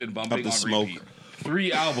Been bumping Up the on smoke. repeat.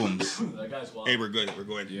 3 albums. Hey, we're good. We're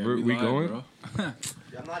going. Yeah, We going? bro. I'm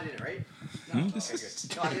not in it, right?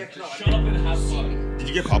 Shut up and have fun. Did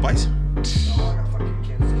you get Popeyes?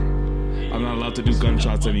 I'm not allowed to do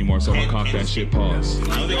gunshots anymore, so I'm gonna cock that shit. Pause.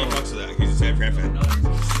 I don't think he fucks with that. He's a San Fran fan.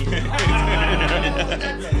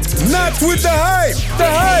 Not with the hype. The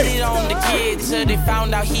hype. It on the kid till they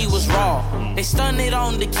found out he was raw. They stunned it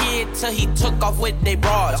on the kid till he took off with they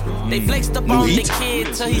bras. They flexed up on the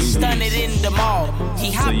kid till he stunned it in the mall.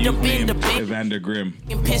 He hopped So up in the big Evander Grimm.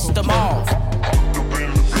 and pissed them off.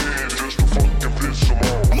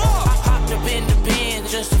 Hopped up in the bin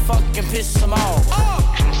just to fucking piss them off.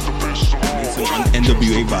 Some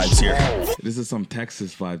NWA vibes here. This is some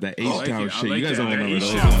Texas vibe. That H-Town it. I shit. like You guys it. don't remember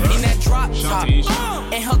those. In that drop top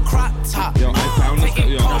and her crop top. Yo, I found this guy.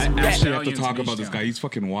 Yo, I Take actually have to Italians talk in about this H-Town. guy. He's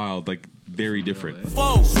fucking wild. Like, very different.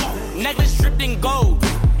 Whoa, necklace stripped in gold.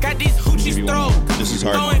 Got these hoochies Give me one thrown. more. This is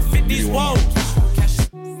hard. Throwing 50s woes.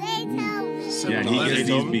 Yeah, he gets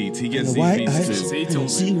these beats. He gets these White beats ice too. and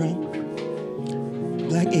zero.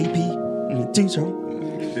 Black AP and two strong.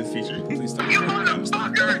 His feature.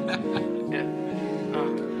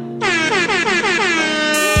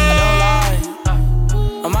 I don't lie.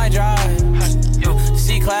 On my drive,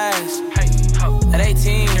 C-class. At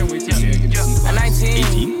 18, at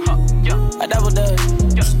 19, I doubled up,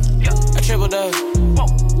 I tripled up,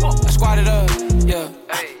 I squatted up, yeah.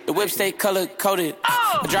 The whip stay color coded.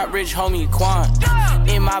 I drop rich homie Quan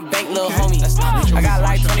in my bank, little homie. I got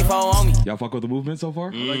like 24 on me. Y'all fuck with the movement so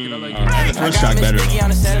far? I like it. The first track better.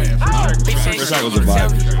 Bitch ain't First track was a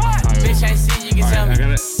vibe. Bitch ain't see you can tell I me.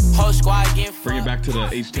 gotta Whole squad getting bring it fucked. back to the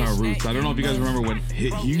H-Town roots. I don't know if you guys remember when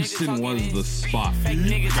Houston was the spot.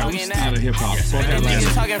 Niggas talking Out of hip hop. Fuck Niggas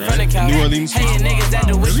Atlanta. talking from the couch. New Orleans. Hey, niggas at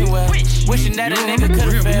the wishing well. Wishing that a nigga could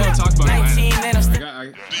have We gonna talk failed. about 19 and I'm still.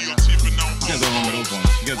 You guys don't remember those ones.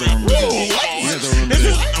 You guys don't remember this. You guys don't remember This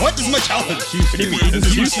this. is what? This is my childhood. What do you mean? This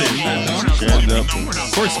is Houston. Of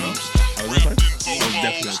course, man. I was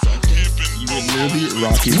definitely outside. You were literally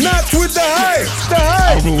rocking. Not with the hype. The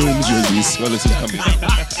hype. Alvin Williams jerseys. Well, listen,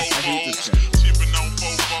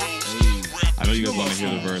 I know you guys want to hear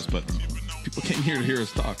the verse, but people came here to hear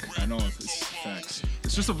us talk. I know, it's facts.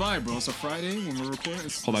 It's just a vibe, bro. It's a Friday when we're recording.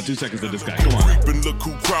 It's Hold on 2 seconds to this guy. Come on. And look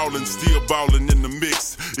who crawling, still ballin' in the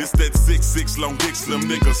mix. It's that 6'6" long dick, slim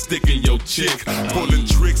nigga sticking your chick. Pulling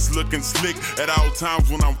tricks, looking slick at all times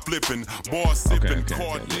when I'm flipping. Boy sipping,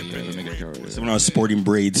 card dipping. So when I was sporting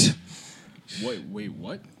braids Wait,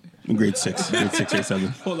 what? in grade 6, grade 6, grade 7.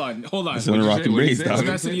 Hold on. So when rocking What'd you braids, say? dog. This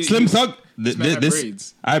man said he- Slim Thug. this man had This.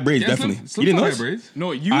 braids. I had braids, Yeah, definitely. Slim You didn't know Thug this? had braids?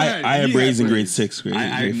 No, you I had. had he braids in grade braids. 6,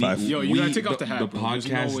 grade 5. Yo, you gotta take off the hat, The bro. There's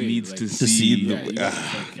no podcast way, needs like- to To see see. the. you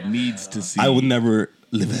gotta- Needs to see. I would never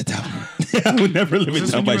live that down. I would never live it Is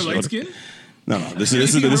this down when my you were light shoulder. skin? No. This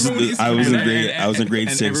is. I was in grade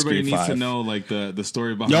And 6, everybody grade needs 5. to know like the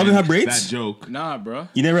story behind Y'all didn't have braids? that joke. Nah, bro.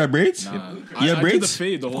 You never had braids? Nah. You I had did the braids?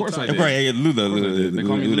 fade the whole course I time. did. Right, yeah, Luda. They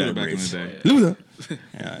called me Luda had back in braids. the day. Luda.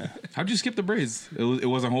 How'd you skip the braids? It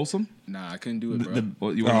wasn't wholesome. Nah, I couldn't do it, bro.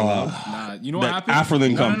 Well, you weren't allowed. Nah, you know what The happened? afro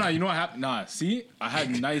didn't come. No, you know what happened? Nah, see? I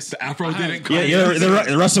had nice... The afro didn't come. Yeah,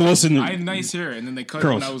 the Russell Wilson. I had nice hair, and then they cut it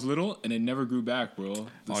Curls. when I was little, and it never grew back, bro.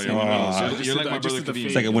 Oh, Same yeah. way. So I You're just like did my the- brother just did the Kadeem.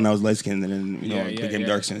 It's fade. like when I was light skinned and then became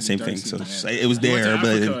dark skin. Same thing. So it was there,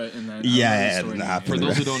 but For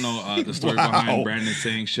those who don't know, the story behind Brandon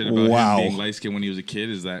saying shit about him being light skinned when he was a kid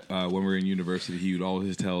is that when we were in university, he would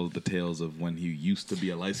always tell the tales of when he used to be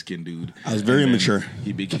a light skinned dude. I was very and then immature.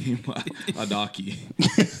 He became a docky.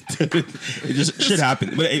 It just shit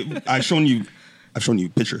happened. But I've shown you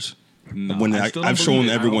pictures. No, When I still don't I've shown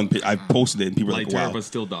believe it. everyone, I posted it, and people are like, Lighter, "Wow." but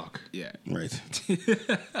still doc. Yeah. Right.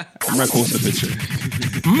 I'm not posting a picture.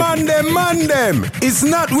 Man them. It's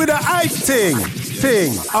not with a hype thing.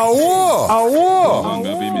 A war.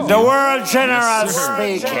 The world general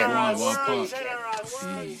speaking.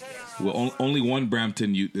 Well, only one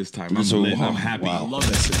Brampton Youth this time. I'm, So, lit. I'm happy. wow. Love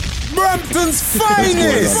that shit. Brampton's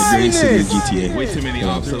Finest. finest. GTA. Way too many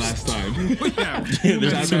ops the last time. Shout out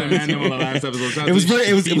to Amanda on the last episode. Shout out It was to very.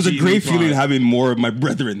 It was a PG great Pod. feeling having more of my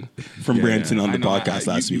brethren from Yeah, Brampton on I the know. podcast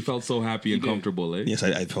last You week. felt so happy and comfortable, eh? Yes,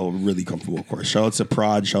 I felt really comfortable. Of course. Shout out to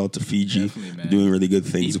Prod. Shout out to Fiji. Definitely, man. Doing really good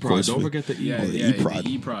things. Of E-Prod. course. Don't forget the E. Yeah, the yeah, E-Prod.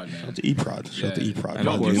 the E-Prod, man. E-Prod. Shout out to Yeah. E-Prod. And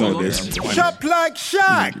of You course, know all this. of Chop like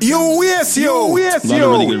Shaq. You waste you. A lot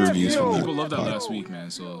of really good reviews from People loved that pod. last week, man.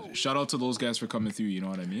 So shout out to those guys for coming through. You know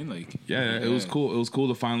what I mean? Like, Yeah, it was cool. It was cool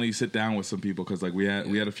to finally sit down with some people because like we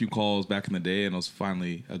had a few calls back in the day, and it was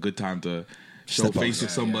finally a good time to show face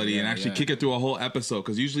with somebody and actually kick it through a whole episode.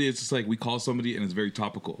 Because usually it's just like we call somebody and it's very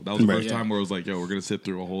topical. That was the first time where it was like, yo, we're gonna sit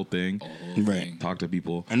through a whole thing, talk to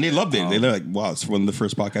people, and they loved it. They're like, wow, it's one of the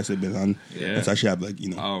first podcasts they've been on. It's actually have like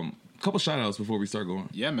couple shout outs before we start going.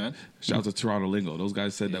 Yeah, man. Shout out to Toronto Lingo. Those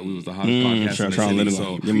guys said that we was the hottest podcast in the Toronto city. Lingo.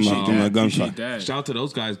 So Give them a gunshot. Shout out to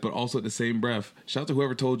those guys, but also at the same breath, shout out to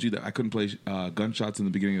whoever told you that I couldn't play gunshots in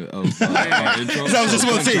the beginning of our intro. I was just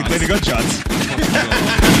about to say, play the gunshots.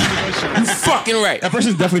 You fucking right. That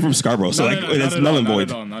person's definitely from Scarborough, so it's null and void.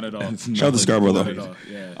 Not at all. Shout out to Scarborough though.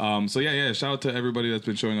 So shout out to everybody that's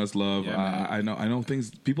been showing us love. I know things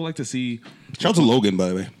people like to see. Shout out to Logan, by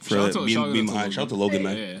the way, for shout out to Logan,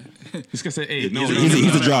 man. Yeah. He's gonna say, "Hey, no,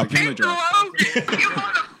 he's a drop." I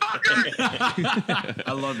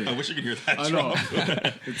love it. I wish you could hear that. I know.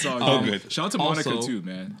 It's all good. Shout out to Monica too,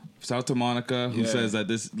 man. Shout out to Monica who says that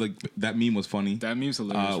this that meme was funny. That meme's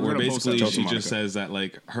hilarious. Where basically she just says that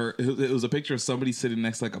like it was a picture of somebody sitting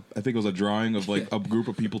next to, like I think it was a drawing of like a group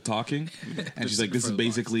of people talking, and she's like, this is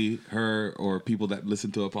basically her or people that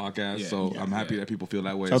listen to a podcast. So I'm happy that people feel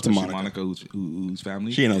that way. Shout out to Monica who's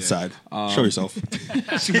family. She ain't outside. Show yourself.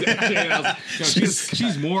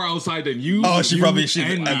 She's more outside than you. Oh, she probably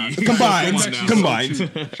combined.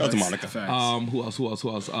 Shout out to Monica. Who else?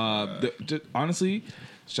 Honestly,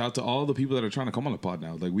 shout out to all the people that are trying to come on the pod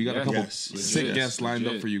now. Like we got a couple sick guests lined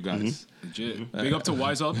up for you guys. Legit. Big up to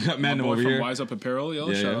Wise Up, man over from here. Wise Up Apparel,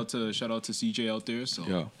 yo. Shout out to CJ out there.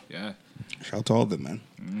 So yeah. Shout out to all of them, man.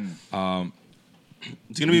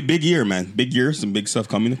 It's gonna be a big year, man. Big year, some big stuff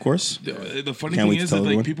coming, of course. The funny thing is that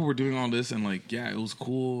like people were doing all this and like it was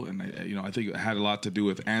cool, and I think it had a lot to do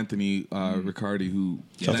with Anthony Riccardi who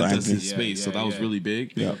lent us his space, so that was really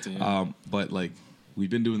big. But like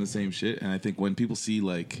we've been doing the same shit, and I think when people see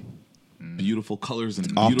like beautiful colors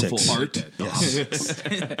and beautiful art,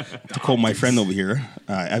 to quote my friend over here,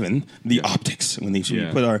 Evan, the optics when they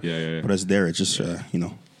put us there, it's just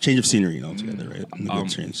change of scenery, together, right?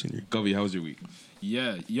 Change of scenery. Govey, how was your week?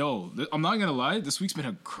 Yeah, I'm not gonna lie. This week's been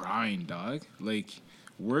a grind, dog. Like,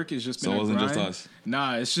 work has just been a grind. So it wasn't just us?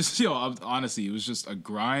 Nah, it's just, honestly, it was just a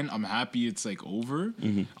grind. I'm happy it's, like, over.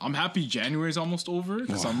 Mm-hmm. I'm happy January's almost over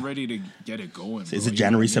because I'm ready to get it going, bro. Is it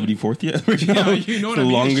January 74th yet? Yeah, you know what I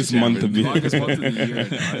mean? The longest month of the year.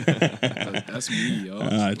 That's me,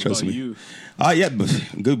 yo. Trust me. You? Yeah, but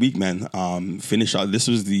good week, man. Finish out. This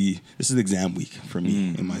is the exam week for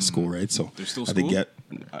me in my school, right? So there's still school.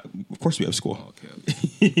 Of course, we have school. Oh, okay.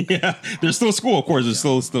 Yeah, there's still school. Of course, there's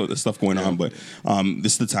still stuff going on, but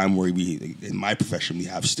this is the time where we, in my profession, we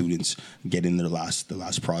have students get in the last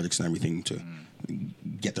projects and everything to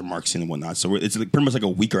get their marks in and whatnot. So it's like pretty much like a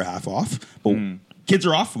week or a half off, but. Kids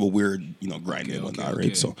are off, but we're grinding and whatnot,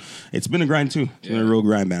 right? So it's been a grind too. It's been a real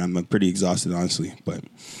grind, man. I'm pretty exhausted, honestly, but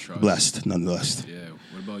blessed nonetheless. Yeah.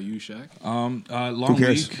 What about you, Shaq? Long Who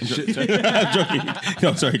cares? week. I'm joking.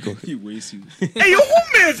 No, sorry, go. He wastes you. Hey, yo,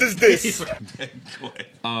 who mans is this?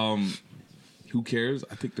 Who cares?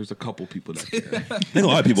 I think there's a couple people that care. I think a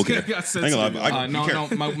lot of people care.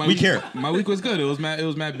 We care. My week was good. It was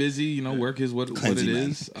mad busy. Work is what it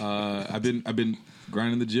is. I've been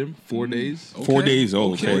grinding the gym 4 days. Okay. 4 days.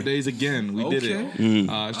 Oh, okay. 4 days again. We did it.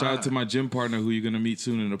 Shout out to my gym partner who you're gonna meet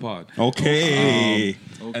soon in the pod. Okay.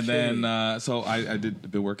 And then so I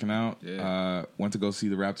been working out. Yeah. Went to go see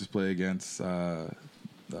the Raptors play against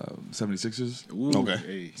 76ers. Ooh,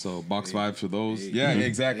 okay. So box 5 for those. Yeah,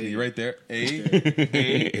 exactly. Right there. A,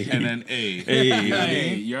 and then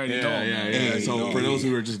A. You already know. Yeah. So for those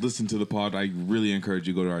who are just listening to the pod, I really encourage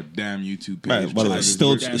you to go to our damn YouTube page. Well,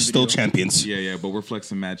 still champions. Yeah. But we're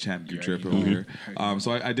flexing mad champion trip over here.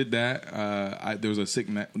 So I did that. There was a sick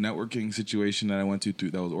networking situation that I went to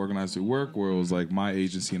that was organized through work, where it was like my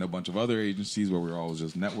agency and a bunch of other agencies where we were all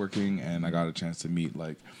just networking, and I got a chance to meet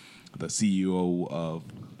like the CEO of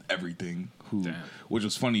everything, which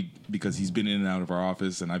was funny because he's been in and out of our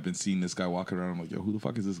office, and I've been seeing this guy walking around. I'm like, yo, who the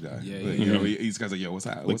fuck is this guy? These guys like, yo, what's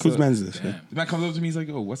that? Whose man's this? The man comes up to me, he's like,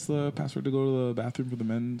 yo, what's the password to go to the bathroom for the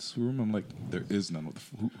men's room? I'm like, there is none.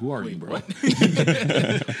 Who are you, bro?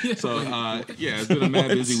 So it's been a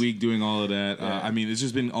mad busy week doing all of that. I mean, it's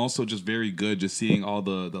just been also just very good, just seeing all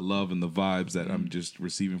the love and the vibes that I'm just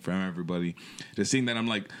receiving from everybody. Just seeing that I'm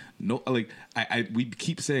like, no, like we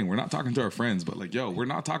keep saying we're not talking to our friends, but like, yo, we're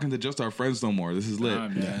not talking to just our friends no more. This is lit.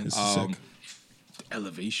 Man. This is sick.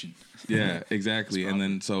 Elevation. Yeah, exactly. And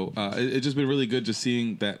then so it's just been really good just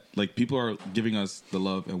seeing that like people are giving us the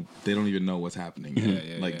love and they don't even know what's happening.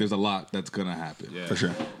 There's a lot that's gonna happen. Yeah. For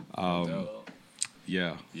sure. So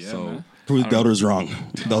man. Prove Doubters wrong.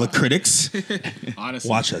 All the critics, honestly,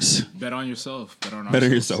 watch us. Bet on yourself. Bet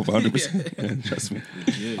on yourself, 100%. Trust me.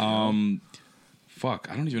 Legit, fuck,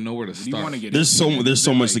 I don't even know where to start. There's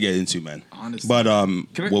so much to get into, man. Honestly. But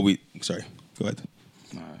sorry, go ahead.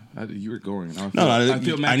 You were going.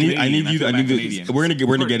 I need you. We're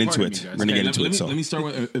gonna get into it. We're gonna get into it. So let me start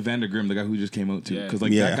with Evander Grimm, the guy who just came out too, because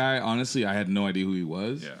that guy, honestly, I had no idea who he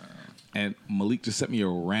was. Yeah. And Malik just sent me a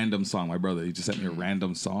random song. My brother, he just sent me a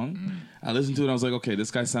random song. I listened to it and I was like, okay,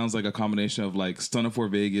 this guy sounds like a combination of like Stunna 4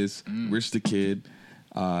 Vegas, Rich the Kid,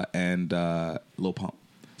 and Lil Pump.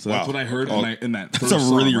 So that's what I heard in that. That's a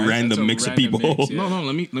really random mix of people. No.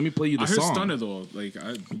 Let me play you the song. I heard Stunna though. Like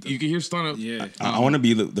you can hear Stunna. Yeah. I want to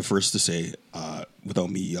be the first to say, without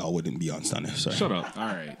me, y'all wouldn't be on Stunna. Sorry. Shut up. All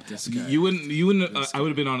right. This guy. You wouldn't. I would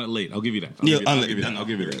have been on it late. I'll give you that. I'll give you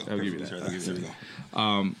that. There we go.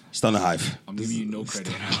 Stunna Hive. I'm giving you no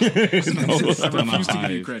credit. I refuse to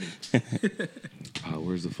give you credit.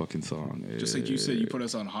 Where's the fucking song? Just like you said, you put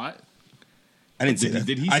us on hot. I didn't say that.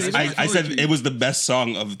 Did he say that? I said it was the best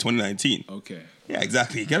song of 2019. Okay. Yeah,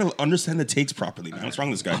 exactly. You gotta understand the takes properly, man. What's wrong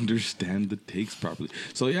with this guy? Understand the takes properly.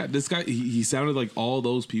 So yeah, this guy he sounded like all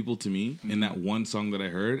those people to me in that one song that I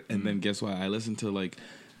heard, and then guess what? I listened to like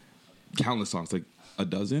countless songs, like a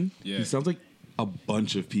dozen. Yeah. He sounds like a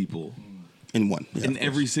bunch of people in one. Yeah, in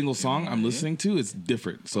every single song I'm listening to, it's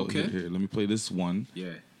different. So here, let me play this one.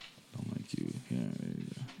 Yeah. Don't like you. Yeah. There you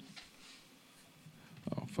go.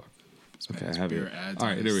 Oh fuck. Okay, I have it. All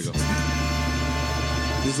right, there we go.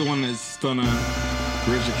 This is the one that's Stunna,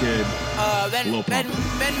 Rich the Kid, Lil Pump.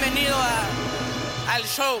 Bienvenido al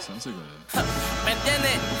show. Sounds like ¿Me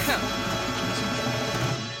entiendes?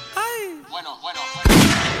 Bueno.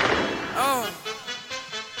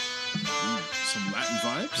 some Latin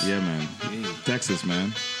vibes. Yeah, man. Texas,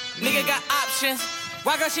 man. Nigga got options.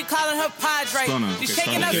 Why girl she calling her Padre? Stunna. She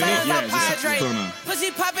shaking her fingers like Padre. Stunna.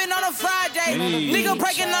 Pussy popping on a Friday. Nigga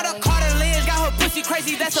breaking all the cartilage. Got her pussy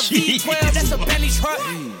crazy. That's a V12. That's a Bentley truck.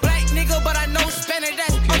 Black nigga, but I know Spanish.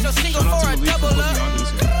 That's also single for a double up.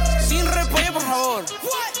 Sin repollo, por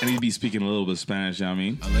favor. And he'd be speaking a little bit of Spanish, you know what I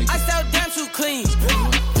mean? I sound damn too clean.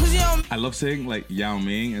 I love saying like Yao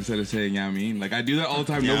Ming instead of saying Yao Ming. Like I do that all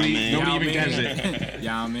the time. Nobody even catches it.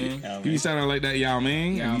 Yao Ming. He sounded like that Yao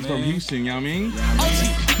Ming. He's from Houston, Yao Ming.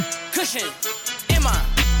 Cushion in my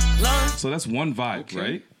lungs. So that's one vibe,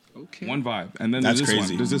 right? Okay. One vibe. And then That's there's this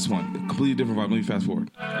crazy. one. There's this one. Completely different vibe. Let me fast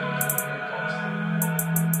forward.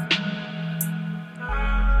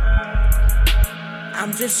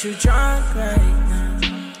 I'm just too drunk right now.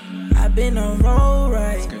 I've been on roll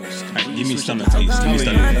right now. Right, give me Stunna, please. Give me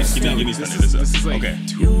Stunna. Give me Stunna. This is like okay.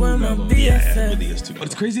 You were my BFF. Yeah, it really is too. But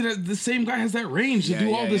it's crazy that the same guy has that range to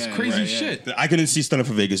do all this crazy shit. I couldn't see Stunna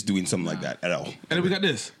for Vegas doing something like that at all. And then we got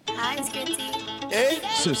this. Hi, it's Gertie.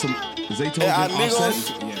 So some Zaytoven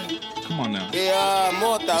Offset. Yeah. Come on now. Yeah,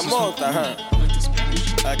 multa, huh?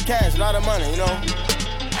 Cash, a lot of money, you know?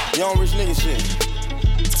 Young rich nigga shit.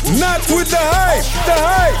 Not with the hype, the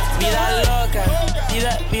hype.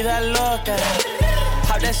 Vida loca.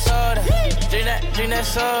 Hop that soda, drink that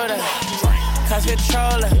soda. Cause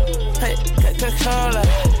controller,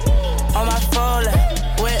 on my folder.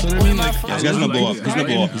 So I mean, like, he's gonna blow up. He's gonna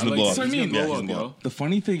blow up. He's gonna blow up. So I mean, Yeah, he's gonna blow up. the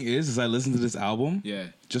funny thing is I listened to this album. Yeah.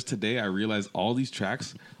 Just today, I realized all these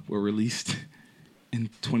tracks were released in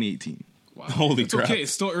 2018. Wow. Holy it's crap. okay.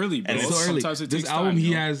 It's still early, bro. And it's so early. Sometimes it This takes album, time,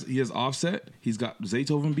 he yo. has Offset. He's got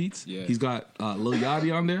Zaytoven beats. Yeah. He's got Lil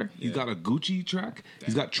Yachty on there. He's got a Gucci track.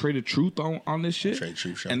 He's got Traded Truth on this shit. Traded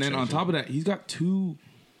Truth, and then on top of that, he's got two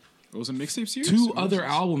It was a mixtape series? two other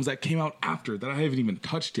albums that came out after that I haven't even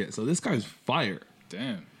touched yet. So this guy's fire.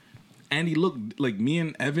 Damn. And he looked like me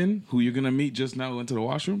and Evan, who you're gonna meet just now, went to the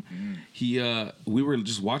washroom. We were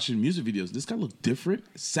just watching music videos. This guy looked different,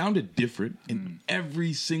 sounded different in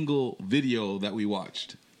every single video that we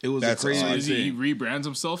watched. It was That's a crazy awesome. He thing. rebrands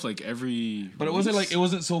himself like every. But it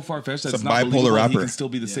wasn't so far fetched that It's it's a not bipolar believable rapper. he can still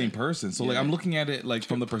be the same person. So like I'm looking at it like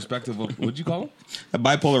from the perspective of what'd you call him? A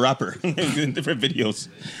bipolar rapper in different videos.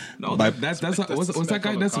 No, Bi- that's what's that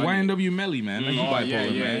guy? That's YNW Melly, man. Like, he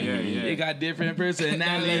bipolar, man. yeah. They got different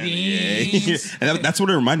personalities. And that's what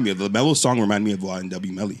it reminded me of. The Mellow song reminded me of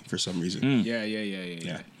YNW Melly for some reason. Yeah.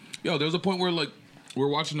 Yo, there was a point where like we're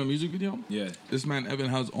watching a music video. Yeah. This man Evan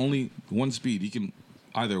has only one speed. He can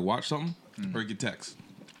either watch something or he can text.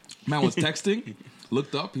 Man was texting,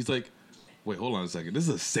 looked up. He's like, "Wait, hold on a second. This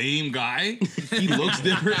is the same guy. He looks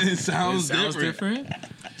different and it sounds different."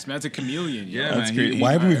 This man's a chameleon. Yo. Yeah, That's man. great.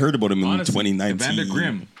 Why haven't we heard about him in honestly, 2019? Evander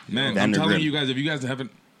Grimm, man. I'm Evander telling Grimm. you guys, if you guys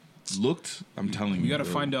haven't looked, I'm telling you. We gotta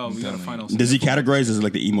bro. find out. I'm We gotta telling find you. out. Does he categorize as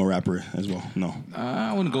like the emo rapper as well? No.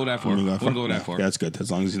 I wouldn't go that far. Wouldn't Wouldn't go that far. Yeah, that's good.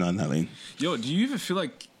 As long as he's not in that lane. Yo, do you even feel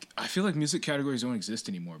like? I feel like music categories don't exist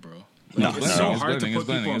anymore, bro. Like, No, it's no, so it's hard blending, to it's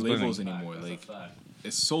put people on blending, it's labels blending. anymore. Like,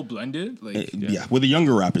 it's so blended. Like with the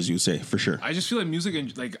younger rappers, you would say for sure. I just feel like music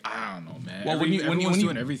and like I don't know, man. Well, everyone's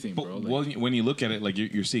doing everything, bro. Like, when you look at it, like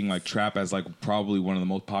you're seeing like trap as like probably one of the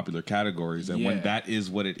most popular categories, and when that is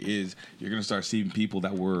what it is, you're gonna start seeing people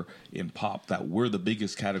that were in pop that were the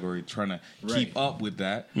biggest category trying to keep up with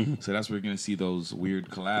that. Mm-hmm. So that's where you're gonna see those weird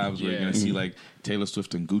collabs. Where you're gonna see like Taylor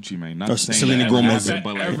Swift and Gucci Mane. Not saying Selena Gomez,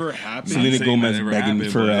 Selena Gomez begging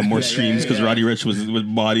for more streams because Roddy Ricch was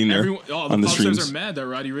bodying there on the streams. Are mad that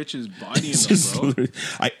Roddy Ricch is bodying them, bro.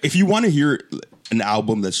 If you want to hear an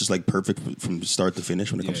album that's just like perfect from start to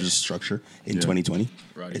finish when it comes to just structure in 2020,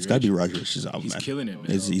 it's got to be Roddy Ricch's album. He's man. killing it,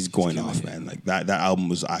 man. He's going off, man. Like that album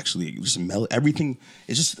was actually just everything.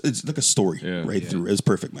 It's like a story through. It's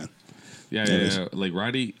perfect, man. Yeah. Like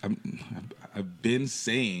Roddy, I've been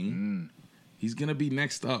saying he's gonna be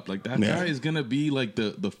next up. Like that guy is gonna be like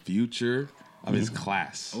the future of his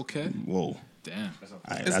class. Okay. Whoa. Damn.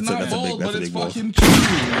 It's not bold, but it's fucking true.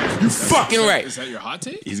 You fucking right. Is that your hot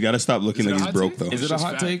take? He's got to stop looking like he's broke, though. Is it a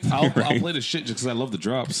hot take? I'll play the shit just because I love the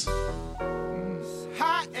drops. You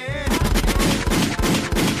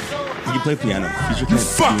can play piano. You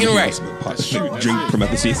fucking right. Drink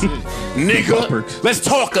Prometheus. Nigga, let's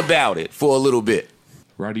talk about it for a little bit.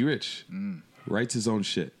 Roddy Ricch writes his own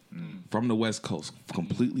shit. From the West Coast,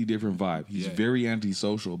 completely different vibe. He's very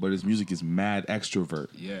antisocial, but his music is mad extrovert.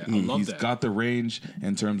 Yeah, I love He's that. got the range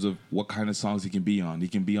in terms of what kind of songs he can be on. He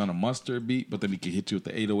can be on a Mustard beat, but then he can hit you with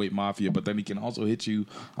the 808 Mafia, but then he can also hit you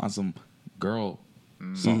on some girl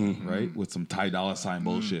song, right? With some Ty Dolla $ign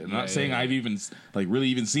bullshit. I'm not saying I've even really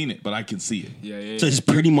even seen it, but I can see it. Yeah. So it's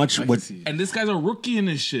pretty much what. And this guy's a rookie in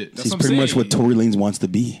this shit. He's pretty much what Tory Lanez wants to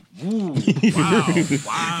be. Ooh,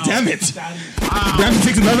 wow. Damn it. Brampton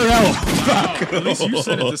takes another L. Fuck. At least you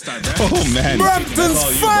said it this time, right? Oh, man. Brampton's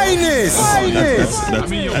finest. I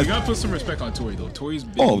mean, we gotta put some respect on Tory, though. Tory's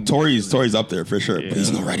been Tory's up there for sure. But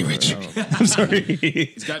he's no Roddy Ricch. I'm sorry.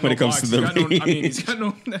 He's got when no it comes box. to the He's got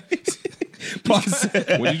no.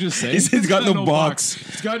 What did you just say? He's got no box.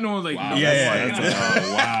 He's got no like. Wow.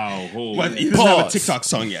 Wow. But he doesn't have a TikTok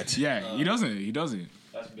song yet. Yeah, he doesn't.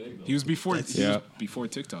 That's big, though. He was before. Before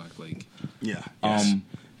TikTok, like. Yeah.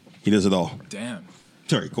 He does it all. Damn.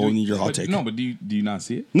 Sorry, go and need your hot take. No, but do you not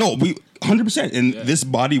see it? No, we 100%. And this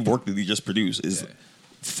body of work that he just produced is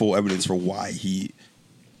full evidence for why he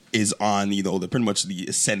is on, pretty much the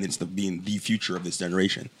ascendance of being the future of this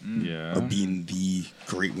generation. Yeah. Of being the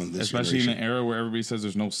great one of this Especially generation. in an era where everybody says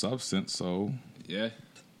there's no substance, so. Yeah.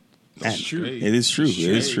 That's true. It is true. It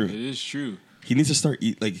is true. It is true. He needs to start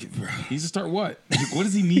He needs to start what? What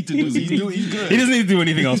does he need to do? He's good. He doesn't need to do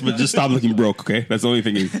anything else, but just stop looking broke. Okay, that's the only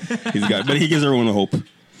thing he's got. But he gives everyone a hope.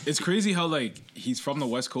 It's crazy how he's from the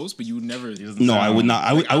West Coast, but you would never. No, I would not.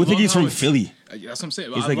 I would think he's from Philly. That's what I'm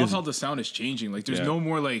saying. He's I like love how the sound is changing. Like there's no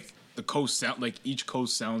more like the coast sound. Like each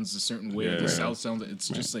coast sounds a certain way. The South sounds. It's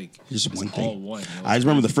just like just one thing. All one. I just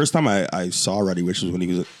remember the first time I saw Roddy Ricch was when he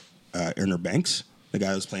was at Erner Banks. The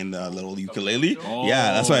guy was playing the little ukulele.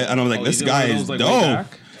 Yeah, that's why I was like, this guy is dope.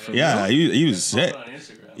 Yeah, he was sick.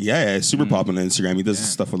 Yeah, super popular on Instagram. He does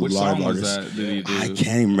stuff with Which a lot song of was artists. that? Did he do? I can't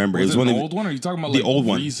even remember. Was it was it one the of old one, or are you talking about the old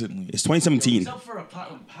one? Recently? It's 2017. He's up for a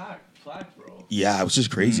platinum plaque, bro. Yeah, it was just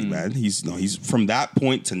crazy, man. He's from that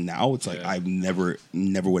point to now. It's like I've never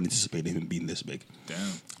would anticipate him being this big. Damn.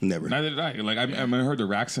 Never. Neither did I. Like I heard the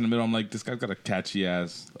racks in the middle. I'm like, this guy's got a catchy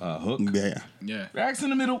ass hook. Yeah. Racks in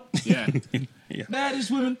the middle. Yeah. Yeah. Baddest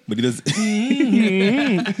women. But he does.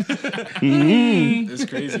 It's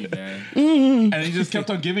crazy, man. And he just kept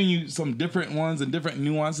on giving you some different ones and different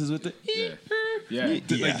nuances with it. Yeah. Like,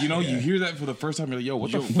 you hear that for the first time, you're like, yo,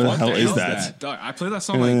 what the the hell is that? Dog, I play that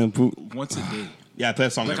song like once a day. Yeah, I play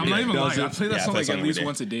that song. Like I'm not even lying. I play that song like at least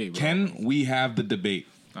once a day. Bro. Can we have the debate?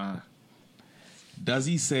 Does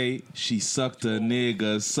he say she sucked a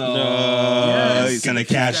nigga so? He's gonna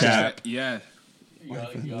cash out. Yeah.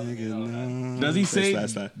 Does he say?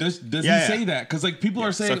 Does he say that? Because like people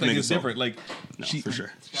are saying like it's different. Like she for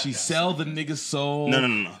sure. She sell the nigga soul.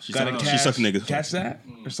 No. She sucked niggas. Catch that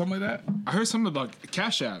or something like that. I heard something about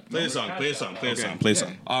Cash App. Play a song. Play a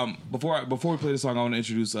song. Before we play the song, I want to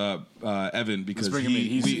introduce Evan because bring him in.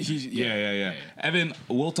 He's yeah. Evan,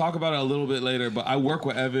 we'll talk about it a little bit later. But I work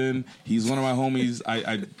with Evan. He's one of my homies.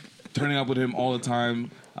 I turning up with him all the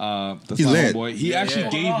time. That's He's my lit. boy. He actually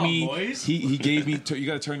gave me. He gave me. You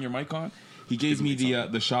got to turn your mic on. He gave me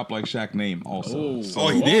the Shop Like Shaq name also.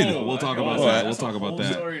 He did. We'll talk about that.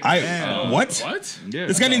 What? What? Yeah.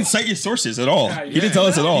 This guy didn't cite your sources at all. He didn't tell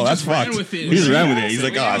us at all. That's fucked. He just ran with it. He's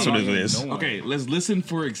like, that's what it is. Okay, let's listen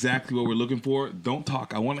for exactly what we're looking for. Don't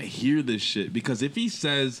talk. I want to hear this shit because if he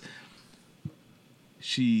says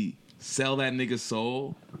she sell that nigga's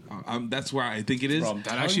soul. That's where I think it is.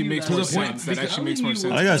 That actually makes more sense. That actually makes more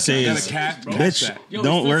sense. All I gotta say is, bitch,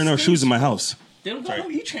 don't wear no shoes in my house. They don't got no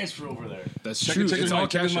e-transfer over there. That's true. It's all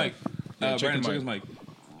cash. Mike. Yeah, Brandon, check his mic.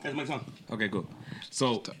 That's my song. Okay, cool.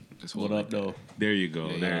 So, What up, though? there you go.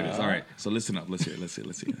 There it is. All right. So listen up. Let's hear it. Let's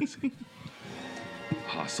see.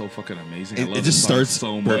 Oh, so fucking amazing. I love It just this song starts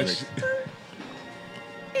so perfect. much.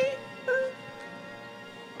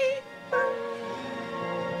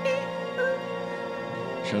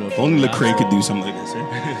 Shut up. If only Lecrae could do something like this.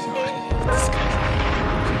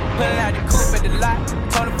 Pulling out the coupe at the lot.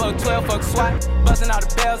 Told fuck 12, fuck SWAT. Busting all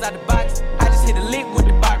the bells out the box. I just hit a lick with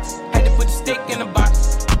the box. Had to put the stick in the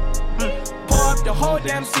box. Pour up the whole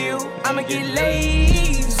damn seal. I'ma get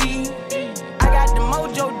lazy. I got the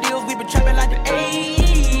mojo deals. We been trapping like the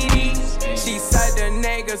 80s. She said the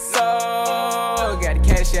nigga so. Got the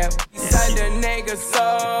cash out. She said the nigga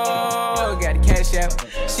so. Got the cash out.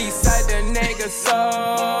 She said the nigga so.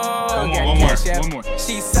 One more.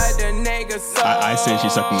 She said the nigga so. I say she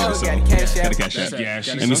sucked the nigga so. Got the cash app. Yeah,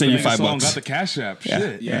 she Let me send you $5. Got the cash app. Yeah,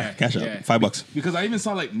 Shit. yeah, cash app. $5. Because I even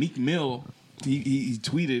saw like Meek Mill. He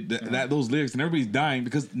tweeted that those lyrics, and everybody's dying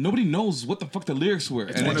because nobody knows what the fuck the lyrics were.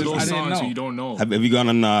 It's and one of those I didn't songs know. you don't know. Have you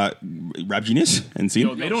gone on Rap Genius and seen?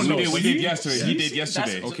 Yo, they don't know. We did yesterday. He did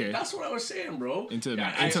yesterday. Okay. That's what I was saying, bro.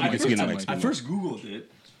 I I first Googled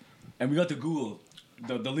it, and we got to Google.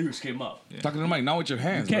 The lyrics came up. Talking to the mic, not with your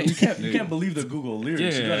hands. You can't believe the Google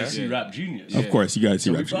lyrics. You gotta see Rap Genius. Of course, you gotta see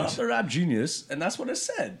So we Rap brought up Genius. the Rap Genius, and that's what it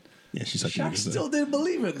said. Yeah, she's sucking Shaq niggas. still didn't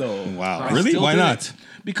believe it though. Wow, I really? still Why did not? it.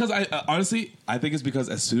 Because I honestly, I think it's because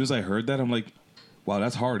as soon as I heard that, I'm like, wow,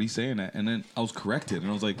 that's hard. He's saying that, and then I was corrected, and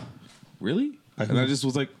I was like, really? And I just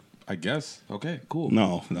was like, I guess, okay, cool.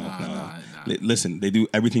 No. Listen, they do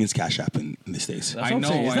everything is Cash App in these days. That's what I'm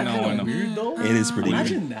saying. Is that kinda weird though? It is pretty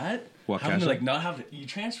Imagine weird. that. What, having Cash to App? like not have the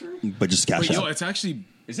e-transfer. But just Cash But yo, App. it's actually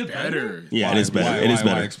Is it better. Yeah, it is better. Why, It is why,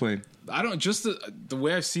 better. explain. I don't just the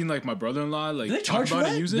way I've seen like my brother-in-law like Do they talk charge about for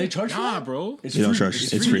it, that? use Do it. they charge for Nah, that? bro. It's You don't free.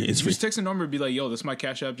 charge. It's free. It's You free. just text a number and be like, "Yo, this is my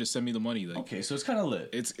Cash App. Just send me the money." Like, Okay, so it's kind of lit.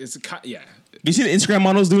 it's yeah. You see the Instagram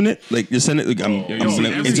models doing it? Like, just send it. Like, I'm Yo,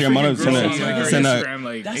 sending every Instagram model. freaking girl on, like, Send a. Instagram,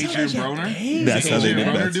 like, That's Adrian how they get Broner? paid. That's how they do Adrian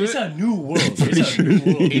Broner that. do It's it? a new world. It's a new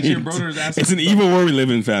world. Adrian Broner's asking. It's an evil world we live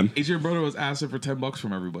in, fam. Adrian Broner was asking for $10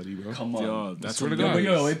 from everybody, bro. Come on. Yo, that's Swear to what God.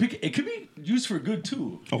 Yo, it could be used for good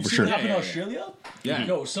too. Oh, You for see sure. What happened Yeah, in yeah, Australia? Yeah.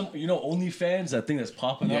 Yo, OnlyFans, that thing that's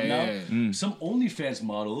popping up Yeah, now. yeah. Some OnlyFans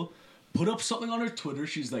model put up something on her Twitter.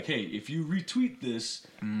 She's like, "Hey, if you retweet this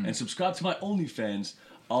and subscribe to my OnlyFans,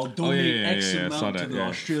 I'll donate X I saw amount to that, the yeah.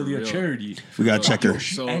 Australia For real. charity." We gotta check her.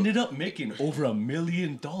 She So- ended up making over $1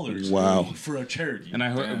 million. Wow. For a charity. And I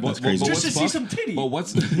heard Damn. That's crazy. Just to see some titty. But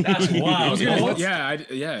what's That's wild. Yeah,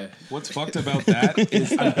 Yeah. what's fucked about that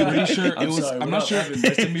is I'm pretty sure it was. Sorry, I'm what not up, sure. Evan?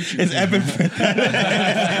 Nice to meet you. It's Evan.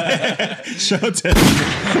 Shout out to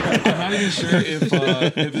I'm not even sure if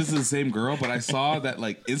this is the same girl, but I saw that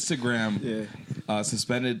like Instagram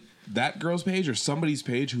suspended that girl's page or somebody's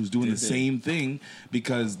page who's doing the same thing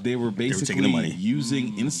because they were basically taking the money.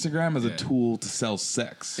 using Instagram as a tool to sell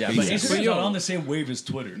sex. Yeah, but basically. Instagram's yo- not on the same wave as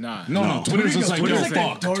Twitter. Nah. No, Twitter's just like, yo, Twitter's like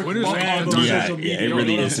fuck. that dark Twitter's web like of that Yeah, social media. yeah, it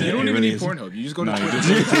really is. You It don't even really need is. Pornhub. You just go to No, you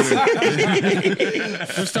Twitter.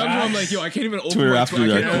 There's times where I'm like, yo, I can't even open Twitter my after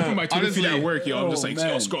Twitter. I dark. can't open my Twitter feed Honestly, at work, yo. I'm just like, man.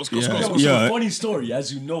 yo, scroll. Yeah. So, Yeah. funny story.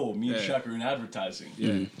 As you know, me and Shaq are in advertising.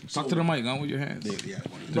 Yeah. Talk to the mic, on with your hands.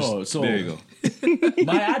 Bro, so There you go.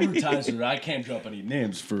 my advertiser, I can't drop any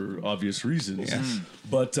names for obvious reasons,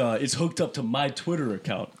 but it's hooked up to my Twitter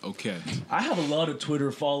account. Okay. I have a lot of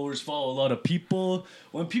Twitter followers, follow a lot of people.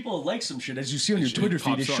 When people like some shit, as you see on your shit Twitter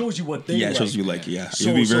feed, it pops up. shows you what they Yeah, like. it shows you like, yeah. So-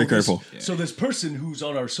 You'll be very so careful. So this person who's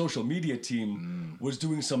on our social media team was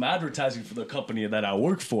doing some advertising for the company that I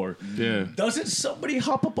work for. Yeah. Doesn't somebody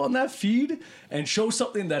hop up on that feed and show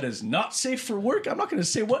something that is not safe for work? I'm not going to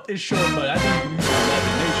say what is showing, but I don't even use my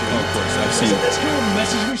imagination. Of course, I've So seen. this girl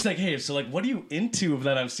messaged me. She's like, "Hey, so like, what are you into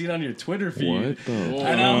that I've seen on your Twitter feed?" What the?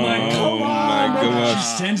 And I'm like, "Come on!" my bro." gosh.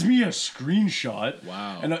 She sends me a screenshot.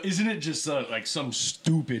 Wow. And isn't it just like some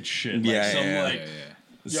stupid shit? Like Yeah, some yeah, like. Yeah.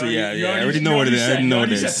 So I already know what it is. I already know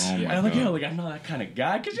what it is. And I'm like, yo, like I'm not that kind of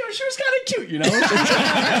guy, because she was kind of cute, you know.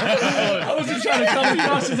 I wasn't trying to come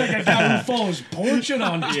across as like a guy who follows porn shit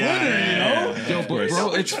on Twitter, you know. Yo, bro,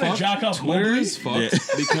 I'm it's trying to fucked. jack off Twitter globally. is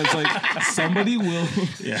fucked because like somebody will,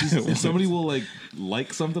 Yeah. somebody will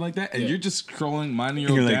like something like that, and you're just scrolling, minding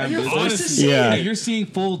your You're own like, damn You're business. forced to see Yeah. it. You're seeing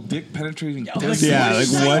full dick penetrating. Yeah, pussy. Yeah, like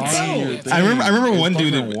what? Bro. I remember one It's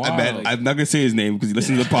dude. fucking I bet wild. I'm not gonna say his name because he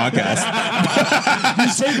listens to the podcast. You're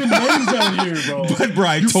saving names out here, bro. But bro,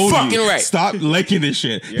 I told you, right. stop liking this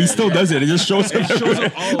shit. He still does it. It just shows up.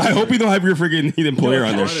 I hope you don't have your freaking employer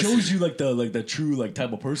on there. It shows you like the true like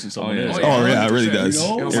type of person someone is. Oh yeah, it really does.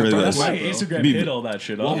 You know? It really does. That's why Instagram hid all that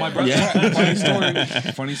shit. Well, my brother.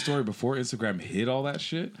 Funny story. Before Instagram hid all that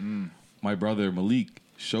shit, my brother Malik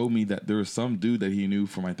showed me that there was some dude that he knew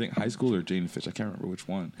from I think high school or Jane Fish. I can't remember which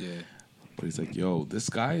one. Yeah. But he's like, yo, this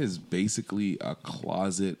guy is basically a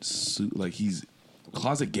closet he's a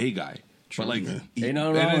closet gay guy. But like, ain't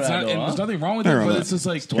nothing wrong with that, there's nothing wrong with it. But it's just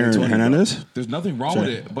like Aaron Hernandez. There's nothing wrong with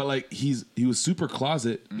it. But like, he was super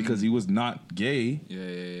closet because he was not gay.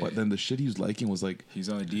 Yeah. But then the shit he was liking was like he's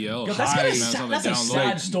on the DL. Yo, that's a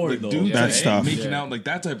sad story though. Dude, that's tough. Making out like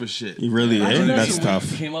that type of shit. He really is. That's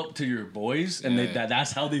tough. Came up to your boys and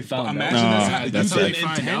that's how they found out. Imagine that's you like- didn't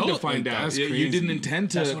intend to find out. You didn't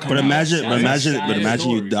intend to. But imagine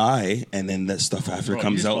story. you die and then that stuff after Bro,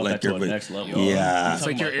 comes you out just like brought that you're to a next level. yeah. It's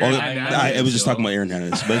like your Well, Aaron Hernandez, I was just yo. talking about Aaron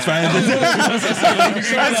Hernandez, but it's fine.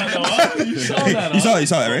 You saw You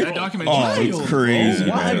saw that, right? That documentary. Oh, it's crazy,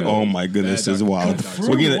 man. Oh my goodness, it's wild.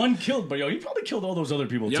 We'll get it. one killed, but yo, he probably killed all those other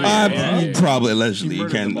people too. Probably allegedly He you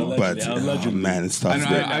can, murdered them, but allegedly. man, it's tough.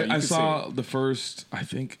 I saw the first, I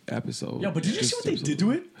think, episode. Yeah, but did you see what they did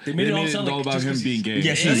to it? They made it all sound like about just him 'cause being gay.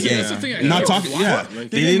 Yes, he's gay. That's the thing. Not talking. Yeah, They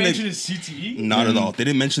didn't mention his CTE. Not at all. They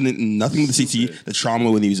didn't mention it, nothing with the CTE, the trauma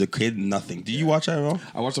when he was a kid, nothing. Did you watch that at all?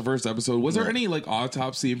 I watched the first episode. Was there any like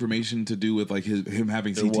autopsy information to do with like him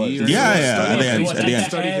having CTE? was. Yeah,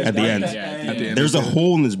 at the end. There's a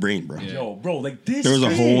hole in his brain, bro. Yo, bro, like this. There was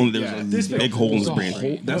a hole. There was This big hole in his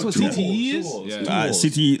brain. That's what CTE is?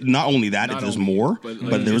 CTE. Not only that, there's more,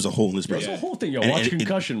 but there was a hole in his brain. There's a whole thing. Yo, And watch it-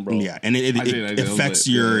 Concussion, bro. Yeah, and it I did. affects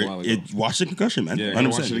It was your. a while ago. Watch the Concussion, man. Yeah,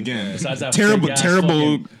 100%. watch it again. Besides that Terrible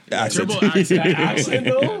fake-ass accent. That accent,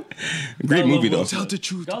 though. Great movie though. Tell the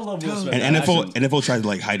truth. I love Will Smith. And That accent. NFL tried to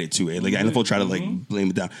like hide it too. Like NFL tried to like blame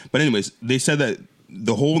it down. But anyways, they said that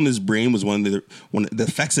the hole in his brain was one of the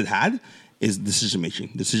effects it had is decision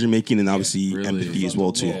making, and obviously empathy as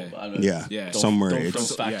well too. Yeah. Somewhere Don't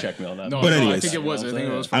it's. fact check me on that. But anyways, I think it was.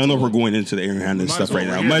 I don't know if we're going into the Aaron Hernandez stuff right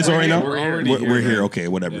now. Might as well right now. We're here. Okay,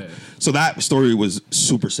 whatever. Yeah. So that story was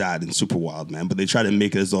super sad and super wild, man. But they try to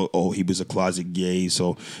make it as though, he was a closet gay,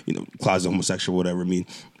 so closet homosexual, whatever. I mean,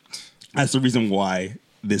 that's the reason why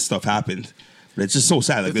this stuff happened. But it's just so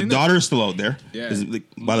sad. Like the daughter's still out there. Yeah.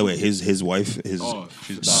 By the way, his wife is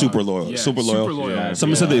she's super loyal. Yeah, Super loyal. super loyal. Yeah.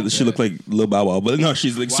 Someone said that she looked like Lil Bow Wow, but no,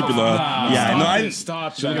 she's like super loyal. Yeah, no, I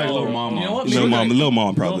Stop. She looked like Lil Mama. You know what? Lil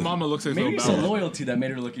Mama probably. Little Mama looks like Maybe Lil it's the Bow Wow. loyalty that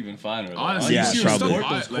made her look even finer. Honestly, Yeah, you see probably. her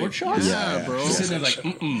stuff, Court shots? Yeah, bro. She's sitting there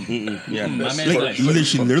like, Yeah, My man's like, like- literally,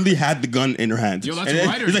 she literally had the gun in her hand. Yo, that's And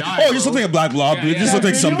ride or he's like, die, oh, it just bro. looked like a black blob. It just looked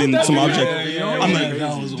like something, some object. I'm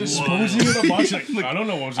like, disposing of the box. Like, I don't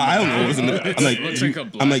know what's in the I don't know. bag. What's in the, I'm Looks like a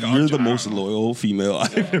I'm like, black you're the object. most loyal female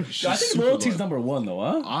I've ever. I think loyalty's number one, though,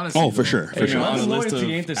 huh? Honestly. Oh, for sure, for Hey, sure. man, On a list of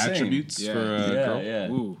loyalty ain't the same. attributes Yeah. for a Yeah, girl. yeah.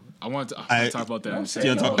 Ooh, I want to talk about that. in a Yeah,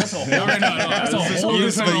 second. talk- That's a whole. No, that's a whole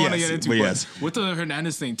Yes, different but one to yes, get into. but But yes. with the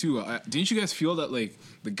Hernandez thing too, didn't you guys feel that like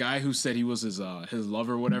the guy who said he was his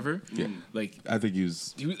lover or whatever, like I think he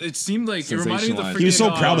was. it seemed like it reminded me of the Sensationalized. freaking, He was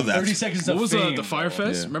so proud of that. 30 seconds What of was fame. the Fire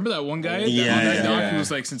Fest? Yeah. Remember that one guy? Yeah, that yeah, doc yeah. who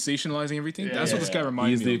was like sensationalizing everything. That's yeah, what this guy yeah.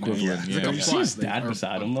 reminded He's me the of. equivalent. He's like Yeah. a You see plot, his dad like,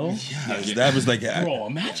 beside him, though? His dad was like, Bro,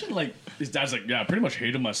 imagine, like, his dad's like, yeah, I pretty much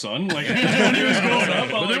hated my son. Like, when he was growing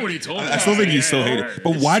up. But then when he told I still think he still hated.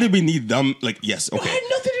 But why did we need them? Like, yes, It okay. had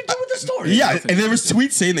nothing to do with the story. Yeah, and there was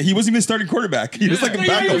tweets saying that he wasn't even starting quarterback. He was like a Yeah,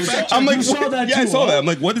 backup. yeah, I'm like, you saw what? that Yeah, I too, saw huh? that. I'm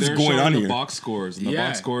like, what is They're going showing on the here? box scores, and the Yeah.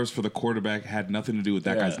 box scores for the quarterback had nothing to do with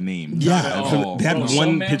that Yeah. guy's name. Yeah, Oh, they had Bro, one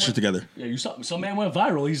some man picture went- together. Yeah, you saw some man went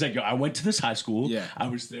viral. He's like, yo, I went to this high school. Yeah. I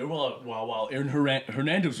was there while Aaron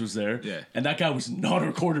Hernandez was there. Yeah. And that guy was not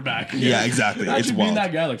our quarterback. Yeah, exactly. Imagine It's being wild.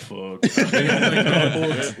 that guy, like, fuck.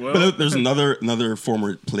 But there's another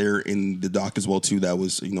former player in the doc as well too that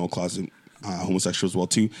was a closet homosexual as well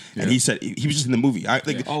too, and he said he was just in the movie. He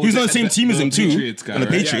was on the same team as him too, Patriots guy, on the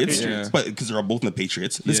right? Patriots, Yeah, Patriots. but because they're all both in the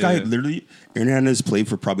Patriots. This Yeah, guy yeah. literally, Aaron Hernandez played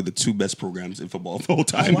for probably the two best programs in football of the whole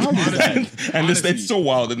time. and it's so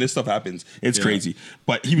wild, and this stuff happens. It's crazy.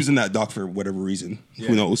 But he was in that doc for whatever reason.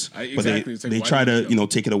 Who knows? Exactly. But It's like, they why try did to you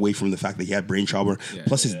take it away from the fact that he had brain trauma. Yeah.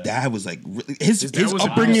 Plus, his dad was like really, his dad was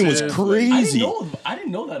upbringing was abusive, crazy. I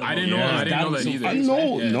didn't know that. About I didn't know. him. I His didn't dad know was that so either. I famous,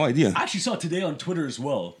 know, man. no idea. I actually saw today on Twitter as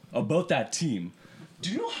well about that team. Do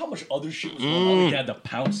you know how much other shit was going on? Like they had the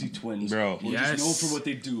Pouncey twins, bro. Who just known for what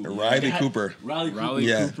they do. Riley Cooper. Riley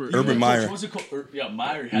yeah. Cooper. Urban Meyer. What was it called?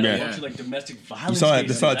 Meyer had a bunch of like domestic violence.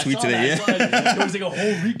 You saw a tweet today, yeah. There was like a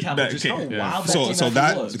whole recap of just how wild that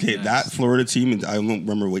team was. That Florida team, and I don't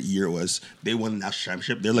remember what year it was. They won the national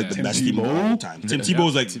championship. They're like the best team of all time. Tim Tebow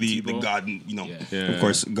is like the god, you know. Of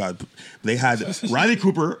course, God. They had Riley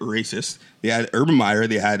Cooper, racist. They had Urban Meyer.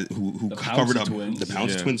 They had who covered up twins. the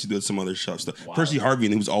Pouncey twins. Who did some other stuff. Percy Harvey,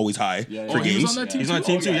 and he was always high for games. He was on that team. He's on that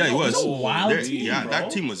team too. Yeah, he was. It was a wild team, yeah, bro.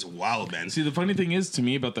 that team was wild, man. See, the funny thing is to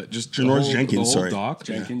me about that, just the Janoris whole, Jenkins, the whole sorry. doc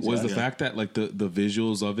Jenkins, was the fact that like the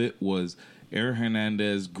visuals of it was Aaron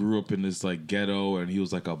Hernandez grew up in this like ghetto, and he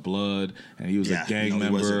was like a blood, and he was a gang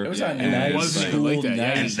member. It was a It wasn't like that. Yeah,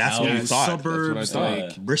 And that's what we thought. Suburbs, That's what I thought.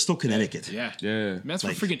 like Bristol, Connecticut. yeah. Yeah. That's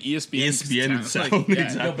Like, for freaking ESPN. ESPN sound. Like,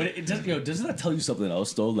 yeah. No, but it does, doesn't that tell you something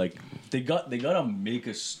else though? Like they gotta make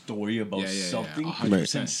a story about something,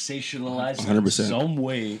 100%. sensationalize it 100%. in some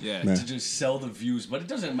way Yeah. to just sell the views. But it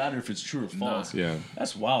doesn't matter if it's true or false. Yeah.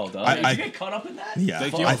 That's wild. Dog. I- you get caught up in that? Yeah.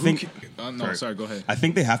 Like, Fuck. yo, I who think- no, sorry, go ahead. I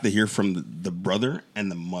think they have to hear from the brother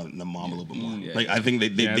and the mom a little bit more. Yeah. Like I think they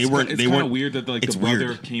It's weren't It's they kind weren't of weird that like it's the brother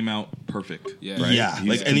weird. came out perfect. Yeah. Right? Yeah, He's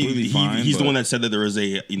like and completely fine, he's the but- one that said that there was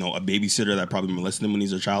a babysitter that probably molested him when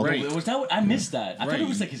he's a child. Right. Was that what, I missed that? I thought Right. it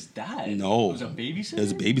was like his dad. No. It was a babysitter? It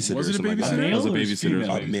was a babysitter. Was it or a something like babysitter? that. It was a Male or babysitter.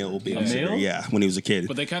 female? A male babysitter. male? Yeah, when he was a kid.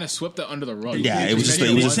 But they kind of swept that under the rug. Yeah, it was just- They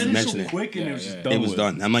it was just said it mentioned so it. quick and it was just done It was with.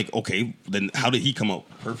 done. I'm like, okay, then how did he come out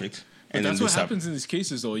perfect? But And that's then what they stopped. happens in these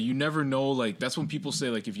cases, though. You never know. Like that's when people say,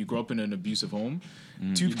 like, if you grow up in an abusive home,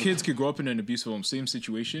 two kids could grow up in an abusive home, same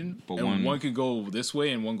situation, But and one- one could go this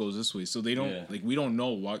way and one goes this way. So they don't like we don't know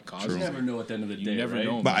what causes. You it. never know at the end of the day. You never right?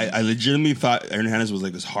 know. But I legitimately thought Aaron Hernandez was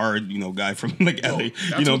like this hard, guy from like LA. You know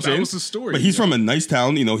what I'm that saying? was the story, But he's yeah. from a nice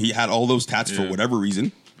town. He had all those tats for Yeah. whatever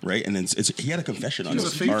reason, right? And then he had a confession on was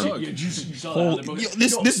his a fake arm. thug. You saw Whole- that.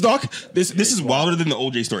 yo, this doc, this is wilder than the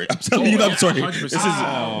OJ story. I'm telling you, I'm sorry. 100%. This is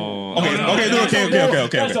Oh.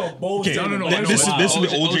 okay. That's a bold Okay, statement. no, but this that's is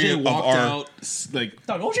the wild. OJ of walked our. out like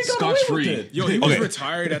Dog, OJ got scotch away with free. it. Yo, he was Okay.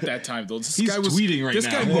 retired at that time, though. This He's guy was tweeting right This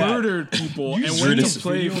now. guy Yeah. murdered people and see went this to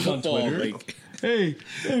play videos on football. Twitter? Like, Hey,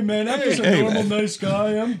 Hey man, I'm just a hey, normal man. nice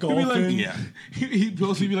guy. I'm he'd be golfing. like, Yeah. he'd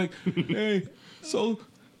be like, hey, so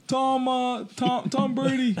Tom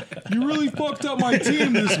Brady, you really fucked up my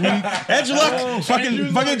team this week. Andrew Luck,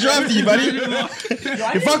 fucking draft you, buddy.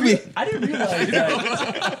 Fuck me. I didn't realize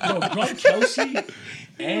that. Gronkowski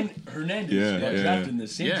and Hernandez got drafted in the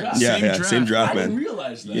same draft. Same draft, I man. didn't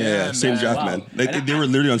realize that. Yeah, same draft, Wow. man. And They were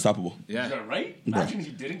literally unstoppable. yeah. Is that right? Imagine he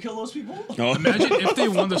didn't kill those people. No. Imagine if they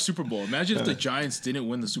won the Super Bowl. Imagine if the Giants didn't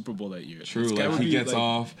win the Super Bowl that year. True, This guy like, would he be, gets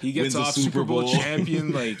off, He gets wins the off. Super Super Bowl Bowl.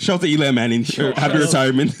 champion. Like Shout out to Eli Manning. Happy shout out-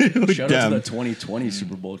 retirement. Like, Shout damn. out to the 2020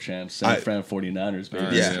 Super Bowl champs, San Fran 49ers,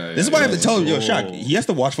 baby. Yeah. This is why I have to tell him, Shaq, he has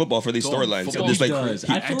to watch football for these storylines. football I'm just like, does.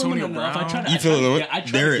 I feel Antonio him enough. I try to, You feel it? I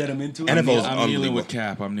try They're- to get him into it. NFL is I'm kneeling unbelievable. with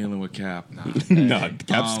Cap. I'm kneeling with Cap. no,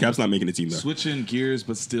 Cap's not making the team though. Switching gears,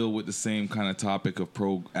 but still with the same kind of topic of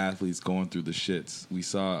pro athletes going through the shits. We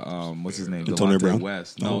saw what's his name, Antonio Delonte Brown?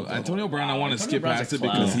 West. No, Antonio Brown. I want to Antonio skip Brown's past a it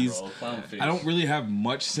because clown, he's. bro. Clown face. I don't really have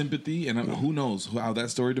much sympathy, and who knows how that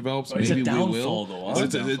story develops. It's a Maybe we downfall, will. though, huh? But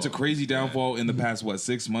It's a it's a crazy downfall in the past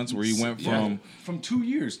 6 months where he went from 2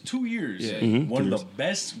 years. 2 years. Yeah. One of the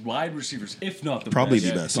best wide receivers, if not the Probably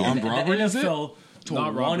best. the best. So Yeah. armed And the robbery, is it? NFL to a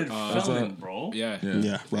Not wanted robbery. felon, bro. yeah.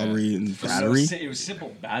 Yeah, robbery and battery. It was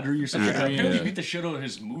simple battery or something. Battery, Apparently, yeah. he beat the shit out of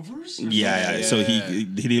his movers. or Yeah. something. So he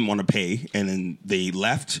didn't want to pay, and then they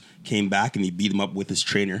left, came back, and he beat him up with his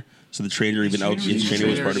trainer. So the trainer his trainer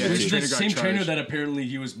was part of yeah, it his too. Is trainer it the got same trainer charged. that apparently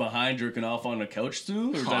he was behind jerking off on a couch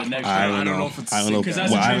too? Or is that the next I trainer? don't know. if it's I don't know. Because that's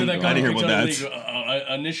Well, the I trainer that got didn't hear kicked about out of that.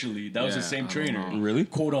 the league initially. That was the Yeah, same I don't trainer. Really?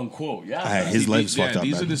 Quote unquote. Yeah. His life's fucked up,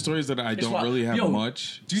 these man. are the stories that I don't why- really have Yo,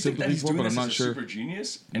 much Do you think that sympathy he's for, doing but this I'm as not a sure. super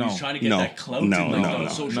genius? And No. he's trying to get No. that clout No, and no, on no.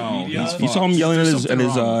 social No, media? he's You saw him yelling at his Something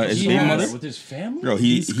wrong. his He baby has mother. with his family? Bro,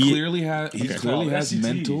 He he clearly has SCT.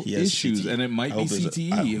 mental He has issues, CTE. and it might I be hope there's a-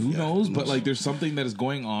 CTE. I hope- Who yeah, knows? who But knows? like, there's something that is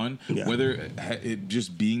going on. Yeah. Whether it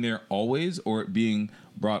just being there always or it being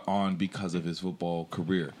brought on because of his football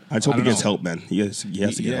career. I just hope he don't gets know. help, man. He has to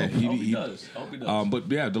get Yeah, help. I hope he does. I hope he does. But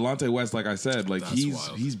yeah, Delonte West, like I said, like That's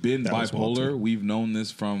wild. he's been That was wild, bipolar. too. We've known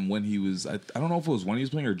this from when he was. I don't know if it was when he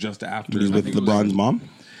was playing or just after. He's I with think it was LeBron's mom.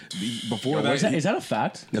 before Is that. that a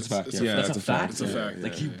fact? That's a fact. Yeah, that's that's a a fact. It's a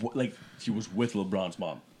fact. Like he was with LeBron's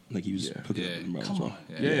mom. Like he was hooking up Yeah. with LeBron's Come mom. on.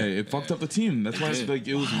 Yeah, it fucked up the team. That's why it's like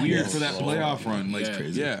it was weird Yes. for that playoff run. Like, It's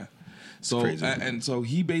crazy. yeah. So crazy. and so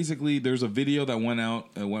he basically there's a video that went out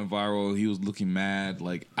and went viral. He was looking mad,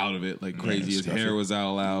 like out of it, like crazy. His disgusting. hair was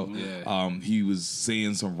all out. Yeah. He was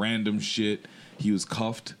saying some random shit. He was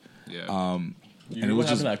cuffed. Yeah. You and it was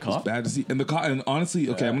just that cop? it was bad to see. And the cop, and honestly,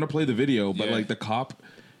 okay, I'm gonna play the video, but Yeah. like the cop,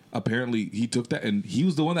 apparently he took that and he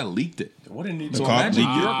was the one that leaked it. What didn't need So cop imagine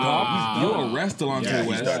leaked you're it? a cop, you arrest Delonte Yeah, he's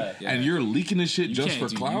West, done. and you're leaking this shit just for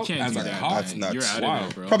clout as a cop. That's nuts. You're out Wow. of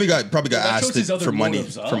it, bro. Probably got that asked shows his it other for money.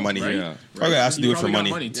 motives, For money, right? yeah. Probably asked to do He it for probably got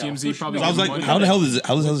money. TMZ probably. So I was got like, money. how the hell is it?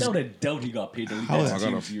 How the hell is Without it? a doubt, he got paid to leak How- that I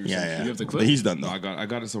to got TMZ or Yeah, something. yeah. You have the clip? But he's done No, though. I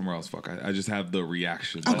got it somewhere else. Fuck, I just have the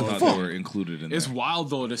reactions. Oh, I thought fuck. they were included in It's there. wild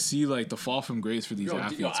though to see like the fall from grace for these Yo,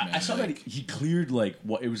 athletes, man. I saw like, that he cleared like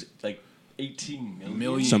what it was like 18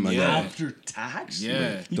 million Something like that. after tax.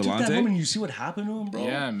 Yeah. he took that Delonte? home and you see what happened to him, bro.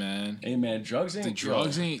 Yeah, man. Hey man, drugs ain't The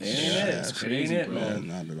drugs bro. ain't- Ain't yeah, it? it's It crazy, ain't it, bro. man.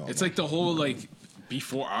 Not at all. It's like the whole like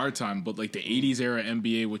before our time, but like the '80s era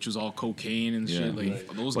NBA, which was all cocaine and shit. Like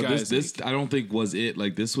those But guys. this like, I don't think was it.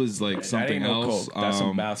 Like this was like That something ain't no else. coke. That's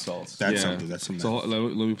some bath salts. That's something. That's something. So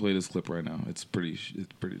let me play this clip right now. It's pretty.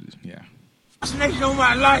 Yeah. Snakes on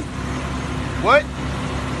my life. What?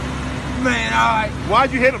 Man, alright.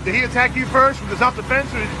 Why'd you hit him? Did he attack you first with the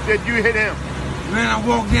self-defense, or did you hit him? Man, I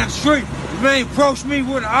walked down the street. The man approached me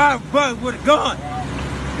with with a gun.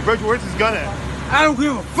 You approached, where's his gun at? I don't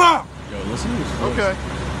give a fuck. Yo, listen to this. voice. Okay.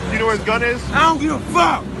 You know where his gun is? I don't give a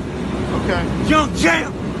fuck. Okay. Young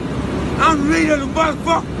champ. I'm the leader of the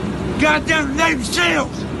motherfucker. Goddamn Navy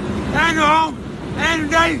SEALs. I ain't no homie. I ain't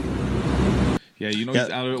a Navy. Yeah, you know Yeah, he's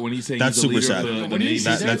out of it when he's saying that's he's the super leader sad. of the What did he Navy.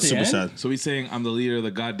 say? That's super sad. So he's saying I'm the leader of the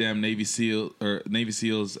goddamn Navy SEALs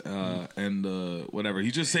and whatever.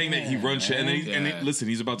 He's just saying that he runs shit. And listen,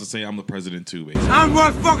 he's about to say I'm the president too, basically. I'm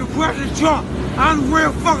motherfucking President Trump. I'm the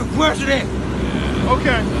real fucking president.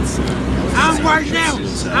 Okay. I'm right now.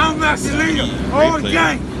 I'm not the leader. All the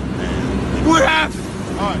gang. What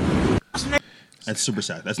happened? All right. That's super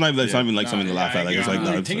sad. That's not even like something to laugh at. Like it's like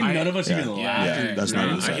no, it's, None of us even laugh. yeah, that's not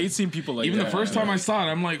even I sad. hate seeing people like Even that. the first time I saw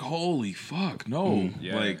it, I'm like, holy fuck, no.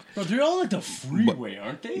 Yeah. Like, Bro, they're all like the freeway,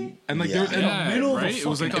 aren't they? and like Yeah. they're Yeah, middle of right? the It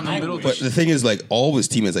was like on fucking the middle. highway. But the thing is, like all of his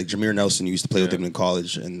teammates, like Jameer Nelson, who used to play with him in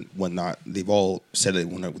college and whatnot, they've all said they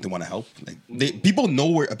want to help. Like people know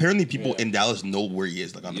where. Apparently, people in Dallas know where he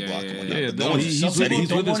is, like on the block. And whatnot. But no no, one's- he's some people with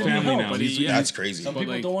don't his wanna be family helped, now. but He's- That's crazy. Some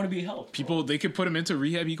people like, don't want to be helped. People, they could put him into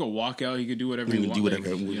rehab. He could walk out. He could do whatever He he would wants. do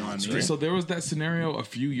whatever he you know what I wants, mean? right? So there was that scenario a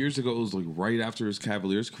few years ago. It was like right after his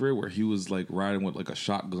Cavaliers career, where he was like riding with like a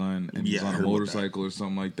shotgun and he was Yeah, I on a heard about motorcycle or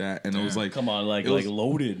something like that. And it was like, Come on, like it was-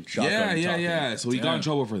 loaded shotgun. yeah. So he got in Damn.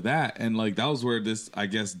 trouble for that, and like that was where this, I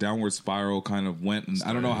guess, downward spiral kind of went. And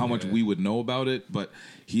I don't know how much we would know about it, but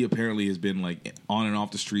he apparently has been like on and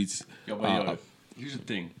off the streets. Here's the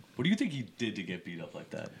thing. What do you think he did to get beat up like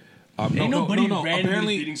that? Ain't nobody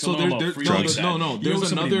randomly beating so someone there's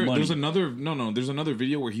There's another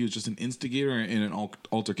video where he was just an instigator in an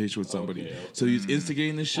altercation with somebody. So he was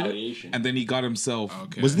instigating this shit, and then he got himself.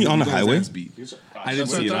 Wasn't he on the highway? I didn't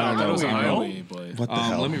see it. I don't know. It was a I don't know. highway, but What the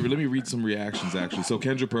hell? Let me read some reactions actually. So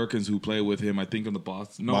Kendra Perkins, who played with him, I think on the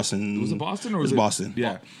Boston. No, Boston. Was it Boston or It was was Boston.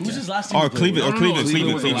 Yeah. Who's his last team? Or he played Cleveland. with? Or Cleveland. Cleveland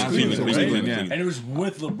Cleveland. was the Cleveland. last Cleveland. one, Cleveland. yeah. And it was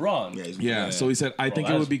with LeBron. Yeah, so he said, I think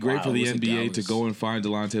it would be great for the that's NBA wild. to go and find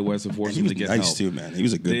Delonte West and force He him was to get nice help. too, man. He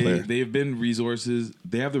was a good player. They have been resources.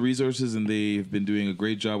 They have the resources, and they've been doing a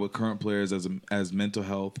great job with current players as mental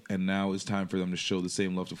health. And now it's time for them to show the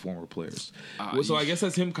same love to former players. So I guess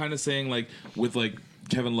that's him kind of saying like with like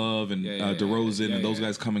Kevin Love and DeRozan and those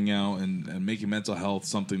guys coming out and making mental health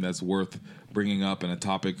something that's worth bringing up and a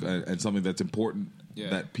topic and something that's important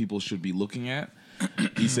that people should be looking at.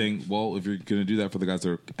 He's saying, well, if you're going to do that for the guys that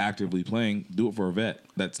are actively playing, do it for a vet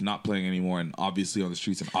that's not playing anymore and obviously on the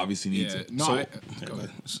streets and obviously needs it. No,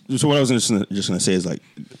 So what I was just gonna say is like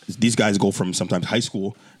these guys go from sometimes high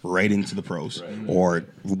school right into the pros, or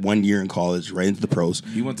 1 year in college right into the pros.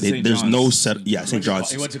 He went to St. There's John's. no set. Yeah, St.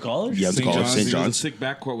 John's. He went to college? Yeah, to college. St. He was John's. a sick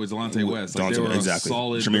backcourt with Delonte West. Like, they were exactly. a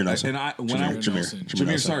solid. Jameer Nelson. And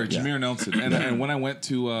Jameer Nelson. And when I went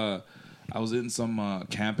to, I was in some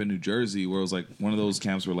camp in New Jersey where it was like one of those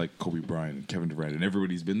camps where like Kobe Bryant and Kevin Durant and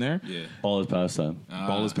everybody's been there. Yeah. Ball is pastime.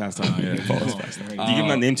 Ball is pastime. Yeah. Ball is pastime. Did you give him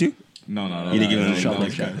that name too? No. You didn't give him that Shut name.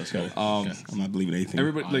 up, let's go. I'm not believing anything.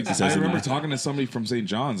 Everybody, like, I remember talking to somebody from St.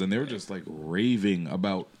 John's and they were just like raving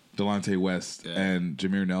about Delonte West and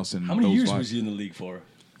Jameer Nelson. How many those years guys. was he in the league for?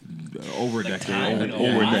 Over a decade.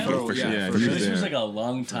 Over a decade, for sure. Yeah, For he sure. was This there. was like a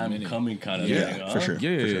long time coming kind of Yeah, thing. for sure.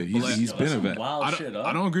 Yeah. He's been a vet. Wild shit, huh?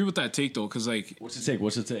 I don't agree with that take though, because like, What's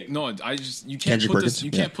the take? no, I just you can't Kendrick put this. Perkins?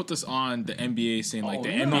 You can't put this on the NBA saying like the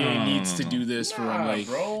no. NBA needs to do this for him. Like,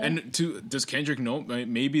 bro. and does Kendrick know?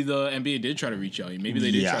 Maybe the NBA did try to reach out. Maybe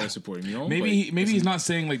they did Yeah. try to support him. You know, Maybe But he's not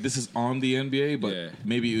saying like this is on the NBA, but Yeah.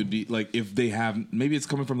 maybe it would be like if they have. Maybe it's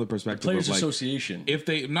coming from the perspective Players of like Association. if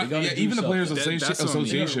they not gotta do even the something. Players That's what I mean.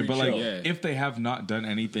 Association answer, but like, chill. if they have not done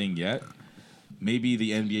anything yet, maybe the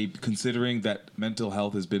NBA, considering that mental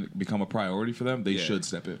health has become a priority for them, they should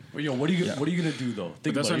step in. Well, what are you gonna do though?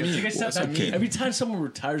 Think That's about what I it. mean. Take a step back. Okay. Every time someone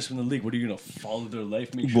retires from the league, what are you gonna follow their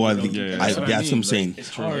life? Make sure Boy, they don't that's what I'm saying. It's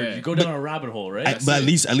hard. You go down a rabbit hole, right? But at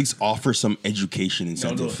least offer some education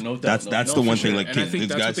incentive. No doubt. That's the one thing. Like, and I think these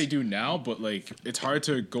that's guys, what they do now. But like, it's hard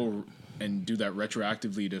to go and do that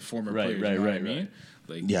retroactively to former players. You know what I mean?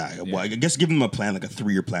 Like, well, I guess give them a plan, like a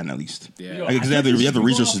 3-year plan at least. Yeah. Because they have the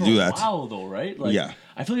resources to do that. Wow, though, right? Like, Yeah.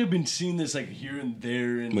 I feel like I've been seeing this like here and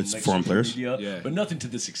there in With like, foreign social players? media, but nothing to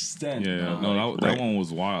this extent. Yeah, you know? that one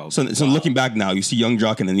was wild. So looking back now, you see Young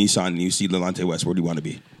Jock in the Nissan, and you see Lelante West. Where do you want to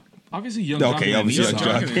be? Obviously, Young Okay, Jock. obviously Young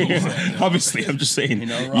Jock. Obviously, I'm just saying. You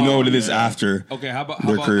know what it is after. Okay, how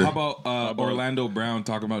their career. about Orlando Brown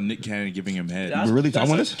talking about Nick Cannon giving him head? We're really talking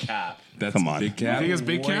about this? Cap. That's Come on. big cap. You think it's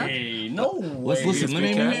big cap? No way. Listen.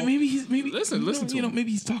 Maybe listen to him.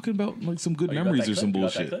 maybe he's talking about like some good you got memories that or some clip? You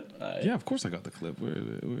got bullshit. that clip? Yeah, of course I got the clip. Where?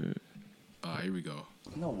 Here we go.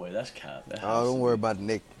 No way. That's cap. Oh, don't worry about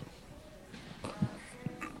Nick.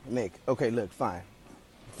 Nick, okay, look, fine,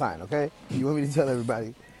 okay. You want me to tell everybody?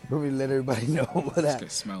 You want me to let everybody know what happened? This guy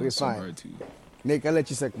smells Okay, so fine. hard too. Nick, I let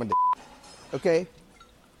you suck my dick. Okay?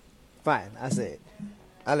 Fine, I said.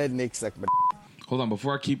 I let Nick suck my dick. Hold on,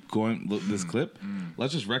 before I keep going this clip,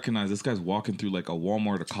 let's just recognize this guy's walking through like a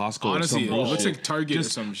Walmart, a Costco, Honestly, or it some bullshit. looks like Target just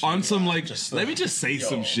or some shit. on some like. Let me just say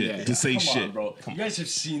some shit Yeah, to say come shit, on, bro. You guys have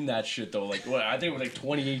seen that shit though. Like, what? I think it was like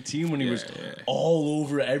 2018 when he was all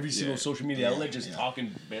over every single social media outlet, just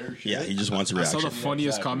talking bear shit. Yeah, he just wants a I reaction. saw the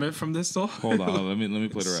funniest comment from this though. Hold on, let me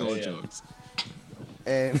play the rest. So jokes.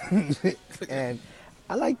 And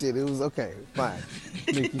I liked it. It was okay, fine.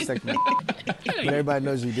 Nick, you sucked my dick. But everybody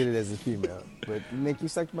knows you did it as a female. But Nick, you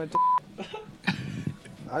sucked my dick.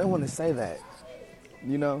 I didn't want to say that.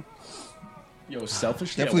 You know? Yo,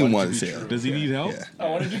 selfishly, Definitely I wanted wanted to to be say true. it. Does he need help? Yeah. I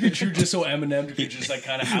wanted to be true just so Eminem could just like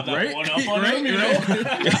kind of have that Right? one up on Right? him, you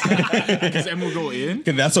know? Because M will go in.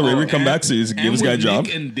 And that's how Ray would come back to give this guy a job.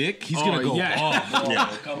 Nick and Dick, he's gonna go off.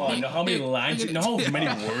 Oh, come on. You know how many lines, you know how many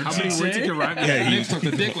words How many words he can rhyme? Yeah, Nick sucked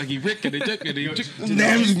the dick like he Rick and he Dick and he.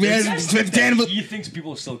 He thinks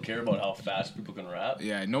people still care about how fast people can rap.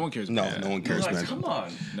 Yeah, no one cares. No, about that. no one cares, Like, man. come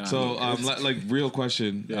on. Nah, So, it's- like, real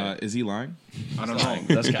question: is he lying? I don't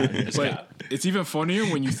know. That's cap. It's But cap. it's even funnier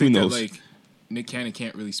when you think that knows? like Nick Cannon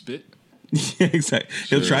can't really spit. Yeah, exactly.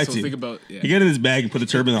 He'll try So to. think about He get in his bag and put the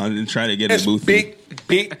turban on and try to get in the booth. big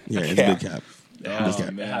Yeah, it's a big cap. Yeah, Big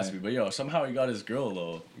cap. it has to be. But yo, somehow he got his girl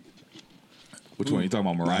though. Which one? You talking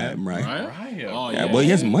about Mariah? Right. Right? Oh, Yeah, well, he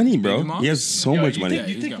has money, Baby bro. mom? He has so much you money. Think,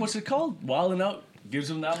 you he's think got- what's it called? Wilding Out gives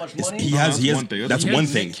him that much money? He has. that's one thing. That's He one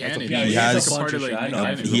has thing. Nick Cannon. He He's has. like a part of like I Nick know.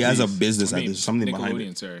 Cannon. He has a business. I mean, There's something behind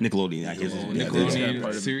Nickelodeon, it. sorry. Nickelodeon. Yeah, he has.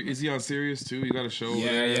 Nickelodeon. Is he on Sirius too? You got a show. Yeah,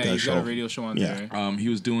 Got a he's got a show. radio show on Yeah. there. He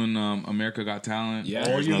was doing America Got Talent. Yeah.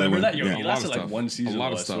 Oh, you another remember one. that? Yo, Yeah. he A lot lasted of like stuff. one season. A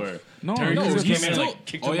lot of I stuff. swear. No, Terry no, Crews he's came in and still- like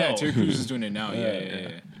kicked Oh him yeah, out. Terry Crews is doing it now. Yeah.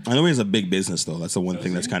 I know he has a big business though. That's the one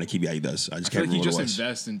thing that's kind of key. Yeah, he does. I just I feel can't like he remember just what it was.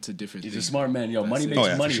 invests into different He's a things. smart man. Yo, money it. makes Oh,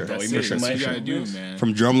 yeah, for money, sure. bro. That's He it. makes That's money. That's what you gotta do, moves. man.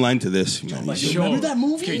 From Drumline to this, man. You remember that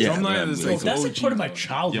movie? Okay, Yeah, Drumline man, is bro, like That's like OG, part of my bro.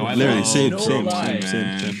 childhood. Yo, I Literally, love same, no same, lie.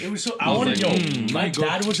 same. It was so. I wanted. Yo, my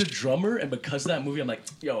dad was a drummer, and because of that movie, I'm like,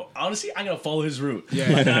 yo, honestly, I'm gonna follow his route.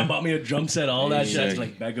 Yeah. My dad bought me a drum set, all that shit. I had to Yeah.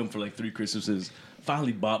 like beg him for like 3 Christmases.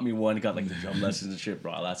 Finally bought me one. Got like the drum lessons and shit,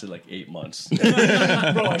 bro. I lasted like 8 months.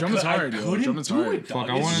 Bro, Drum is hard, yo. Drum is hard. Fuck,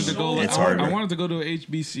 I wanted to go. It's hard, I man. wanted to go to a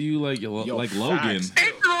HBCU like Logan. facts.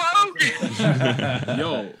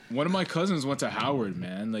 Yo, one of my cousins went to Howard,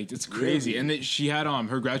 man. Like it's crazy. And she had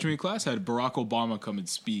her graduating class had Barack Obama come and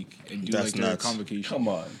speak and do That's like their nuts. convocation. Come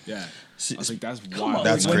on. Yeah. I was like, that's Come wild. on.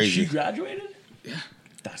 That's when crazy. She graduated. Yeah.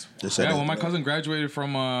 That's Just said Yeah, it. when my cousin graduated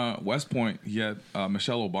from West Point, he had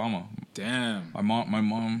Michelle Obama. Damn. My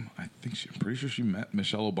mom, I'm pretty sure she met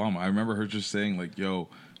Michelle Obama. I remember her just saying like, "Yo,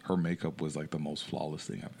 her makeup was like the most flawless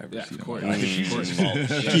thing I've ever seen." Of course. in my life.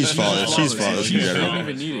 She's flawless. She's flawless. She in general. don't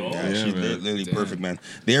even need it. Yeah, Yeah. she's literally perfect, man.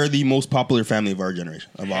 They are the most popular family of our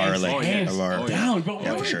generation, of our like, hands of our. down, bro.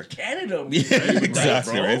 Yeah, We're for sure. in Canada. Yeah,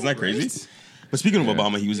 exactly. Right? Isn't that crazy? But speaking of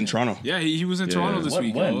Obama, he was in Toronto. Yeah, he was in Toronto this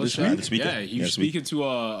week. When? yo. This Yeah, week? This weekend? Yeah, he Yeah, was this week. speaking to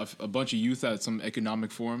a bunch of youth at some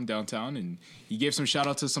economic forum downtown, and he gave some shout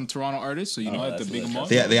out to some Toronto artists. So you know, I had to big him up.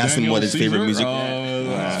 They asked him what his favorite music.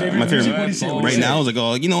 My favorite What do you say? right now is like,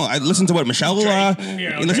 oh, you know, I listen to what Michelle.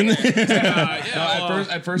 You listen to.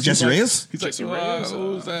 at first, Jesse Reyes? He's like,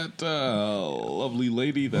 who's that lovely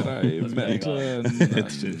lady that I met?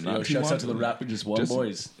 Shouts out to the Rapper Just One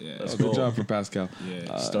boys. Yeah, good job for Pascal.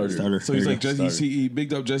 Yeah, starter. So he's like, he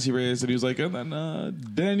bigged up Jesse Reyes, and he was like, and then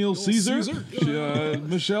Daniel Caesar.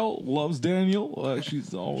 Michelle loves Daniel.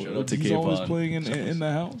 He's always playing in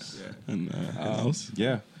the house.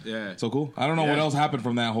 Yeah. Yeah. So cool. I don't know what else happened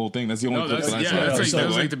from that whole thing. That's the only clip that I saw. That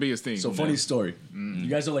was like the biggest thing. So funny story. You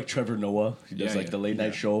guys know like Trevor Noah. He does like the late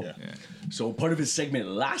night show. Yeah. So part of his segment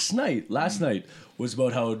last night was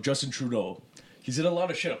about how Justin Trudeau. He's in a lot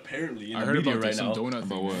of shit apparently in the media right now.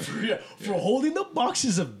 For holding the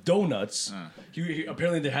boxes of donuts. He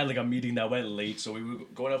apparently they had like a meeting that went late, so we were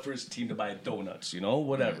going out for his team to buy donuts.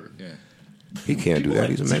 Whatever. Yeah. He can't do that.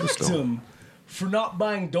 He's a megastar. For not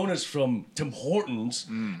buying donuts from Tim Hortons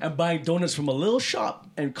and buying donuts from a little shop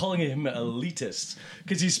and calling him an elitist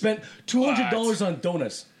because he spent $200 on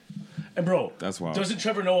donuts. And bro, that's wild. Doesn't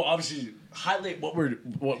Trevor Noah obviously highlight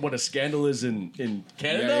what a scandal is in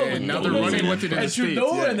Canada? Yeah, now they're running with it in the States.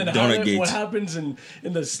 And then highlight what happens in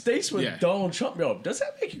the States with Donald Trump. Yo, does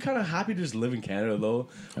that make you kind of happy to just live in Canada though?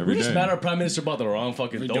 We just mad our Prime Minister bought the wrong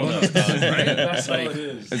fucking donuts, right? That's all it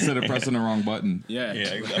is. Instead of pressing the wrong button. Yeah.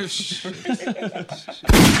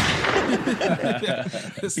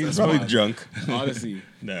 He's probably drunk. Honestly.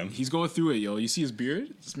 Damn. He's going through it, yo. You see his beard?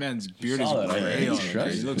 This man's beard is gray. He's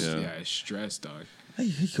stressed. He looks, he's stressed, dog.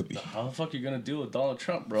 He could be. How the fuck are you gonna deal with Donald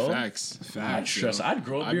Trump, bro? Facts. I'd stress. I'd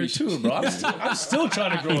grow a beard too, bro. I'm still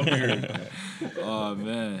trying to grow a beard. Oh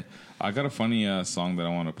man, I got a funny song that I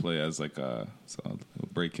want to play as like so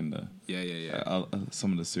break into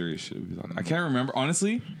some of the serious shit. I can't remember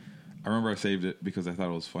honestly. I remember I saved it because I thought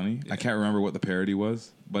it was funny. I can't remember what the parody was,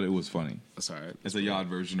 but it was funny. That's all right. It's a yard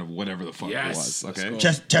version of whatever the fuck it was. Okay.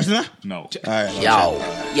 Chestnut? No. All right. Yo,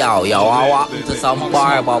 I walk into some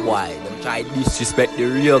bar, my boy. Them try to disrespect the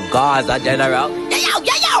real Gaza general.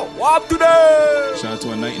 Yo, what up today? Shout out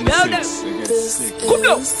to a night in the States. Come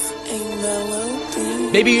down.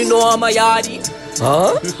 Baby, you know I'm a yardie.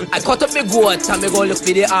 Huh? I cut up my goat and me go look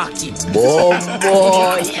for the hockey. Boy.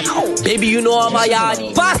 Baby, you know I'm a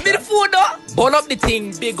yardie. Pass me the food though. Burn up the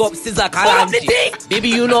thing, big up Cesar Kalanji. Burn up the thing. Baby,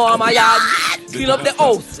 you know I'm a yardie. Clean up the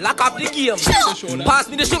house, lock up the game. Pass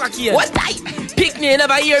me the sugar cane. What type? Pick me,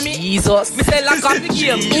 never hear me. Jesus. Me say lock up the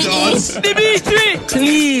game. The B3.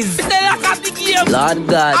 Please. Me say lock up the game. Lord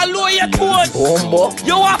God. I lower your tone. Bombo.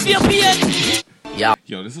 You want your pain. Yeah.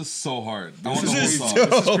 Yo, this is so hard. I want the This whole is song. so-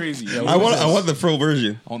 This is crazy. Yo, I want the full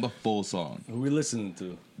version. I want the full song. Who we listening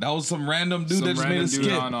to? That was some random dude that just made a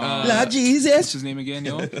skit. on La Jesus. what's his name again,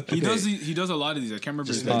 yo? He does a lot of these. I can't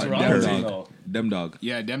remember his name. Dem Dog.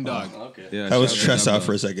 Yeah, Dem Dog. Okay. Yeah, That was shout out to Dem Tressa Dog.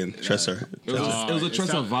 for a second. Tressa. It was a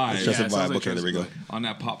Tressa vibe. Tressa it sounds vibe. like Okay, there we go. On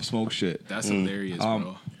that Pop Smoke shit. That's hilarious,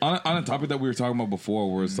 bro. On a topic that we were talking about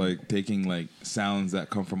before, where it's like taking like sounds that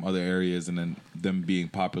come from other areas and then them being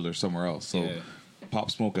popular somewhere else. So Pop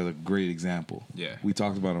Smoke is a great example. Yeah. We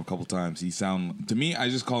talked about him a couple times. To me, I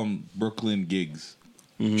just call him Brooklyn Gigs.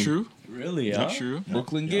 True. Really? That's true.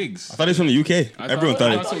 Brooklyn Gigs. I thought he was from the UK. Everyone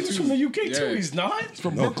thought I it. thought he was from the UK too. Yeah. He's not. It's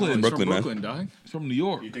from No, Brooklyn. Brooklyn, man. Brooklyn, dog. It's from New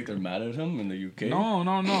York. You think they're mad at him in the UK? No.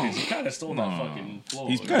 He kind of stole that fucking flow.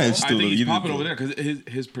 He's kinda I stupid. think he's You popping did- over there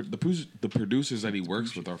because the producers that he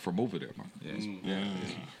works with are from over there. Man.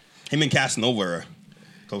 Him and Casanova are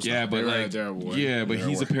close. Yeah, but They're at war.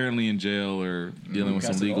 he's apparently in jail or dealing with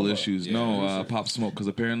some legal Casanova. issues. No, Pop Smoke because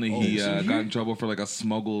apparently he got in trouble for like a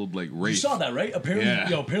smuggled like rape. You saw that, right? Apparently,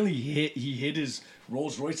 Yeah. apparently he hid his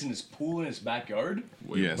Rolls Royce in his pool in his backyard.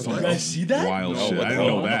 Yeah, Did you guys see that? wild No, shit. what I the didn't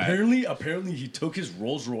know hell? that. Apparently, he took his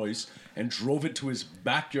Rolls Royce and drove it to his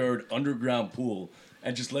backyard underground pool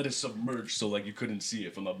and just let it submerge so like you couldn't see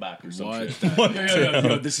it from the back or something.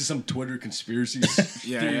 Yeah. This is some Twitter conspiracy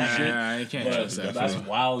theory shit. I can't But trust that. that's bro.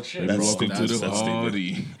 wild shit, That's bro. stupid. To the That's stupid.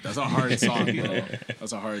 party. That's a hard song, bro.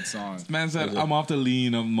 That's a hard song. Man said, I'm off the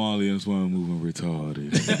lean of Molly and so I'm moving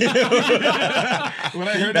retarded. When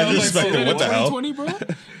I heard that, I was like, Disrespectful. What the hell? 2020, bro?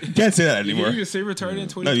 You can't say that You anymore. can say retarded in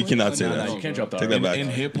 2020? No, you cannot say No, that. you can't drop the Take R that word. back. in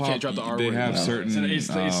hip You hop, can't drop the R they word. have No. certain.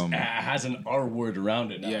 It has an R word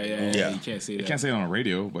around it now. Yeah. Yeah. You can't say that. You can't say it on the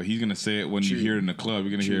radio, but he's gonna say it when you hear it in the club.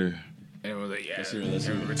 You're gonna hear. And it was like, Let's hear it.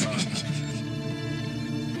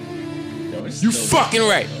 You fucking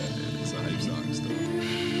right. It's a hype song still.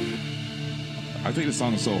 I think the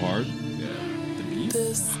song is so hard. Yeah. The beat?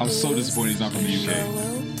 I'm so disappointed he's not from the UK.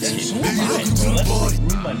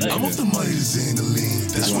 I'm off the money to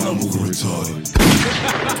Zandaline. That's when I'm moving retarded.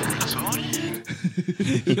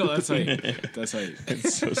 Yo, that's hype. That's hype.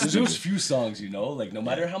 There's those few songs, like no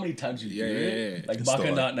matter how many times you hear it, like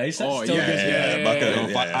Baka Not Nice. That still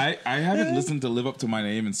gets I haven't listened to Live Up to My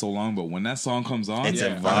Name in so long, but when that song comes on, it's a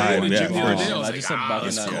vibe. I just said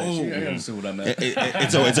Baka Not Nice. You understand what I meant?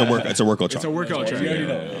 It's a workout track. It's a workout track.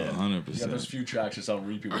 100%. Yeah, those few tracks just on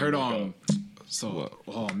repeat. I heard oh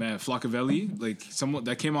man, Flockavelli, like someone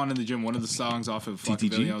that came on in the gym. One of the songs off of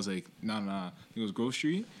Flockavelli, I was like, nah. It was Grove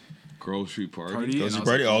Street. Grove Street Party. Grove Street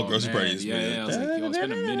Party. Oh, Grove Street Party. Yeah. I was like, yo, it's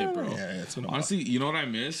been a minute, bro. Yeah, honestly, you know what I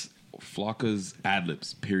miss? Flocka's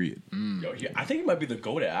ad-libs, period. Yo, I think he might be the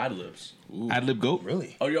GOAT at ad-libs. Ad-lib GOAT?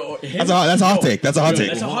 Really? Oh, yo, that's a hot take. That's a hot take.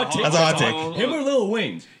 That's a hot take. That's a hot take. Him or Lil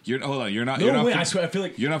Wayne? Hold on. You're not. Lil Wayne, I swear, I feel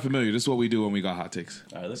like you're not familiar. This is what we do when we got hot takes.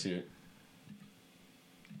 All right, let's hear it.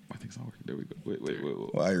 I think it's not working. There we go. Wait.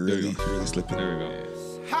 Well, I really slipped it. There we go.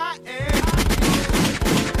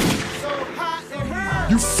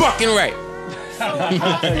 You fucking right.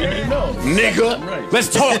 Nigga,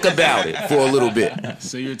 let's talk about it for a little bit.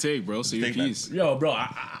 Say your take, bro. Say your piece. Yo, bro,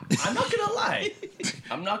 I'm not gonna lie.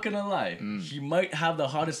 I'm not gonna lie. He might have the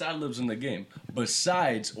hottest ad-libs in the game.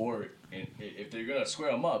 Besides, or if they're gonna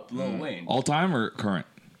square him up, Lil Wayne. All time or current?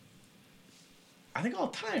 I think all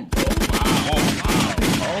time, bro. Wow.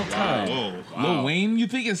 All time. Wow. Lil Wayne, you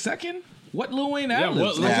think is second? What Lil Wayne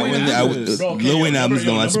ad-libs? Lil Wayne ad-libs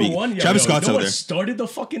don't let speak. Travis Scott's out there. Started the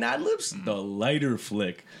fucking ad-libs? The lighter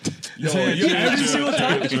flick. Yo, every single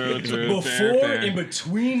time. Before, in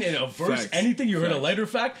between, in a verse, anything, you heard a lighter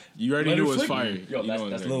fact. You already knew it was fire. Yo,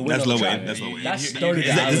 that's Lil Wayne. That's Lil Wayne. That's Lil Wayne. That started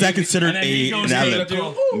Is that considered an ad-lib?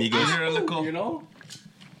 Migos. You know?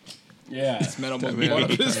 Yeah. This man almost bought up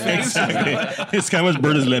his face. This guy was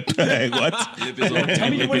burned his lip. What? Tell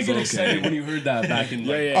me you wouldn't get excited when you heard that back in on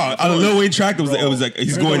the Lil Wayne track, it was like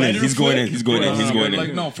he's going in.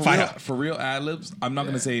 Like no, for real ad-libs, I'm not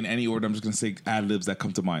gonna say in any order. I'm just gonna say ad-libs that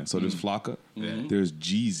come to mind. So there's Flocka, there's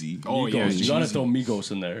Jeezy. Oh yeah, you gotta throw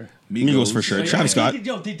Migos in there. Migos for sure. Travis Scott.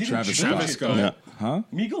 Travis Scott. Yeah. Huh?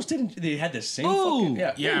 Migos didn't. They had the same. Ooh.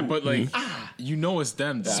 Fucking, yeah, but like, you know it's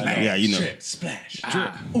them. Yeah, you know. Drip, splash.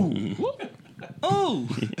 Drip. Ooh. Oh,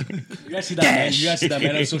 you guys see that man? You guys see that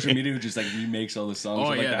man on social media who just like remakes all the songs?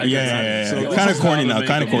 Oh yeah, like yeah. So kind of corny now.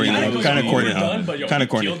 Kind of corny now.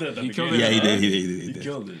 He killed it. Yeah, he did. He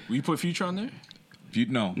killed it. Will you put Future on there?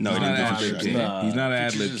 No, he's not an ad-lib king. He's not an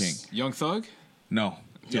ad-lib king. Young Thug? No.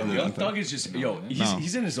 Young Thug is just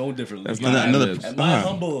he's in his own different league. That's my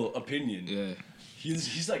humble opinion. Yeah.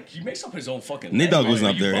 He's like he makes up his own fucking. Nate Dogg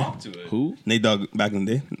wasn't up there. Who? Nate Dogg back in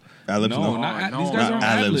the day. Ad-libs? No, these guys aren't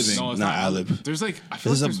ad-libbing. No, not ad-lib. There's like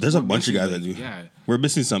there's a bunch of guys that do. Yeah. We're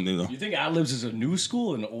missing something though. You think ad-libs is a new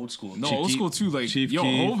school and an old school? No, old school too. Like Chief yo,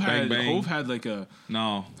 Keef, Hove had like a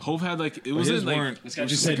Hove had like it wasn't like this guy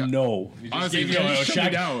just said no. Honestly,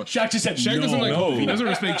 Shaq just said Shaq doesn't like Hove. He doesn't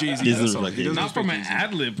respect Jay-Z. Not from an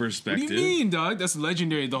ad-lib perspective. What do you mean, dog? That's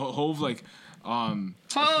legendary. The Hove like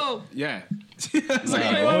Hove. Yeah. What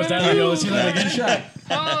was that? Yo, is he like a shot?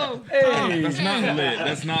 Oh, hey, that's not lit.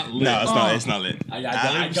 That's not lit. No, it's not lit. I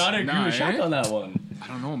gotta agree with Shaq on that one. I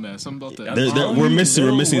don't know, man. Something about that. We're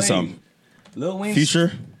missing some. Lil Wayne.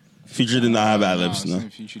 Future did not have ad-libs. No.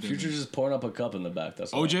 Future just pouring up a cup in the back.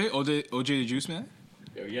 That's all. OJ the Juice Man.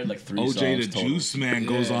 Yo, he had like 3 songs. OJ the total. Juice Man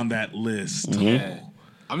goes on that list. Yeah.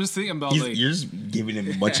 I'm just thinking about like you're just giving him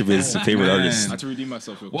a bunch of his favorite artists. I have to redeem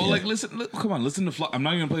myself real quick. Well, like listen, come on, listen to Flock. I'm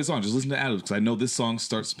not even gonna play the song. Just listen to ad-libs because I know this song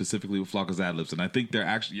starts specifically with Flocka's ad-libs, and I think they're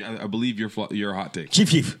actually. I believe your hot take.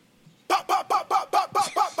 Chief.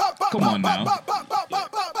 Come on now.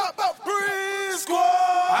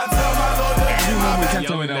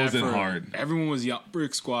 Everyone was yelling hard. Everyone was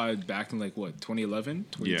Brick Squad back in like what 2011,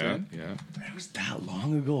 2010. Yeah. It was that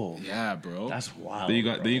long ago. Yeah, bro. That's wild. Then you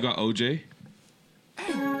got OJ.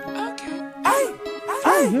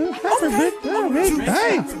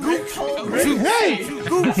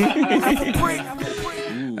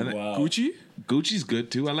 Gucci's good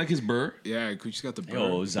too. I like his burr. Yeah, Gucci's got the burr.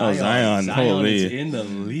 Yo, Zion. Holy. Is in the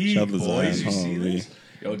league, boys. You see Holy. this?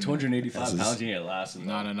 Yo, 285 pounds, he ain't lasting.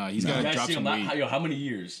 No. He's got to drop some weight. Yo, how many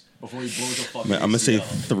years before he blows the fuck? Man, I'm gonna say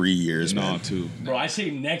 3 years, man. No, 2. Bro, I say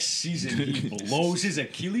next season he blows his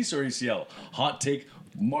Achilles or ACL. Hot take.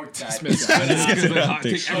 Mark that.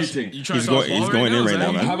 He's going in right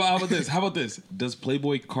now, man. How about this? Does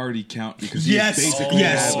Playboy Cardi count? Because yes, he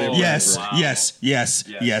does.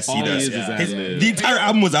 The entire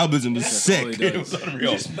album was albums and was sick. It was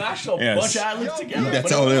unreal. He just mashed a bunch of ad-libs together.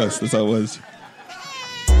 That's all it was.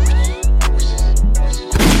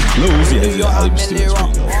 Lil Uzi has his ad-libs too.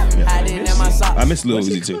 I miss Lil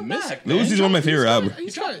Uzi too. Lil Uzi's one of my favorite albums.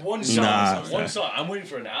 He's got one song. I'm waiting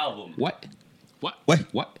for an album. What?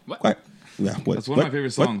 Yeah, what? That's one of my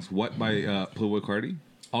favorite songs. What by Playboi Carti.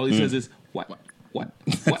 All he says is what.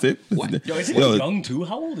 That's it. What? Yo, is he young too?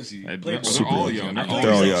 How old is he? They're all young.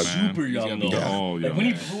 They're all young. Super young though. They're all young. Like when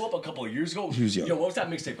he blew up a couple of years ago, he was young. Yo, what was that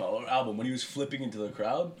mixtape called? Or album when he was flipping into the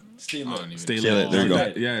crowd? Stay Lit. Stay Lit. There you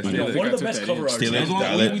go. Yeah, Stay Lit. One of the best cover artists. Stay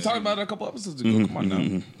Lit. We talked about it a couple episodes ago. Come on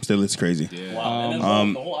now. Stay Lit's crazy. Wow. And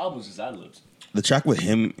then the whole album is his ad-libs. The track with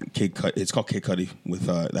him, Kid Cudi, it's called Kid Cudi. With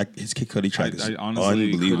his Kid Cudi track is honestly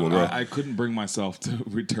unbelievable, bro. I couldn't bring myself to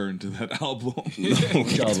return to that album.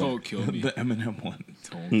 Don't kill me. The Eminem one.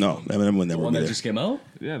 No, Eminem would never The one be that there. just came out?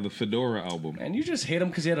 Yeah, the Fedora album. And you just hate him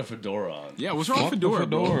because he had a fedora on. Yeah, what's wrong with Fedora,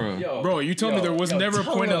 bro? Yo, bro, you told me there was never a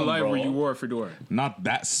tell point in him, life bro. where you wore a fedora. Not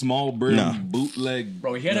that small brim bootleg.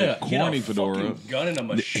 Bro, he had a corny fedora. fucking gun and a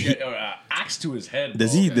machete, or axe to his head.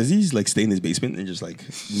 Does he like stay in his basement and just like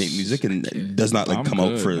make music and does not like I'm come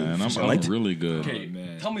good, out for man. I'm sunlight? really good. Okay,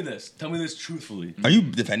 tell me this truthfully. Are you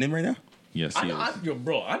defending him right now? Yes, he is. Yo,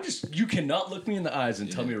 bro, you cannot look me in the eyes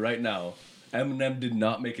and tell me right now Eminem did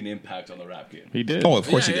not make an impact on the rap game. He did. Oh, of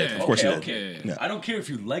course he did. Of course he did. Okay. Yeah. I don't care if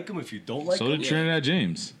you like him, if you don't like So him. did Trinidad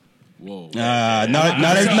James. Whoa. Not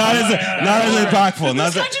as impactful.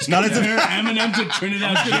 Not as Eminem to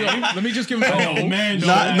Trinidad James. Let me just give him a man.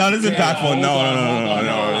 not as impactful.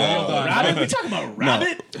 No. Rabbit? We talking about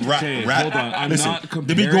Rabbit? Okay, hold on. I'm not comparing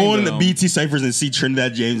Did we go in the them. BT ciphers and see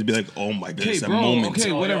Trinidad James and be like, oh my goodness, Okay, a bro, moment.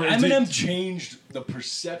 okay, whatever. Eminem changed the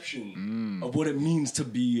perception of what it means to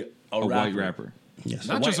be a white rapper. Yes.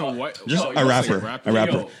 Not just a white. Just no, a rapper. Like A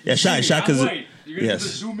rapper. Yo, Yeah, Shaq, because I'm white. You're gonna do the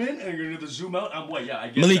yes. zoom in and you're gonna do the zoom out. I'm white. Yeah, I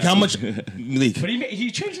get Malik, that. how much? Malik. But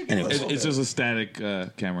he changed the Anyways. It's just a static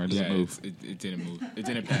camera. It doesn't move. It didn't move. It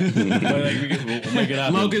didn't pan. But like, we'll make it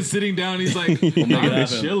happen. Logan's sitting down. He's like, I'm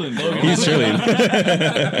chilling, bro. He's chilling.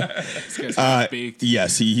 This guy's baked.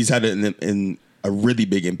 Yes, he's had a really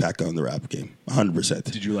big impact on the rap game. 100%.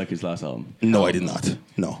 Did you like his last album? No, I did not.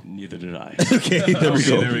 No. Neither did I. Okay, there we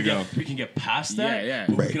go. There we go. We can get past that. Yeah.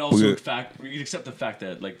 But Right. we can also we can accept the fact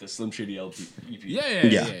that like the Slim Shady LP, EP.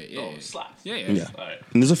 Yeah. Oh, slaps. Yeah. All right.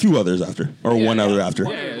 And there's a few others after, or one other after.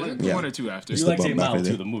 Yeah, one or two after. You liked 8 Mile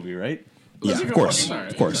too, the movie, right? Yeah, of course.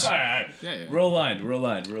 Of course. All right. Yeah. Real line.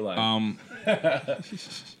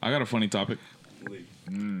 I got a funny topic.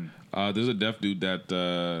 There's a deaf dude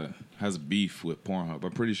that has beef with Pornhub.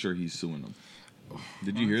 I'm pretty sure he's suing them.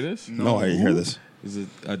 Did you hear this? No, I didn't hear this. There's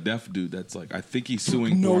a deaf dude that's like, I think he's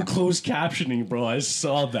suing No Pornhub. closed captioning, bro. I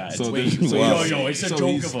saw that. So, yo, it's a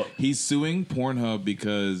joke of a... He's suing Pornhub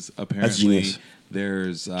because That's apparently genius.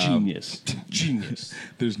 there's Genius.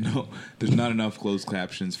 there's not enough closed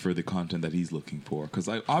captions for the content that he's looking for, because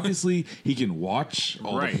obviously he can watch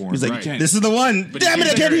all Right. the porn. He's like, but he can't- this is the one. But Damn it,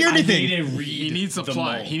 I can't hear anything. He needs a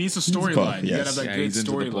plot. He needs a storyline. You gotta have that good he's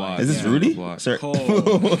into the storyline. plot. Is this Yeah, Rudy? the plot. Sorry.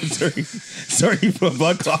 Oh. sorry for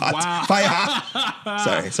blood clot. Wow. Fire.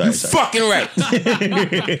 Sorry. Fucking right.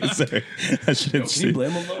 Sorry. I shouldn't Can you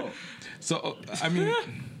blame him though? So I mean,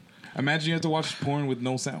 imagine you have to watch porn with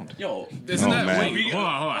no sound. Yo, Isn't that man. wait? Hold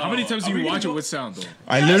on. How many times do you watch it with sound though?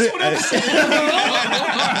 I literally.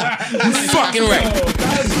 Fucking right.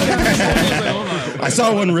 I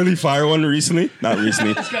saw one really fire one recently. Not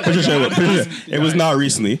recently. It was not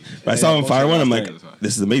recently. But I saw one fire one. I'm like,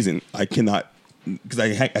 this is amazing. I cannot, because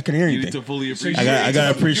I couldn't hear You need to anything. fully I appreciate. gotta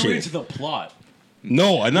You're appreciate into it. the plot.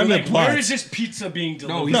 No, I'm not You're in like, the plot. where is this pizza being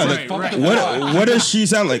delivered? he's No, like, like, fuck the plot. what does she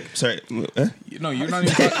sound like? Sorry. No, you're not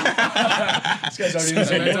even. Talking, This guy's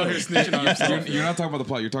already Man's out here snitching on himself. you're not talking about the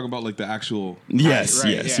plot. You're talking about like the actual. Yes.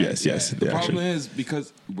 Right, Yes. yeah. The The problem action. is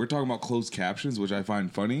because we're talking about closed captions, which I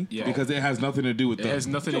find funny Yeah. because it has nothing to do with It has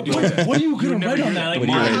the. nothing to do with that. What are you gonna would never write on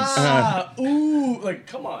hear that? that. Like, ooh, like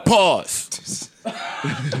come on. Pause.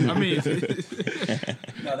 I mean, No,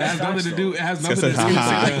 It that's has nothing to do. It has nothing to do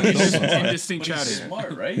ha-ha. with indistinct But he's chatter.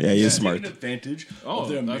 smart, right? Yeah, he is smart. Taking advantage Oh, of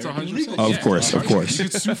the that's American 100%. legal Of Yeah, course. 100%. You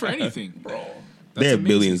could sue for anything, bro. They have amazing.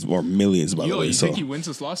 billions or millions, by the Yo, way. you So think he wins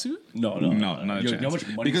this lawsuit? No, No, not a Yo, chance. you know how much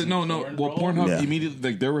money Because is no. in Well, bro? Pornhub Yeah. immediately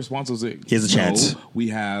like their response was like, He has a chance. We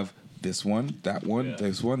have this one, that one,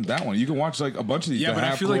 this one, that one. You can watch like a bunch of these. Yeah, that but I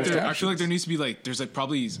have feel like closed there captions. needs to be like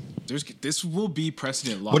this will be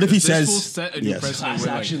precedent law. What if he This says- will set a new yes. precedent Class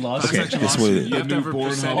where, action like, lawsuit? class Okay, action this lawsuit, was- you have to have a The new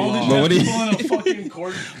percentage. All the But what do you- people in a fucking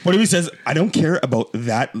court. what if he says, I don't care about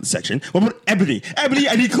that section? What about Ebony? Ebony,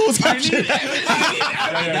 I need closed caption.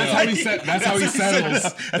 That's how he said. That's how he settles.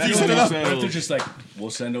 That's That's how he how set he it up. They're settles. just like, we'll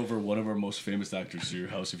send over one of our most famous actors to your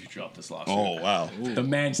house if you drop this lawsuit. Oh, wow. The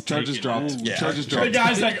man's Charges taking dropped. it. Yeah. Charges The dropped.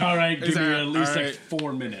 guy's like, all right, give me that- at least all like right.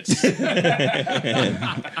 4 minutes.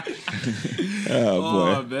 Oh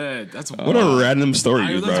boy, oh man, that's what a random story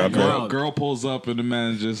you brought up. Girl pulls up and the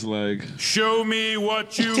man is just like, show me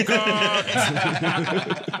what you got.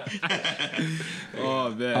 Oh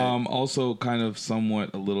man. Also, kind of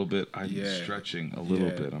somewhat a little bit. I'm stretching a little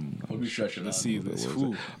bit. What are we stretching? Let's see this.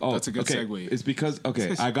 Oh, that's a good segue. It's because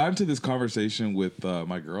I got into this conversation with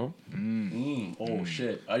my girl. Oh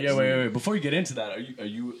shit! Yeah, wait. Before you get into that, are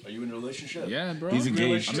you in a relationship? Yeah, bro. He's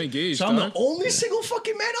engaged. I'm engaged. So I'm the only single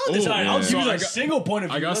fucking man on this. I'll give you a single point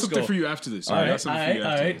of view. I got something for you after this. All right.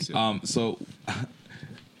 So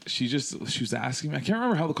she was asking me. I can't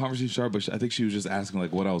remember how the conversation started, but I think she was just asking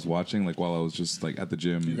like what I was watching, like while I was just like at the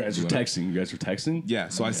gym. You guys were texting. Yeah.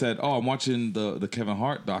 So I said, "Oh, I'm watching the Kevin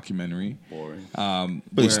Hart documentary." Boring.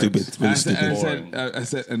 Really stupid. Really stupid. I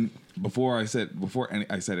said, and before I said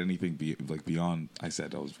anything beyond, I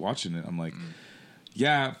said I was watching it. I'm like,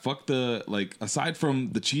 yeah, fuck the like. Aside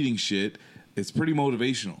from the cheating shit, it's pretty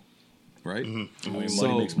motivational. Right,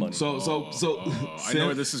 money makes money. So, I know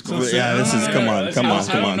where this is going. This is come on.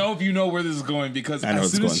 I don't know if you know where this is going because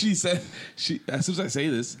as soon as I say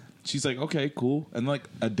this, she's like, okay, cool, and like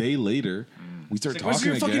a day later, we start talking what's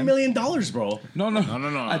your again. fucking $1 million, bro?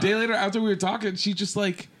 No. A day later, after we were talking, she just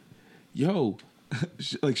like, yo.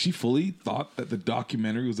 She fully thought that the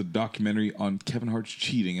documentary was a documentary on Kevin Hart's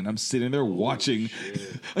cheating, and I'm sitting there watching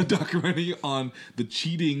a documentary on the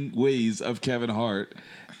cheating ways of Kevin Hart,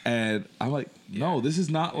 and I'm like, no, this is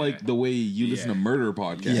not like the way you listen to murder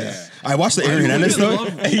podcasts. Yeah. I watched the Aaron Hernandez though.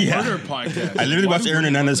 Murder podcast. I literally watched Aaron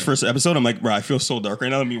Hernandez's first episode. I'm like, bro, I feel so dark right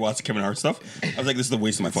now. Let me watch Kevin Hart stuff. I was like, this is a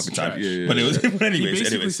waste of my fucking time. But it was. But anyways, he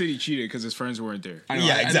basically said he cheated because his friends weren't there.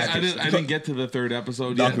 Exactly. I didn't get to the third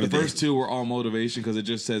episode yet. The first two were all motivation because it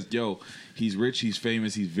just says, yo, he's rich, he's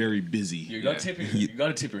famous, he's very busy. You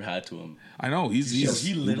gotta tip your hat to him. I know he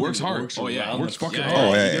works hard. Works fucking hard.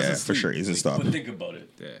 Oh yeah, for sure. He doesn't stop. But think about it.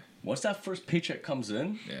 Yeah. Once that first paycheck comes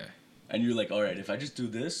in, and you're like, all right, if I just do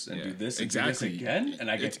this and do this and do this again,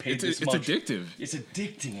 and I get paid this much, it's addictive. It's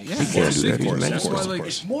addicting. That's why, like,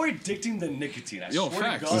 it's more addicting than nicotine. I swear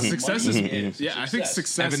facts. to God, Success is. I think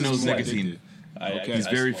success Evan knows nicotine. He's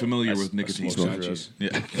very familiar with nicotine.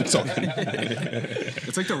 Yeah, it's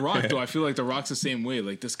like The Rock, though. I feel like The Rock's the same way.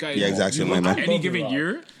 Like this guy, any given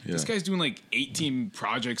year, this guy's doing like 18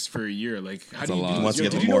 projects for a year. Like, how do you do this?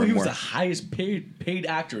 Did you know he was the highest paid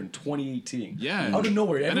actor in 2018? Yeah, out of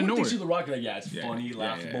nowhere. Everyone thinks you're The Rock. Like, it's funny,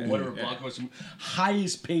 laughable, whatever. Blockbuster,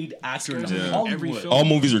 highest paid actor in Hollywood. All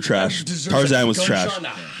movies were trash. Tarzan was trash. Gunshot and a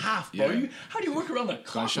half, bro. How do you work around the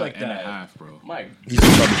clock like that? And a half, bro. Mike, he's done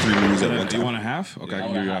probably 3 movies at one time. You want a half? Okay, I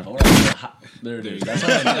can give you a half. There it is. That's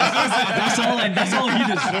all he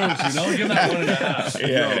deserves, you know? Give that 1.5.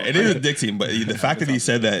 Yeah, it is addicting, but the fact that he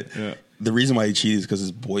said that the reason why he cheated is because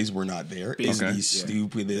his boys were not there is the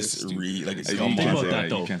stupidest Think about that,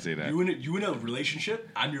 though. You can't say that. You in a relationship,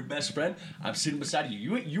 I'm your best friend, I'm sitting beside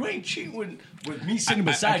you. You ain't cheating with me sitting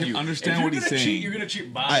beside you. I understand what he's saying. You're going to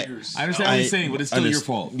cheat by yours. I understand what he's saying, but it's still your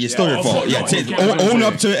fault. It's still your fault. Own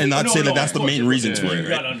up to it and not say that that's the main reason for it. You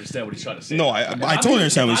got to understand what he's trying to say. No, I totally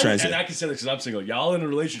understand what he's trying to say. And I can say this because I'm single. Y'all in a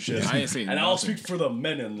relationship. And I'll speak for the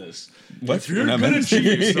men in this. What? If you're going to cheat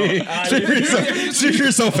yourself. Speak for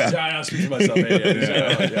yourself, I'll speak for myself.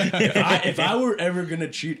 If I were ever gonna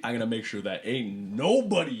cheat, I'm gonna make sure that ain't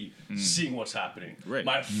nobody seeing what's happening. Right.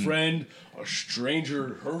 My friend, a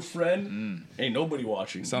stranger, her friend, ain't nobody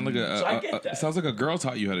watching. Sounds like a girl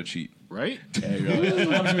taught you how to cheat, right? Hey, bro, this is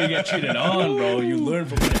what happens when you get cheated on, bro. You learn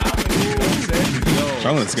from what happens. You know what I'm saying?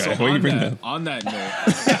 Tell this guy. What are you bringing up? On that note,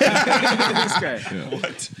 this guy. Yeah.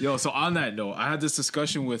 What? Yo, so on that note, I had this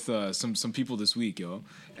discussion with some people this week, yo.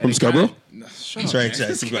 From Scarborough? Sorry.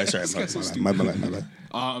 My bad.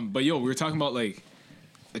 But yo, we were talking about like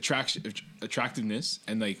attractiveness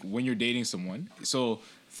and like when you're dating someone. So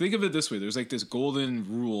think of it this way: there's like this golden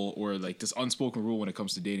rule or like this unspoken rule when it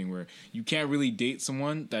comes to dating, where you can't really date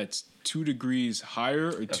someone that's 2 degrees higher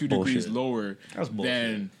or 2 degrees lower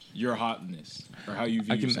than your hotness or how you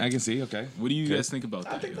view yourself. I can see. Okay, what do you guys think about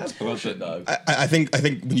that? I think that's bullshit, dog. I think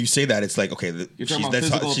when you say that, it's like okay, you're talking about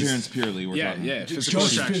physical appearance purely. Just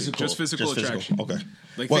physical attraction. Okay.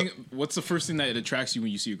 Like, what's the first thing that attracts you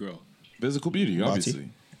when you see a girl? Physical beauty, obviously.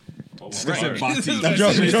 I'm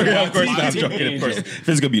joking. Of course.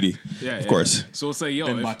 Physical beauty. Yeah, of course. So it's like, yo.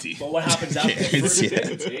 But what happens after? It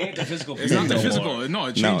ain't the physical beauty. It's not the physical. No,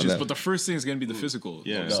 it changes. But the first thing is going to be the physical.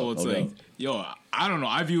 Yeah. So it's like, yo, I don't know.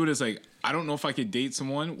 I view it as like, I don't know if I could date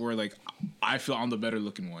someone where like I feel I'm the better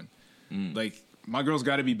looking one. Like, my girl's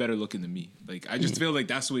got to be better looking than me. Like, I just feel like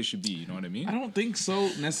that's the way it should be. You know what I mean? I don't think so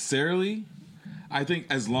necessarily. I think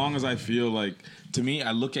as long as I feel like, to me,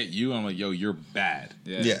 I look at you and I'm like, yo, you're bad.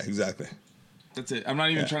 Yeah, exactly. That's it. I'm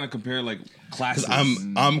not even trying to compare like classes.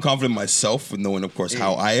 I'm confident myself with knowing, of course,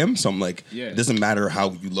 how I am. So I'm like, it doesn't matter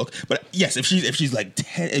how you look. But yes, if she's like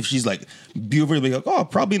beautiful, like, oh,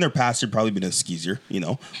 probably in her past, you've probably been a skeezer, you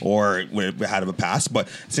know, or we had a past. But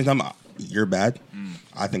at the same time, you're bad.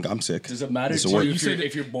 I think I'm sick. Does it matter to you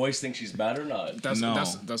if your boys think she's bad or not? That's what I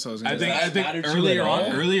was going to say. I think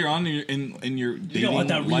earlier on in your dating you don't want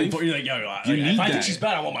that life, you're like, if I think she's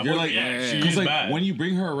bad, I want my boy. She's like bad. when you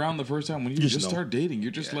bring her around the first time, when you just start dating,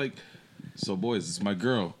 you're just like, so boys, this is my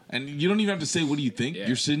girl, and you don't even have to say what do you think.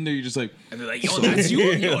 You're sitting there, you're just like, and they're like, yo, that's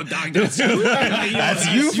you, yo, dog, that's you, that's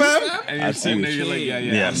you, fam. And you're sitting there, you're like,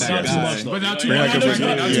 yeah, not too much, but not too much. There's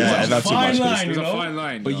a fine line, there's a fine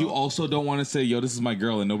line. But you also don't want to say, yo, this is my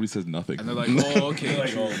girl, and nobody says nothing. And they're like, oh, okay.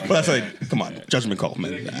 But that's like, come on, judgment call,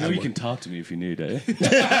 man. You know, you can talk to me if you need, eh?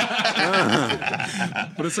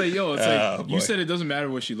 But it's like, yo, it's like you said it doesn't matter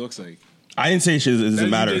what she looks like. I didn't say it doesn't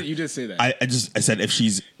matter. You did say that. I said if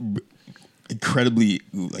she's incredibly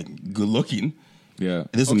like good looking,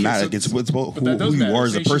 it doesn't matter. It's about who you are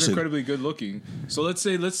as a person. She's incredibly good looking. So let's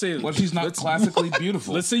say what if she's not classically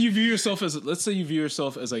beautiful? Let's say you view yourself as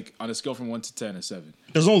like on a scale from 1 to 10, a 7.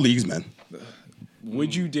 There's no leagues, man.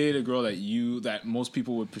 Would you date a girl that most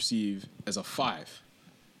people would perceive as a 5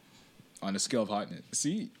 on a scale of hotness?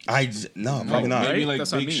 See, no, probably not. Maybe like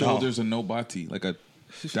that's big shoulders and no body, like a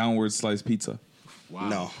downward sliced pizza. Wow.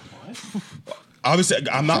 No. What? Obviously,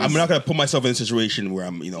 I'm not gonna put myself in a situation where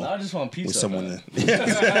I'm, I just want pizza with someone. I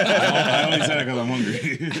only said it because I'm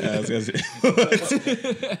hungry.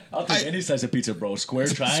 I'll take any size of pizza, bro. Square,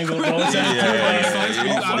 triangle, bro.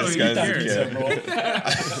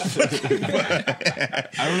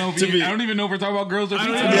 I don't even know if we're talking about girls or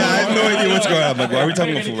pizza. I have no idea what's going on. Like, why are we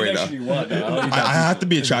talking about food right now? I have to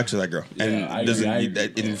be attracted to that girl,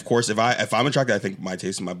 and of course, if I'm attracted, I think my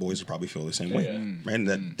taste and my boys will probably feel the same way, right? And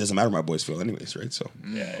that doesn't matter. My boys feel anyways, right? So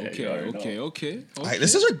okay.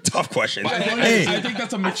 This is a tough question. I think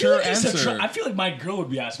that's a mature answer. I feel like my girl would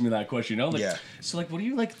be asking me that question. You know, like, so like, what do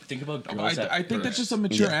you like think about girls? I think that's just a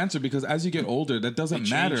mature answer because as you get older, that doesn't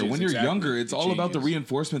matter. When you're younger, it's all about the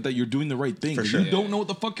reinforcement that you're doing the right thing. You don't know what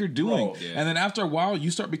the fuck you're doing, and then after a while, you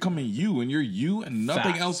start becoming you, and you're you, and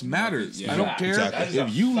nothing else matters. I don't care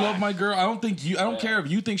if you love my girl. I don't care if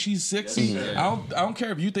you think she's sexy. I don't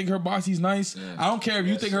care if you think her bossy's nice. I don't care if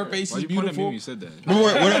you think her face is beautiful. You said that.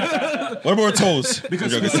 What about toes?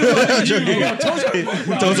 Because toes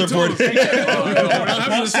are important.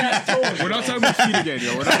 We're not talking about feet again,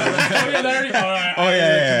 yo.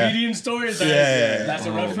 Comedian stories. That's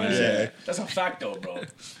a reference. That's a fact, though, bro.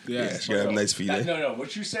 Yeah, she got nice feet. No.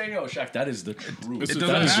 What you saying, Shaq? That is the truth. It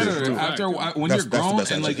doesn't matter after when you're grown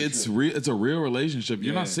and like it's a real relationship.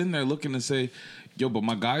 You're not sitting there looking to say, yo, but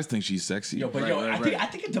my guys think she's sexy. I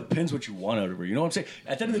think it depends what you want out of her. You know what I'm saying?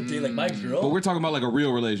 At the end of the day, like my girl. But we're talking about like a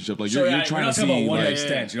real relationship. Like you're trying to see about one night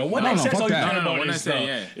stands. You know, one night stands all you care about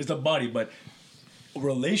is the body, but.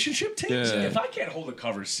 Relationship things. If I can't hold a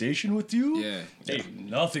conversation with you, ain't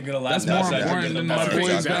nothing gonna last. That's more important than my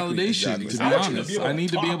boy's validation. To be honest, I need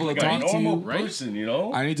to be able to talk to you. Person, you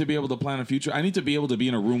know, I need to be able to plan a future. I need to be able to be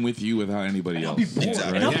in a room with you without anybody else.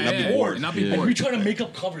 Not be bored. We try to make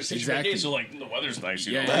up conversations. Exactly. So like the weather's nice.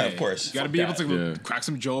 You know? Of course. You got to be able to crack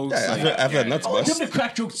some jokes. I've had nuts. I like them to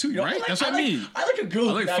crack jokes too. You know, right? That's what I mean. I like a girl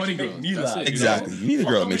who actually make me laugh. Exactly. You need a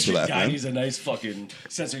girl that makes you laugh. Guy needs a nice fucking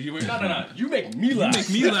sense of humor. No. You make me laugh. You're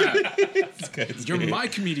my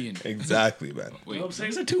comedian. Exactly, man. You know what I'm saying?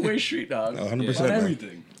 It's a two-way street, dog. 100%. On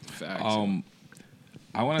everything. Facts.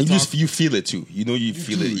 I want to you feel it too. You know you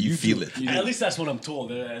feel it. You feel it. At least that's what I'm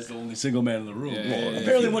told as the only single man in the room.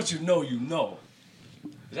 Apparently, once you know, you know.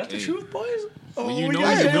 Is that the truth, boys? You know.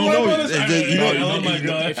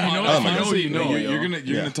 You're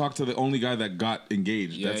gonna talk to the only guy that got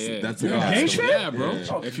engaged. That's the guy. Yeah, bro.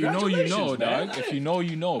 If you know, you know, dog. If you know,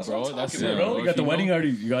 you know, bro. That's it. You got the wedding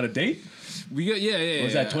already. You got a date? We got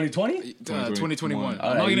Was that 2020? 2021.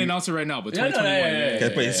 I'm not gonna announce it right now, but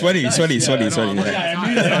 2021. Sweaty.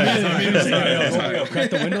 Crack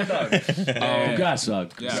the window, dog. Congrats,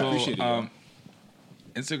 dog. Yeah, I appreciate it.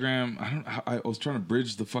 Instagram. I was trying to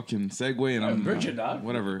bridge the fucking segue, and I'm bridge it, dog.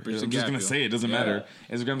 Whatever. I'm just gonna say it. Doesn't matter.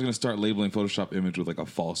 Instagram's gonna start labeling Photoshop image with like a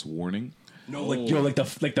false warning. No, like the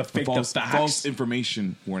fake false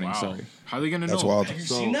information warning. Wow. Sorry. How are they gonna know? That's wild. Have you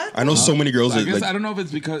seen that? I know so many girls that I don't know if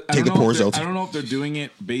it's because take the pores out. I don't know if they're doing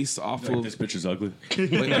it based off of this bitch is ugly.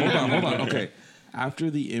 Hold on. Okay. After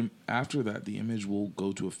that, the image will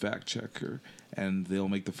go to a fact checker and they'll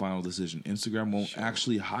make the final decision. Instagram won't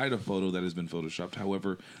actually hide a photo that has been photoshopped.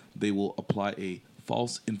 However, they will apply a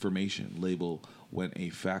false information label when a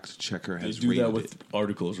fact checker has They do rated that with it.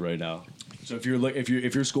 articles right now. So if you're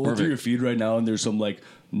scrolling through your feed right now and there's some like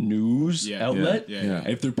news outlet,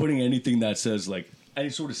 if they're putting anything that says like any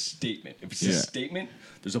sort of statement, if it's a statement,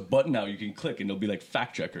 there's a button now you can click and it'll be like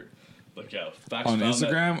fact checker. Like facts On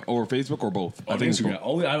Instagram or Facebook or both? On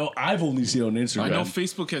Instagram. I've only seen it on Instagram. I know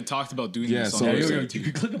Facebook had talked about doing this. So you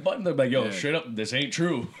could click a button. They're like, straight up, this ain't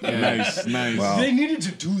true. Nice. Wow. They needed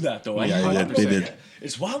to do that though. They did.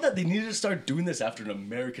 It's wild that they needed to start doing this after an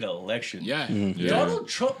American election. Yeah. Donald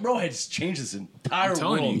Trump, bro, has changed this entire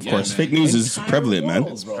world. Of course, fake news is prevalent, man.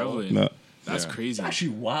 It's prevalent. No. That's crazy. It's actually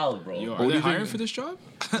wild, bro. Yo, are they hiring for this job?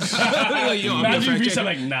 Imagine if you said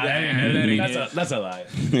like, nah, that's a lie.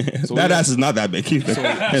 So that ass is not that big.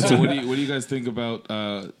 So what do you guys think about?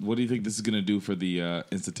 What do you think this is gonna do for the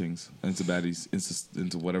Insta-tings, Insta-baddies,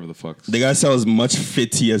 into whatever the fuck? They gotta sell as much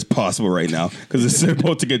fit tea as possible right now because it's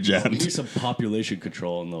about to get jammed. We need some population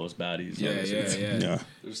control in those baddies. Yeah.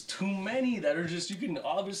 There's too many that are just, you can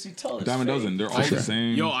obviously tell. It's Dime a dozen. They're all the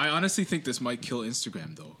same. Yo, I honestly think this might kill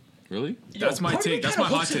Instagram though. Really? That's my take. That's my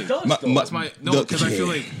hot take. That's my because I feel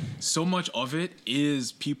like so much of it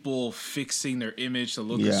is people fixing their image to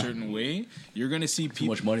look a certain way. You're gonna see people.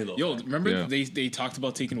 Too much money though. Yo, remember they talked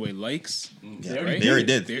about taking away likes. They already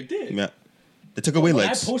did. They did. Yeah. They took away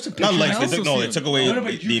likes. Not likes. They took away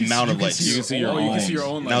the amount of likes. You can see your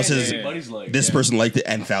own. Now it says this person liked it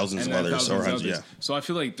and thousands of others. So I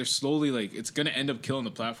feel like they're slowly like it's gonna end up killing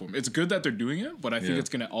the platform. It's good that they're doing it, but I think it's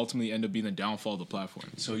gonna ultimately end up being the downfall of the platform.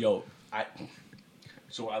 So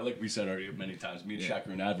I like we said already many times. Me and Shaq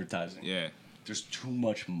are in advertising. Yeah. There's too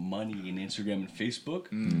much money in Instagram and Facebook.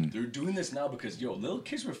 They're doing this now because little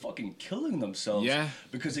kids were fucking killing themselves. Yeah.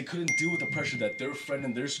 Because they couldn't deal with the pressure that their friend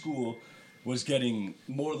in their school was getting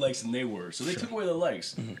more likes than they were. So they took away the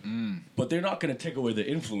likes. But they're not going to take away the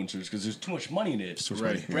influencers because there's too much money in it.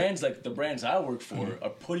 Brands like the brands I work for are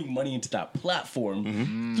putting money into that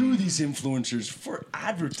platform through these influencers for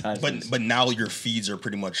advertising. But now your feeds are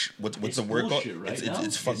pretty much what's the word called? Right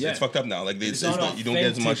it's fucked up now. Like it's you don't get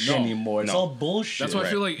as much anymore. It's all bullshit. That's why I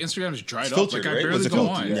feel like Instagram's dried up. Like I barely go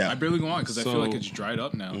on. I barely go on because I feel like it's dried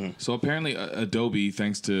up now. So apparently Adobe,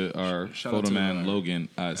 thanks to our photo man Logan,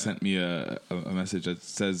 sent me a message that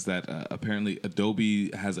says that apparently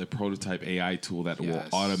Adobe has a prototype AI tool that will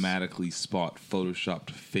automatically spot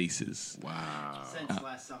photoshopped faces. Wow. Since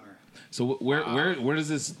last summer. So where does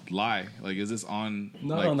this lie? Like, is this on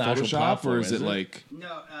Not on the actual Photoshop platform, or is it it? like?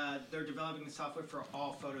 No, they're developing the software for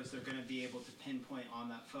all photos. They're going to be able to pinpoint on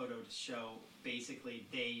that photo to show. Basically,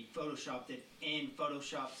 they photoshopped it in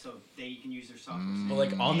Photoshop so they can use their software. But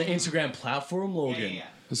like on the Instagram platform, Logan. Yeah.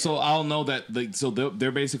 So I'll know that. So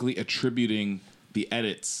they're basically attributing the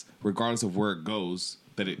edits, regardless of where it goes,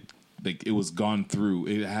 that it was gone through.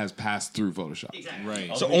 It has passed through Photoshop. Exactly.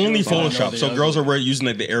 Right. So only Photoshop. So girls are using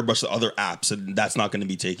like the airbrush to other apps, and that's not going to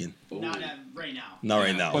be taken. Not right now. Not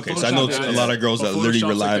right now. But Okay, so I know a lot of girls that literally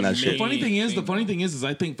rely on that shit. The funny thing is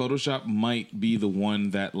I think Photoshop might be the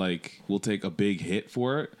one that like will take a big hit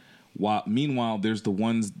for it. While meanwhile, there's the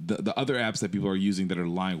ones the other apps that people are using that are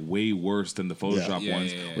lying way worse than the Photoshop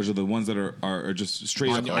ones, which are the ones that are just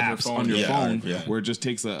straight up apps on your phone, where it just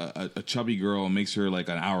takes a chubby girl and makes her like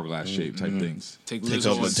an hourglass shape type things. Takes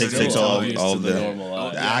all the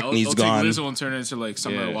acne's gone. Take Lizzo and turn it into like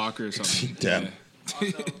Summer Walker or something. Damn.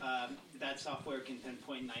 Also, that software can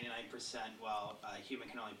pinpoint 99%, while a human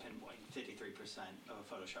can only pinpoint 53% of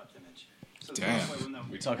a photoshopped image. So Damn.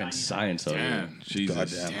 We're talking science out here.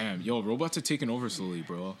 Jesus. Damn. Yo, robots are taking over slowly,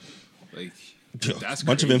 bro. Like, that's a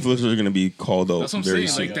bunch of crazy. influencers are going to be called out That's what I'm very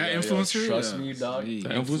saying. soon. Like that influencer. Trust me, dog. The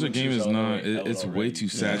influencer game is not. It's way too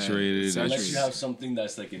saturated. Unless you have something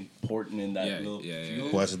that's like important in that little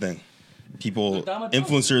field. Well, that's the thing. People,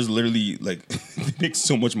 influencers, literally like they make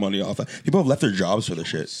so much money off that. People have left their jobs for their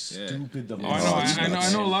shit. Stupid. I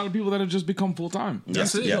know a lot of people that have just become full time.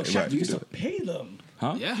 That's it. Right. You used to pay them.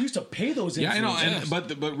 Huh? Yeah. You used to pay those influencers. Yeah, I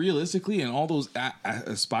know. But realistically, and all those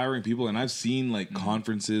aspiring people, and I've seen like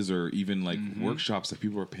conferences or even like workshops that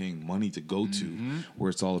people are paying money to go to, where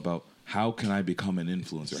it's all about how can I become an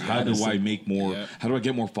influencer? How do I make more? How do I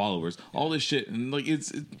get more followers? All this shit, and like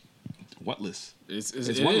it's whatless. It's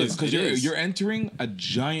whatless because you're entering a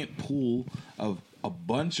giant pool of a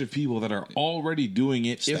bunch of people that are already doing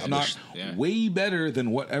it, if not way better than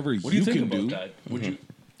whatever what do you think can about do. That? Would you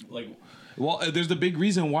like? Well, there's the big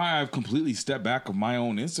reason why I've completely stepped back of my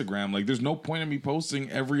own Instagram. Like, there's no point in me posting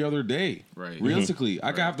every other day. Right. Realistically,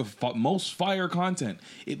 I can have the most fire content.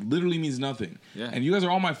 It literally means nothing. Yeah. And you guys are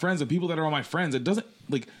all my friends, and people that are all my friends, it doesn't,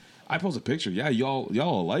 like, I post a picture. Yeah,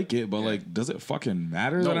 y'all like it, but like, does it fucking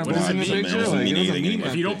matter that I'm what does posting it a mean? picture? It doesn't Like, mean it doesn't anything mean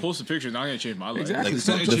if you don't nothing. post a picture, it's not gonna change my life. Exactly.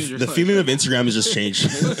 Like, the feeling of Instagram has just changed.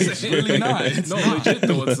 It's really not. It's no, not. legit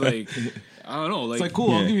though. It's like I don't know. Like, it's like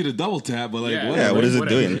cool. I'll give you the double tap, but like, yeah, what is it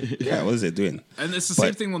doing? Yeah, what is it doing? And it's the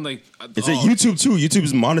same thing when like it's at YouTube too.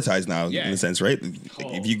 YouTube's monetized now Yeah. in a sense, right?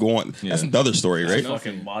 If you go on, that's another story, right?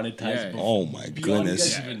 Fucking monetized. Oh my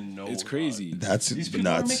goodness, it's crazy. That's These people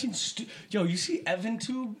nuts. are making. Yo, you see Evan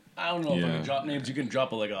too? I don't know if I can drop names. You can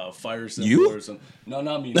drop like a fire symbol You? or something. No,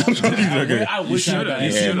 not me. Okay. I wish I had.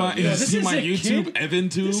 You see my, This see is my a YouTube kid- Evan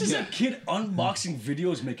too. This is a kid unboxing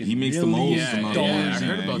videos making. He makes the most amount of dollars. money. I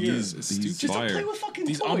heard about He's- these. It's he's stupid. Just to fire. play with fucking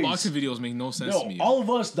These toys. unboxing videos make no sense to Yo, me. all of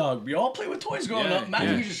us, dog. We all play with toys growing Yeah, up. Imagine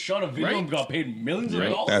yeah. we just shot a video Right? and got paid millions of Right.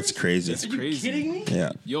 dollars. That's crazy. It's Are you crazy. kidding me?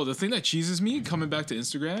 Yeah. Yo, the thing that cheeses me coming back to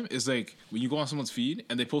Instagram is like when you go on someone's feed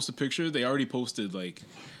and they post a picture, they already posted like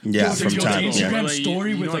Yeah, Yo, from the time. Instagram Yeah.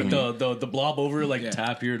 story You with know like what I the blob over like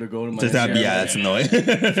tap here to go to my. That's annoying.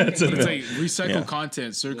 That's but it's annoying. like recycled Yeah.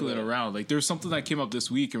 content circling around. Like there's something that came up this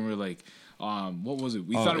week and we're like, what was it?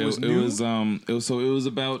 We Oh, thought it was new. It was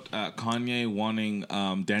about Kanye wanting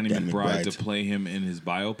Danny McBride to play him in his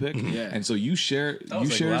biopic. Yeah. And so you share That was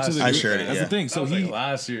like it to last the year. I shared it, That's yeah. the thing. That So was he like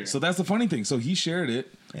last year. So that's the funny thing. So he shared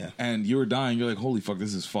it. Yeah. And you were dying. You're like, holy fuck,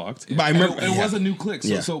 this is fucked. But I And remember- it yeah. was a new click. So,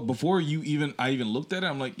 Yeah. so before I even looked at it,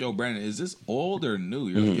 I'm like, yo, Brandon, is this old or new?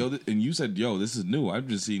 You're like, yo, and you said, yo, this is new. I'm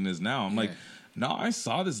just seeing this now. I'm like, no, I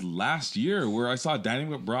saw this last year where I saw Danny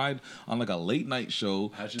McBride on like a late night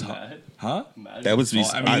show. Imagine that. Huh? That was I mean,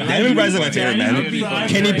 Danny McBride's my favorite Danny man. McBride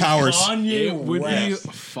Kenny and Powers. Kanye It would be West.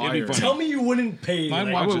 fire. Tell me you wouldn't pay I'd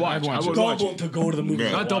like, watch it. I'd watch it. double to go to the movie.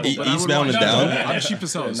 Not double, but Eastbound I would and watch Down? it. I'm cheap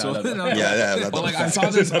as hell. So Yeah. But like I saw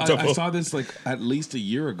this, I saw this like at least a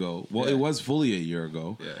year ago. Well, it was fully a year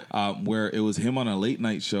ago, where it was him on a late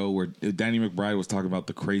night show where Danny McBride was talking about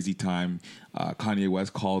the crazy time Kanye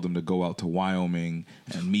West called him to go out to Wyoming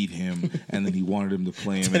and meet him, and then he wanted him to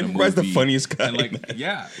play him in a Danny movie. McBride's the funniest guy, And like, man.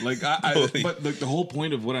 yeah, like but like the whole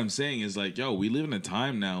point of what I'm saying is like, yo, we live in a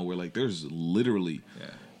time now where like there's literally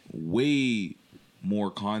way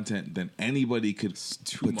more content than anybody could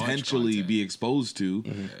potentially be exposed to.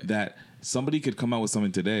 That somebody could come out with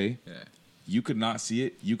something today, you could not see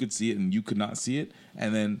it, you could see it, and you could not see it,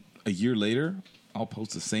 and then a year later, I'll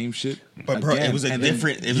post the same shit. But bro, again, it was a and then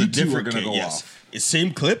different. It was you a two are different. gonna go Yes, off. it's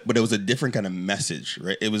same clip, but it was a different kind of message,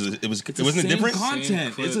 right? It was. It It's wasn't the same different.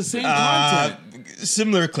 content. It's the same content.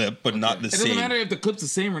 Similar clip, but not the It same. doesn't matter if the clip's the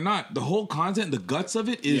same or not. The whole content, the guts of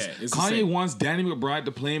it is it's the Kanye same. wants Danny McBride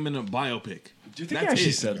to play him in a biopic. Do you think he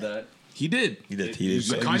actually said that? He did. He did. He did.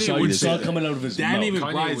 Kanye You would saw say it coming out of his Danny mouth.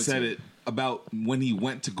 Kanye McBride would said say it about when he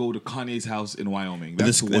went to go to Kanye's house in Wyoming. But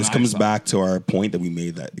That's this what I comes saw. back to our point that we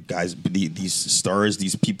made that guys, these stars,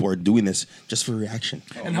 these people are doing this just for reaction.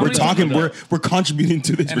 And how We're many talking. times- We're contributing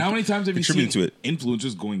to this. And how many times have you seen contributing to it?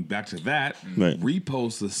 influencers going back to that Right.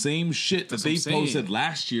 repost the same shit that That's they what I'm saying. posted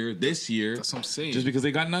last year, this year, That's what I'm saying. just because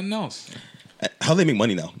they got nothing else? How they make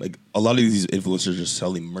money now? Like a lot of these influencers are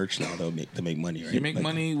selling merch now to make money. Right? You make Like,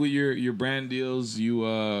 money with your brand deals. You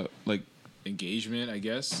like engagement, I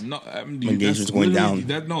guess. no Engagement's that's going literally-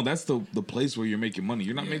 down. That's the place where you're making money.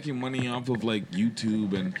 You're not making money off of like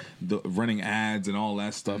YouTube and the running ads and all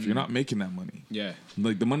that stuff. You're not making that money. Yeah.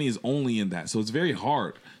 Like the money is only in that, so it's very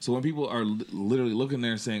hard. So when people are literally looking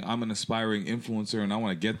there saying, "I'm an aspiring influencer and I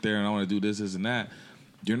want to get there and I want to do this and that,"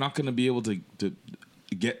 you're not going to be able to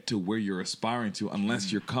get to where you're aspiring to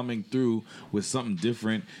unless you're coming through with something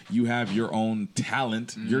different. You have your own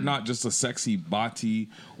talent. You're not just a sexy body,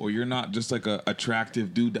 or you're not just like a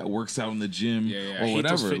attractive dude that works out in the gym I or hate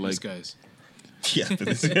whatever. those fitness Like guys. Yeah,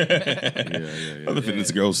 other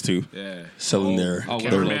fitness girls too. Yeah. Selling their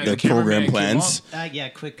cameraman- their the program cameraman plans. Yeah,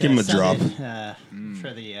 quick. Give him a sub drop. in,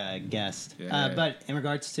 for the guest. Yeah. But in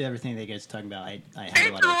regards to everything that you guys are talking about, I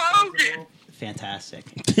have a lot of fantastic.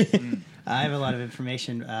 I have a lot of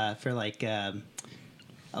information for like.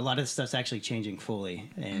 A lot of the stuff's actually changing fully,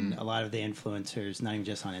 and a lot of the influencers, not even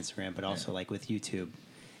just on Instagram, but also like with YouTube,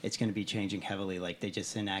 it's going to be changing heavily. Like they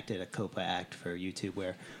just enacted a COPA Act for YouTube,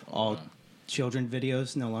 where all children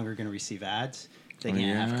videos no longer going to receive ads. They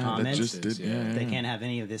can't have comments. They can't have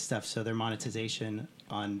any of this stuff. So their monetization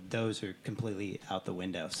on those are completely out the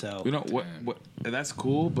window. So you know what that's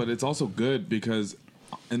cool, but it's also good because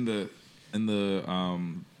in the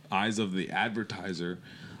eyes of the advertiser,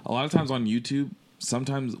 a lot of times on YouTube,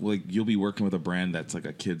 sometimes like you'll be working with a brand that's like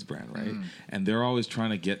a kids brand, right? And they're always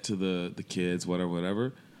trying to get to the kids,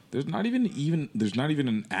 whatever. there's not even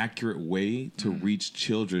an accurate way to reach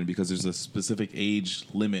children because there's a specific age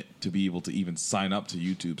limit to be able to even sign up to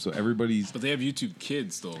YouTube. So everybody's. But they have YouTube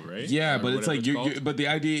Kids though, right? Yeah, but it's like but the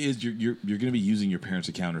idea is you're going to be using your parents'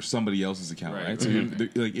 account or somebody else's account, right? So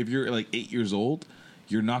like if you're like 8 years old,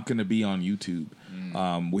 you're not going to be on YouTube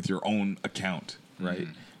with your own account, right?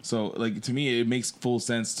 So, like, to me, it makes full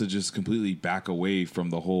sense to just completely back away from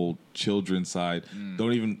the whole children's side.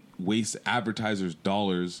 Don't even waste advertisers'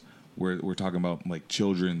 dollars where we're talking about, like,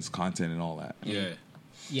 children's content and all that. Yeah.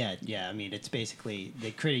 I mean, it's basically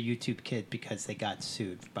they created YouTube Kid because they got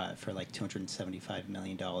sued for like $275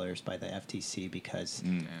 million by the FTC because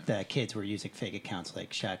the kids were using fake accounts,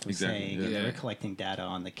 like Shaq was saying, and they were collecting data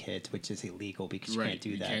on the kids, which is illegal because you can't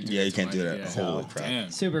do that. You can't do that. Holy crap! Damn.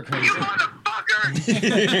 Super crazy.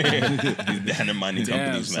 These mining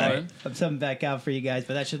companies, man. I'm something back out for you guys,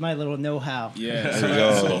 but that's just my little know-how. Yeah,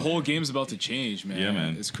 so the whole game's about to change, man. Yeah,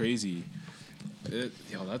 man, it's crazy.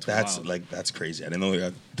 That's wild. like that's crazy. I didn't know we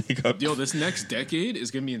got to pick up. Yo, this next decade is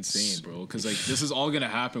gonna be insane, bro. Because like this is all gonna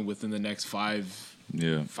happen within the next 5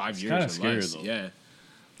 years or less. Though. Yeah,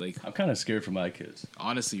 like I'm kind of scared for my kids.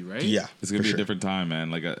 Honestly, right? Yeah, it's gonna be a different time, man.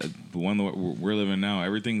 Like the one that we're living now,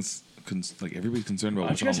 everything's. Like everybody's concerned about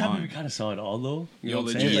what's you guys online. We kind of saw it all though. You know know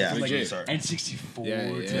what I'm saying? Like N64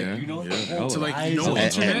 to like, you know, to like no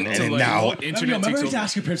internet to like now internet. Remember to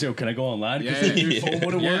ask your parents, "Can I go online?" Because your phone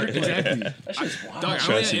wouldn't work. Exactly. That's just wild. Dog, I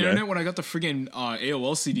went to internet when I got the friggin'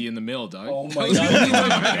 AOL CD in the mail, dog. Oh my god!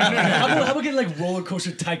 How about getting like Roller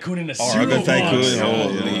Coaster Tycoon in a cereal box?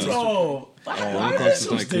 Bro, why are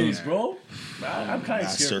those days, bro? I'm kind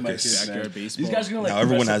of scared for my kids, man. These guys are gonna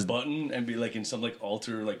like press a button and be like in some like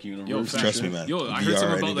alter like universe. Trust me, man. Yo, I heard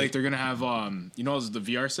something about like they're gonna have you know the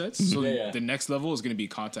VR sets. So the next level is gonna be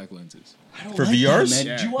contact lenses for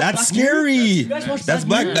VRs. That's scary. That's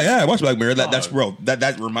Black. Yeah, I watched Black Mirror. That's bro.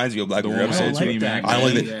 That reminds me of Black Mirror episodes. I don't like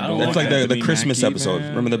that. That's like the Christmas episode.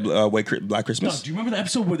 Remember the Black Christmas? Do you remember the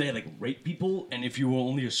episode where they like rape people and if you were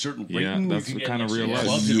only a certain rating, that's kind of real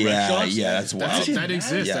life. Yeah, that's wild. That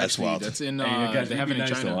exists. Yeah, that's wild. That's in. They have it in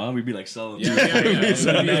China. We'd be like selling. Yeah.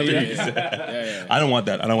 I don't want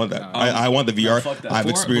that. I want the VR. I've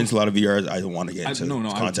experienced a lot of VRs. I don't want to get into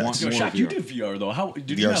contacts. Shaq, you did VR though. How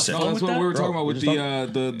did you have fun with that? That's what we were talking about with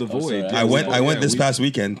the Void. I went this past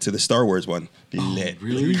weekend to the Star Wars one.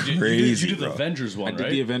 Really crazy. You did the Avengers one, right? I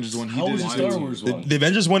did the Avengers one. How was the Star Wars one? The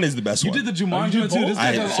Avengers one is the best one. You did the Jumanji one too. This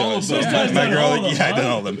guy does all of them. My girl, I did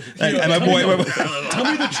all of them. And my boy. Tell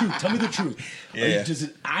me the truth. Yeah. Does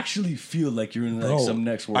it actually feel like you're in like some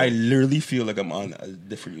next world? I literally feel like I'm on a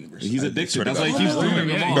different universe. He's addicted. That's why he keeps doing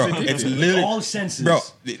them all. Bro, it's literally all senses. Bro,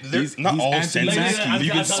 not all senses.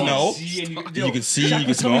 You can smell. You can see. You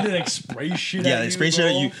can smell. They like spray shit. Yeah, they spray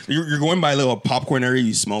shit. You're going by a little popcorn area.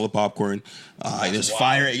 You smell the popcorn. There's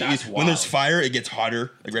fire. When there's fire, it gets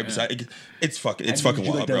hotter. Like right beside. It's fucking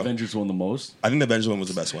wild, like bro. The Avengers one the most? I think the Avengers one was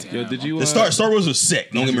the best one. Yo, did you? The Star Wars was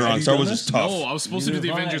sick. Don't get me wrong. Star Wars was tough. No, I was supposed to do the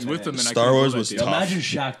Avengers with them. And Star Wars was tough. Imagine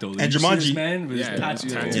Shaq though. And Jumanji.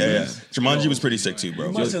 Yeah. Jumanji was pretty sick too, bro.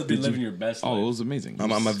 You must have been living your best life. Oh, it was amazing.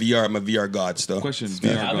 I'm a VR god still. Question: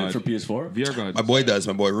 VR god for PS4? VR god. My boy does.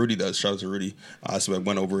 My boy Rudy does. Shout out to Rudy. So I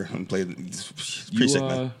went over and played. Pretty sick,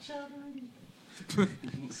 man.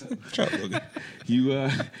 You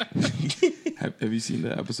have you seen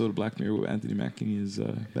the episode of Black Mirror with Anthony Mackie and his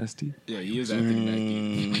bestie? Yeah, he is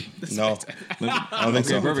Anthony Mackie. No, I don't think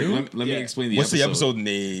so. Perfect. Let me explain the What's episode. the episode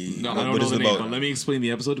name? No, I don't know the name, but let me explain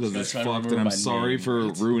the episode because it's fucked, and I'm sorry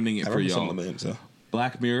for ruining it for y'all.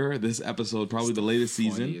 Black Mirror, this episode, probably the latest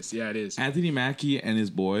season. Yeah, it is. Anthony Mackie and his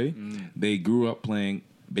boy, they grew up playing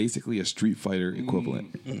basically a Street Fighter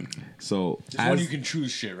equivalent. So this one you can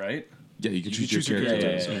choose shit, right? Yeah, you can choose your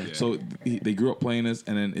character. Yeah. So they grew up playing this,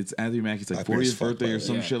 and then it's Anthony Mackie's like 40th birthday or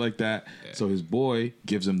some shit like that. Yeah. So his boy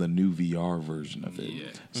gives him the new VR version of it. Yeah.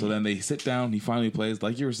 So then they sit down. He finally plays.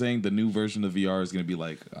 Like you were saying, the new version of VR is going to be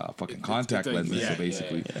like fucking contact lenses. So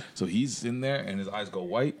basically, so he's in there, and his eyes go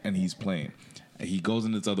white, and he's playing. And he goes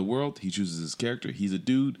in this other world. He chooses his character. He's a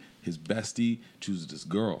dude. His bestie chooses this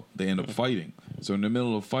girl. They end up fighting. So in the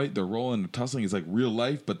middle of a fight, they're rolling, they're tussling. It's like real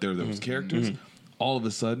life, but they're those characters. All of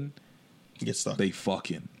a sudden, get stuck. They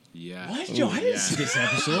fucking. Yeah. What? Yo, I didn't see this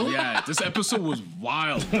episode. Yeah, this episode was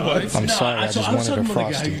wild. I'm sorry, I just wanted talking a about like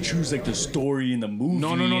how Frosty. you choose like the story in the movie.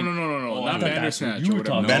 No. Not Bandersnatch. You were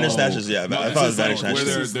talking. Bandersnatch is I thought it was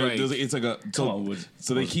Bandersnatch. It's like a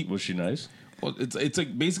so they keep. Was she nice? Well, it's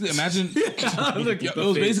like basically imagine it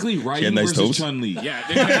was basically Raiden versus Chun-Li. Yeah,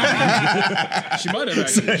 she might have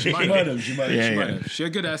actually. She might have. She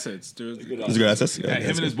had good assets. Good assets. Yeah,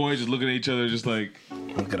 him and his boy just looking at each other, just like,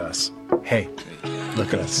 Look at us. Hey,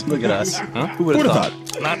 look at us. Look at us. Huh? Who would have thought?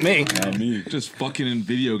 Not me. Not me. Just fucking in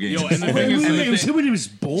video games. Yo, and the thing is, Wait, it was him and his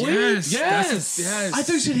boy? Yes. I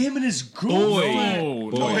thought you said him and his girl.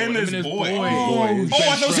 No, him and his boy. Oh, I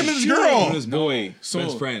thought it was him and his girl. His boy.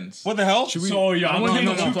 Best friends. What the hell? So, yeah, I'm I'm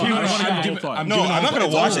not gonna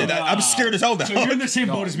watch it. I'm scared as hell now. So you're in the same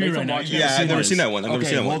boat as me right now. Yeah, I've never seen that one.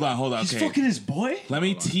 Hold on. He's Okay. fucking his boy? Let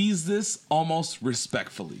me tease this almost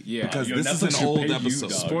respectfully. Yeah. Because Yo, this is Netflix an old should pay you, episode.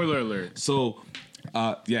 dog. Spoiler alert. So,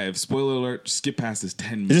 if spoiler alert, skip past this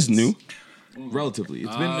 10 minutes. Is this new? Relatively.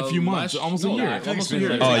 It's been a few months. Almost a year. Almost a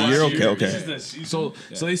year. Oh, a year? Okay. So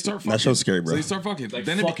they start fucking. That show's scary, bro. So they start fucking. Like,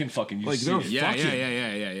 then fucking. like, they're Yeah.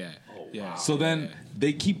 fucking. Yeah. So then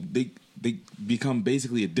they become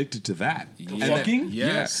basically addicted to that. And Fucking? then,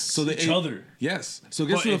 Yes. So they Each other. Yes. So it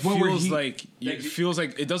gets But to the it point where feels he like it feels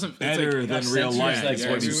like it doesn't. It's better like, than real life. like That's what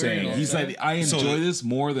what he's you're saying. saying. He's like, I enjoy this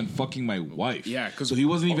more than fucking my wife. Yeah, because so he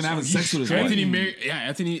wasn't even having sex with his wife.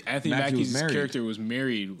 Anthony Mackie's character was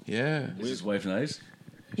married. Yeah. Is his wife nice?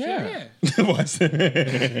 Yeah. What?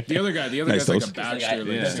 The other Nice guy's like toes. a bachelor,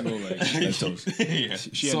 like single, like Nice toes.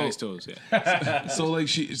 she had nice toes. Yeah.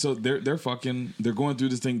 So they're fucking, they're going through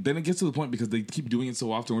this thing. Then it gets to the point because they keep doing it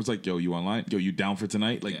so often where it's like, yo, you online? Yo, you down for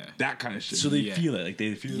tonight? Like that kind of shit. So they feel it. Like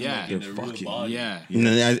they feel Yeah. it. Like They're they're fucking- fucking. Yeah. And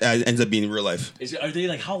then it ends up being real life. Are they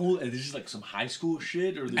like how old? Is this like some high school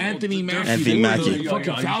shit or Anthony Mackie. Anthony Mackie. Fucking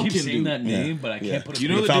I Falcon, keep saying dude. that name, but I can't put it. You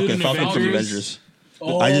know the Falcon dude in from Avengers? Avengers.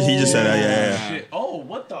 Oh, He just said that. Yeah. shit. Oh,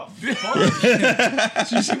 what the fuck?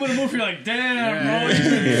 So you see him in a movie, you're like, damn,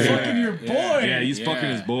 bro, you're fucking your boy. Yeah, he's fucking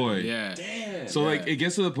his boy. Yeah. Damn. So like it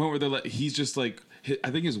gets to the point where they're like, he's just like, I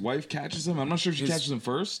think his wife catches him. I'm not sure if she catches him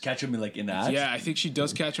first. Catch him in the act. Yeah, I think she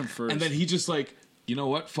does catch him first. And then he just like, you know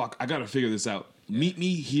what? Fuck, I gotta figure this out. Meet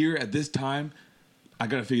me here at this time. I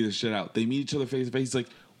gotta figure this shit out. They meet each other face to face. He's like,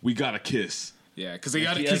 we gotta kiss. Yeah, because they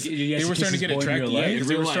got He because has- he has they were to starting to kiss get his boy in attracted. real Yeah, life? because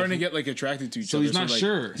they In were real starting to life. get like attracted to each So other. he's not like,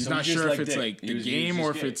 sure. He's So not he just sure if like it's dick. like He the was game just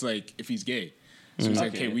or if gay. it's like if he's gay. So he's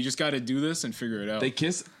like, Okay. hey, we just got to do this and figure it out. They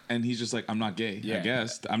kiss, and he's just like, I'm not gay. I Yeah.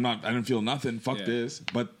 guess I'm not. I didn't feel nothing. Fuck Yeah. this.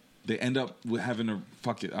 But they end up with having a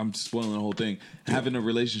fuck it. I'm spoiling the whole thing. Having a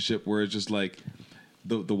relationship where it's just like.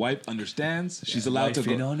 The wife understands. She's allowed to Wife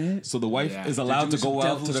in go. on it? So the wife Yeah. is allowed to They're doing go some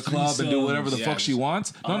out to the devil's club and do whatever the threesomes. fuck she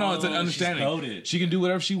wants. No, it's an Oh, she's understanding. held it. She can do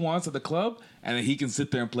whatever she wants at the club, and then he can sit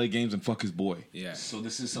there and play games and fuck his boy. yeah. So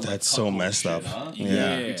this is some That's like, so cuckold messed shit, up. Huh?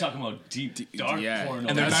 Yeah. You're talking about deep, dark yeah. porn.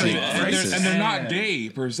 And they're That's not, like and they're not Damn. gay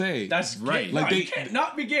per se. That's Right. gay. Like Like they- you can't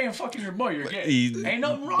not be gay and fucking your boy. You're gay. He- Ain't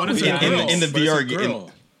nothing wrong But with it's a that. girl. in the But it's VR a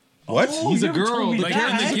girl. What? Oh, He's you a never told girl. me Like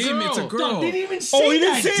that. in the game, it's a girl. Dog, they didn't even say Oh, you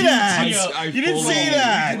didn't that say deep that. detail. You didn't say You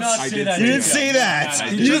that. did not I say did that. You didn't deep say detail. that.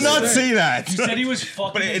 Nah, You did not say that. You said he was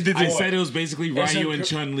fucking. But his did boy. I said it was basically It's a Ryu gr- and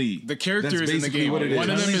Chun Li. The characters That's in the basically game. what it is. One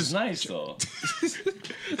of them Chun-Li's is nice though.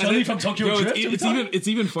 Chun-Li from Tokyo Yo, Drift. it's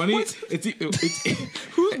even funny.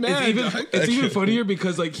 who's mad? dog? It's even funnier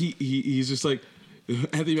because like he's just like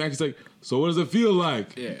Anthony Mackie's like, so what does it feel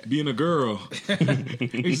like being a girl?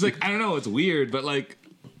 He's like, I don't know, it's weird, but like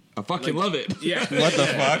I fucking love it. Yeah. What the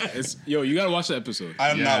fuck? Yo, you gotta watch the episode.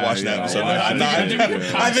 I'm not watching that episode.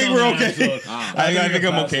 Yeah. I think we're okay. I think I'm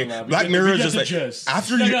you're okay. passing Black that. Mirror We is get just the like gist.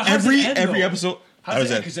 after No, you no, how's it end, every though? episode. How How's does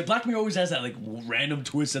that? that? Because Black Mirror always has that like random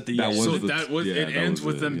twist at the That end. was So the- that was yeah, it that ends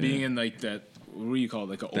was with it, them yeah. being in like that. What do you call it?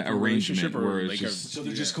 Like an That open relationship arrangement or where it's like just- So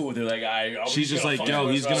they're just cool. They're like, She's just like, yo,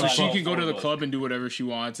 he's gonna so she fuck. can go to the club and do whatever she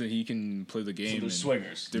wants, and he can play the So game. they're and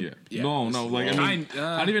swingers. they're- yeah. No, like I mean,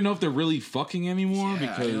 I don't even know if they're really fucking anymore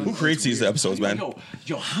because Who creates these episodes, man?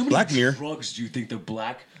 Yo, how many Black Mirror. drugs do you think the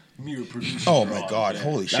Black Mirror produces? Oh my God!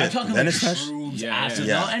 Holy I'm shit! talking Then like it's not. shrooms, Yeah, acid,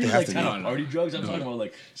 yeah. not any They have like to kind be. of party drugs. I'm talking about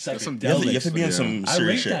like some psychedelics. You have to be on some I serious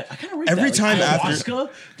rate shit. that. I kind of rate Every that. time like, after- ayahuasca,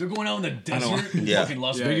 they're going out in the desert, in Yeah. fucking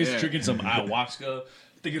Las Yeah, Vegas, yeah. drinking some ayahuasca,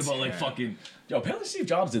 thinking about like fucking. Yo, apparently Steve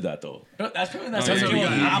Jobs did that though. That's how yeah, he came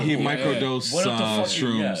out with Apple. he Yeah. microdosed Went up to fucking-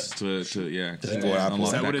 shrooms to Doesn't go Apple. unlock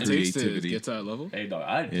Is that what it takes to creativity. get to that level? Hey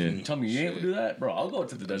dog, you tell me you ain't do that, bro. I'll go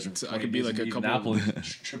to the desert. So for I could 20 be days like and a eat couple an apple of- and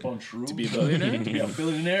trip on shrooms. To be a billionaire? To be a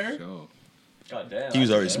billionaire. Yo. God damn. He was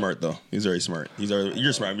I already did that. smart though. He's already smart.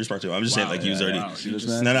 You're smart. You're smart too. I'm just saying like he was already. Wow, he just-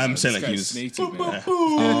 No, I'm saying like he was. Snake tooth, man.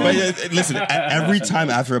 But listen, every time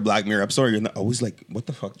after a Black Mirror episode, you're always like, "What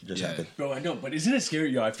the fuck just happened?" Bro, I know, but isn't it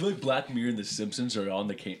scary? Yo, I feel like Black Mirror and The Simpsons are on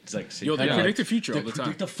the it's like Yo, they kinda predict like- the future all they the time.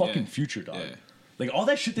 predict the fucking Yeah. future, dog. Yeah. Like all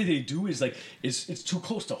that shit that they do is like it's too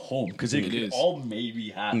close to home because it could is. all maybe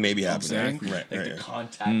happen. Maybe you know happen. what I'm saying? Right, Like right, the yeah.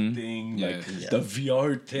 contact thing, Yeah. like Yeah. the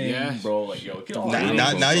VR thing, Yeah. bro. Like yo, it could all Now,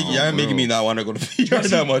 happen. now you're making me not want to go to VR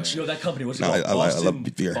that much. Yo, that company, what's it No, called? I love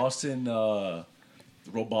VR. Boston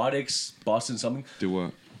Robotics, Boston something. Do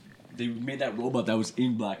what? They made that robot that was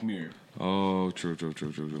in Black Mirror. Oh, true.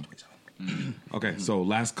 Okay, so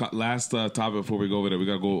last topic before we go over there, we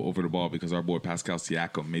gotta go over the ball because our boy Pascal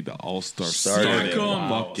Siakam made the All-Star starting.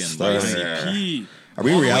 Fucking Are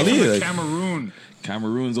we in reality? Cameroon.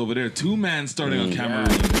 Cameroon's over there. 2-man starting on Cameroon.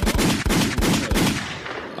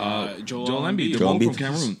 Joel Embiid. They're both from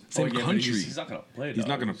Cameroon. Same country. He's not gonna play. He's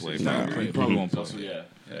not gonna play. He probably won't play.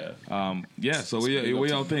 So what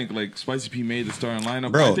y'all think? Like Spicy P made the starting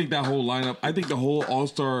lineup. Bro. I think that whole lineup. I think the whole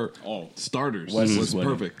All-Star starters was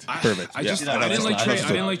perfect. Perfect. I didn't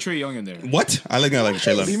like Trae Young in there. What? I like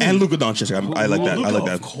Trae Young and Luka Doncic. I like that.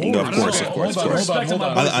 Of course.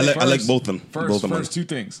 I like both of them. First, two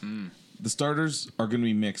things. The starters are going to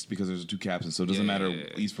be mixed because there's 2 captains, so it doesn't matter.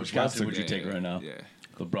 East Which captain would you take right now? Yeah.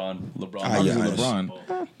 LeBron.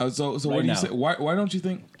 LeBron. So what do you say? Why don't you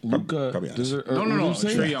think Luka? No.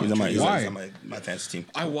 Trae Young. Why? My fantasy team.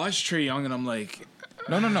 I watched Trae Young and I'm like,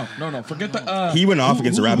 no. Forget that. He went off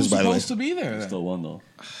against the Raptors, by the way. Who's supposed to be there? Still won though.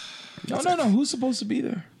 No. Who's supposed to be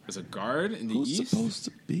there? As a guard in the Who's East? supposed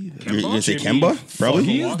to be there? You're gonna say Kemba? Probably.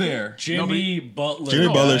 He's there. Jimmy Butler. Jimmy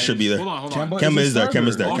Butler should be there. Hold on. Kemba is there.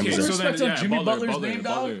 Kemba's there. Okay, Kemba's so there. then, Jimmy Butler's name,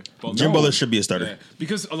 dog? Jimmy Butler should be a starter. Yeah.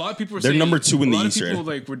 Because a lot of people are They're saying number 2 in the East, A lot of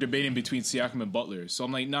right? people were debating between Siakam and Butler. So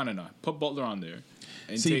I'm like, no. Put Butler on there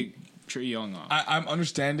and take Trae Young off. I'm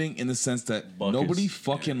understanding in the sense that nobody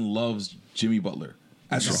fucking loves Jimmy Butler.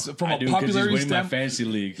 From a popularity standpoint, my fantasy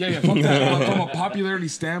league. Yeah, fuck that. From a popularity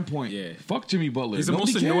standpoint, fuck Jimmy Butler. He's the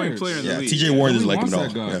most annoying player in the league. TJ Warren doesn't like him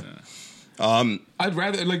at all. I'd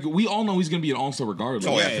rather we all know he's gonna be an all-star regardless.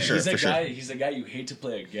 Oh yeah, for sure. He's the guy you hate to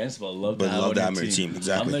play against, but love to have on your team.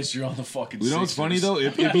 Exactly. Unless you're on the fucking. You know what's funny though?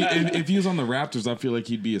 If he was on the Raptors, I feel like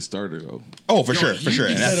he'd be a starter though. Oh, for sure.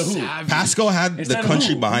 Instead of who? Pascal had the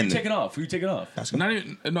country behind him. Who you taking off? Pascal. Not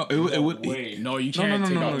even. No, it would. No, you can't.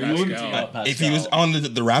 No. If he was on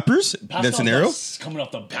the Raptors, that scenario.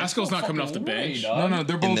 Pascal's not coming off the bench. No,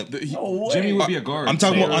 they're both. Jimmy would be a guard. I'm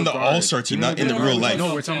talking about on the All-Star team, not in the real life.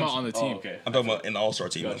 No, we're talking about on the team. I'm talking about in the All-Star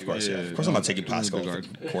team, of course. Of course, I'm not taking Pascal off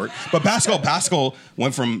the court. But Pascal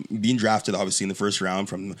went from being drafted, obviously, in the first round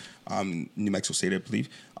from New Mexico State, I believe,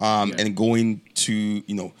 and going to,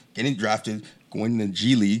 getting drafted, going to the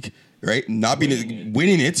G League, right?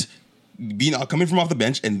 Winning it, coming from off the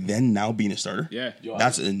bench, and then now being a starter. Yeah.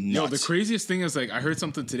 That's nuts. The craziest thing is, I heard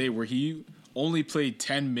something today where he only played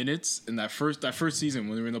 10 minutes in that first season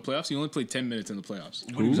when they were in the playoffs. He only played 10 minutes in the playoffs.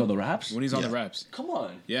 When he was on the Raps? When he's on the Raps. Come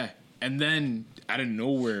on. Yeah. And then, out of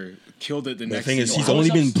nowhere, killed it the next thing season. is, he's only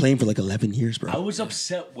been playing for 11 years, bro. I was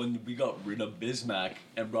upset when we got rid of Bismack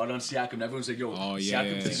and brought on Siakam. Everyone's like,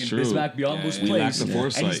 Siakam taking Bismack beyond those plays.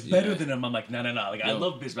 And he's better than him. I'm like, no. I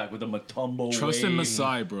love Bismack with the Mutombo. Trust in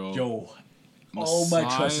Masai, bro. All my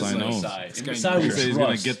trust is Masai. Masai he's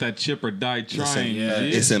gonna get that chip or die trying.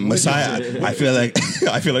 Listen, Masai. I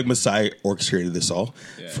feel like Masai orchestrated this all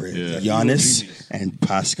for Giannis and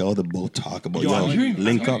Pascal to both talk about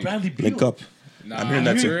link up. I'm hearing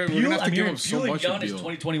that too. We're gonna have to give him so much. Giannis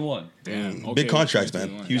 2021. Damn. Big contracts,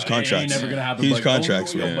 man. Huge contracts. Ain't never gonna happen. Huge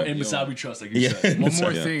contracts. In Masai we trust. Like you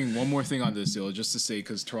said. One more thing on this deal, just to say,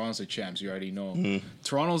 because Toronto's the champs. You already know.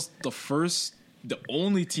 Toronto's the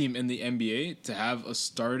only team in the NBA to have a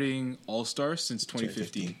starting All-Star since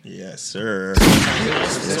 2015. Yes, sir.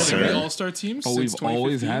 All-Star team since we've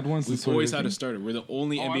always had one. We've always had a starter. We're the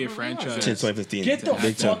only NBA franchise since 2015. Get the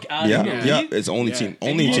fuck out of here. Yeah, it's only team.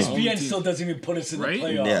 Only team. ESPN still doesn't even put us in the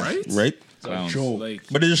playoffs. Right. Like,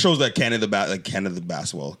 but it just shows that Canadian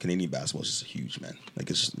basketball is just huge, man. Like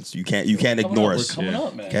you can't ignore us.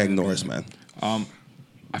 Can't ignore us, man.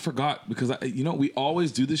 I forgot because we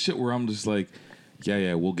always do this shit where I'm just like,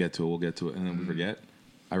 yeah, we'll get to it, and then we forget.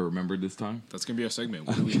 I remembered this time. That's gonna be our segment.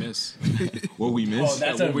 What did we miss? What we missed? Oh,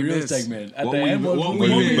 that's a real segment. At what the end, what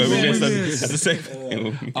we missed. That's the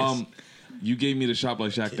segment. You gave me the Shop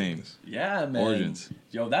Like Shaq names. Yeah, man. Origins.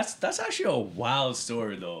 Yo, that's actually a wild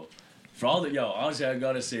story though. For all that, honestly, I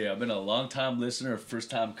gotta say, I've been a long time listener,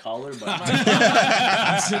 first time caller, but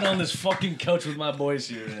I'm sitting on this fucking couch with my boys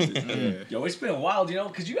here. And, yo, it's been wild,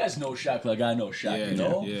 because you guys know Shaq like I know Shaq,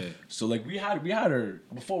 Yeah. So like we had her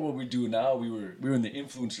before what we do now. We were in the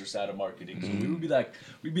influencer side of marketing, so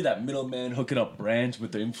we'd be that middleman hooking up brands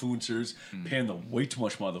with the influencers, paying them way too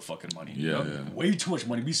much motherfucking money. Way too much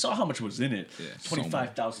money. We saw how much was in it.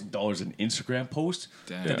 $25,000 an Instagram post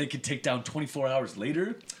that they could take down 24 hours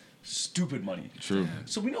later. stupid money. True.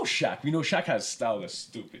 So we know Shaq. We know Shaq has style that's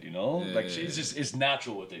stupid, you know? Like, she's just, it's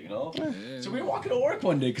natural with it, you know? So we were walking to work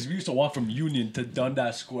one day because we used to walk from Union to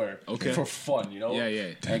Dundas Square for fun, you know?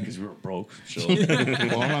 Yeah. And because we were broke. So.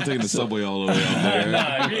 Well, I'm not taking the subway all the way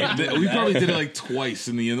out there. We probably did it like twice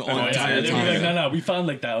in the entire time. No, we found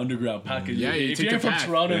like that underground package. Yeah, if you're from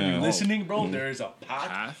Toronto and you're listening, bro, Mm-hmm. there is a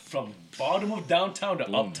path from bottom of downtown to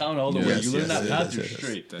uptown all the way. You learn that path, you're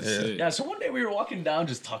straight. That's it. Yeah, so one day we were walking down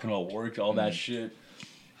just talking about work, all that shit.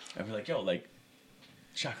 And we're like, yo, like,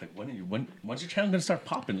 Shaq, like, when's your channel gonna start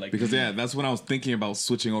popping? Like, because that's when I was thinking about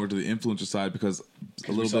switching over to the influencer side because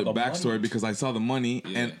a little bit backstory money. because I saw the money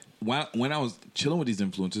and when I was chilling with these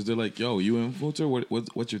influencers, they're like, "Yo, you an influencer?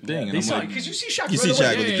 What's your thing?" And I'm like, because you see Shaq, with the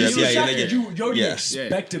dress, you already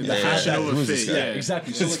expect him to have that. Yeah,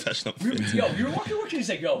 exactly. So like, you're walking to work and he's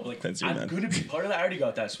like, "Yo, like, I'm gonna be part of that. I already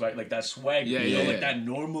got that swag, like that swag, like that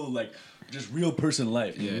normal, like." Just real person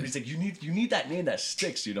life. Yeah. He's like, you need that name that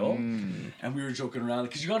sticks, you know? And we were joking around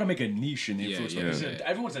because you got to make a niche in the influencer.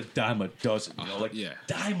 Everyone's a dime a dozen, you know? Like,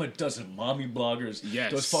 dime a dozen mommy bloggers,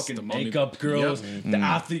 those fucking makeup girls, the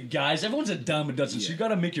athlete guys. Everyone's a dime a dozen. So you got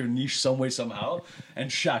to make your niche some way, somehow. And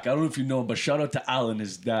Shaq, I don't know if you know him, but shout out to Alan,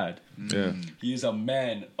 his dad. Yeah. He is a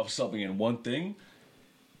man of something. And one thing,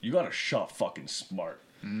 you got to shop fucking smart.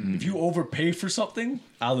 If you overpay for something,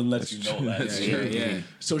 Alan lets you know that. Yeah.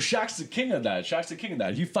 So Shaq's the king of that.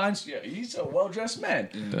 He finds, he's a well-dressed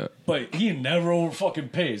man, but he never over fucking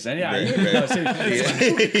pays. And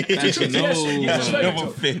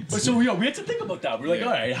But so we had to think about that. We're like,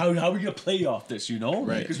 all right, how are we gonna play off this? You know,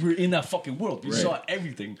 because we're in that fucking world. We saw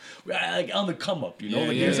everything, like on the come up. You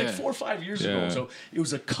know, it was like 4 or 5 years ago. So it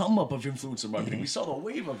was a come up of influencer marketing. We saw the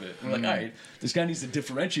wave of it. We're like, all right, this guy needs to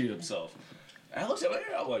differentiate himself. And I looked at him,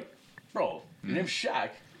 I'm like, bro, your name's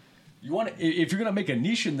Shaq. You want to, if you're gonna make a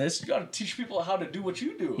niche in this, you gotta teach people how to do what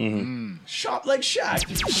you do. Shop like Shaq.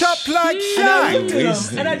 Shop like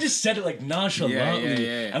Shaq. And I just said it like nonchalantly.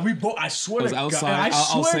 And we both, I swear it was to outside. God,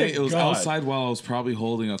 I'll say it was outside while I was probably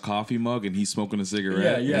holding a coffee mug and he's smoking a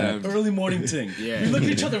cigarette. Early morning thing. We look at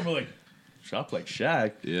each other and we're like, shop like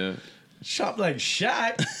Shaq. Yeah. Shop like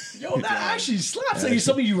Shaq. Yo, that actually slaps. Like, it's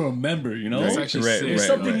something you remember, you know? That's actually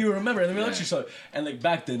something you remember. And then we actually saw, and like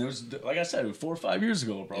back then, there was, like I said, it was 4 or 5 years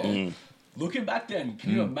ago, bro. Looking back then,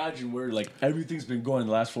 can you imagine where like everything's been going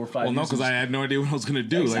the last 4 or 5 years? Well, no, because I had no idea what I was gonna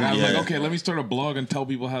do. Like I was like, okay, let me start a blog and tell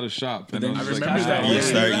people how to shop. And then I remember that. You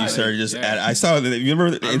started just. I saw that. You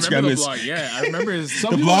remember the Instagram? The blog. Yeah, I remember.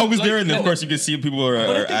 The blog was there, and then of course you could see people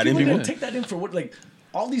are adding people. Take that in for what, like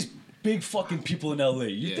all these big fucking people in LA.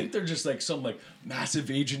 You think they're just like some like massive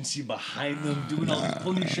agency behind them doing all these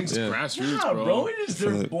pulling strings? Grassroots, bro. It is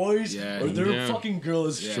their boys or their fucking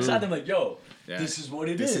girls. Inside them like, yo, this is what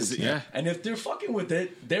it is. And if they're fucking with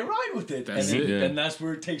it, they ride with it. And that's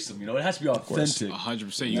where it takes them. You know, it has to be authentic.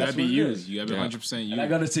 100%. You gotta be you. You gotta be 100% you. And I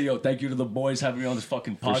gotta say, yo, thank you to the boys having me on this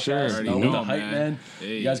fucking podcast. Sure. With the hype, man.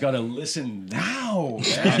 Hey. You guys gotta listen now.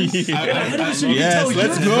 Yes,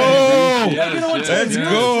 let's go. Let's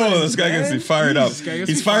go. This guy gets fired up.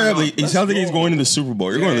 He's fired up. He sounds like he's going to the Super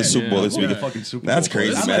Bowl. You're going to the Super Bowl this week. That's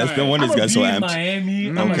crazy, man. That's no wonder this guy's so amped. Miami.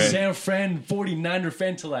 I'm a San Fran 49er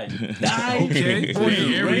fan till I die.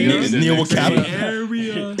 Neil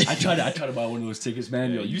Wakaba. I tried to buy one of those tickets,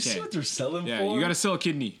 man. Yo, you see what they're selling for? You gotta sell a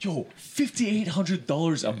kidney. Yo,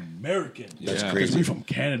 $5,800 American. That's crazy. We from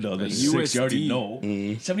Canada. That's USD. You already know.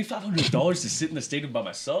 $7,500 to sit in the stadium by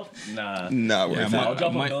myself? Nah. I'll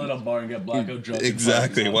drop a bill at a bar and get blackout drunk.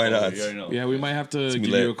 Exactly. Why not? Yeah, we might have to give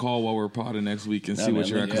you a call while we're potting next week and see what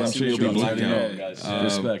you're at, because I'm sure you'll be blackout.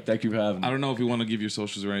 Respect. Thank you for having me. I don't know if you want to give your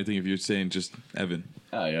socials or anything. If you're saying just Evan.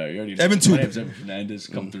 Oh, yeah, you already know. Evan too. My name's Evan Fernandez.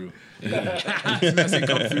 Come through. Come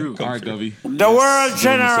through. All right, Govey. The world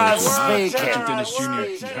generous speaking. Dennis Jr. You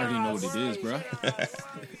already know what it is, bro.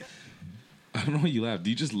 I don't know why you laugh. Do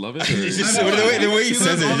you just love it? It's just the way he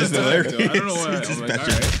says it is just hilarious. I don't know why. I'm like, all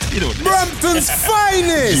right. You know, Brampton's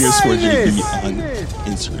finest. On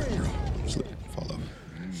Instagram, bro. Just follow.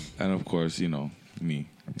 And of course, you know, me.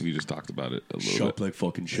 We just talked about it a little Shop bit. like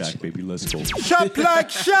fucking Shaq, baby. Let's go. Shop like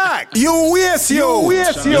Shaq. You waste you.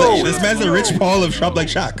 This man's the Rich Paul of Shop like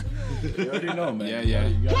Shaq. You already know, man. Yeah.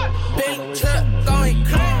 Big truck going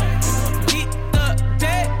crazy. Eat the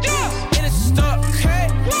dead. In a store,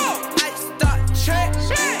 I start track.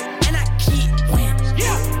 And I keep winning.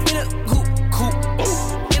 In a coupe.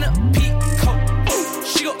 In a peacoat.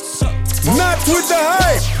 She go suck. Not with the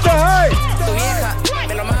hype. The hype. So yeah,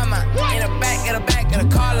 me la mama. In the back of the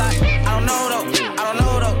car lot. I don't know though.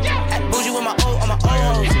 At bougie with my old, on my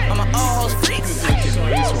old hoes freaks.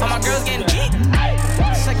 All my girls getting deep.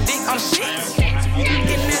 Suck dick on shit.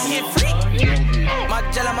 Getting nasty and freak. My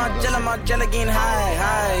jelly, my Margiela getting high.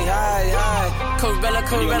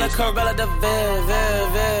 Corella, the Ville.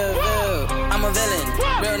 I'm a villain,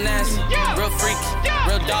 real nasty, real freaky,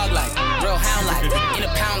 real dog-like, real hound-like, in a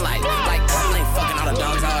pound-like. Like, I ain't fucking all the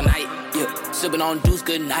dogs all night. Yeah, sipping on deuce,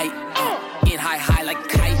 good night. Getting high like a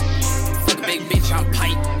kite. Fuck a big bitch, I'm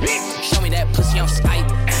pipe. Show me that pussy on Skype.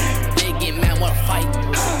 They get mad, wanna fight.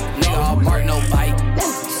 Nigga all bark, no bite.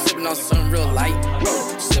 Sipping on something real light.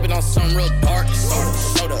 Sipping on something real dark.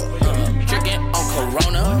 Soda. Drinking on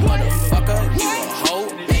Corona. Motherfucker, you a hoe.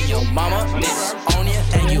 And your mama bitch on you.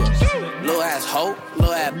 And you a little ass hoe.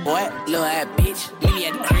 Little ass boy. Little ass bitch. Meet me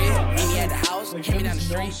at the crib. Meet me at the house. Hit me down the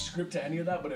street. No script to any of that, but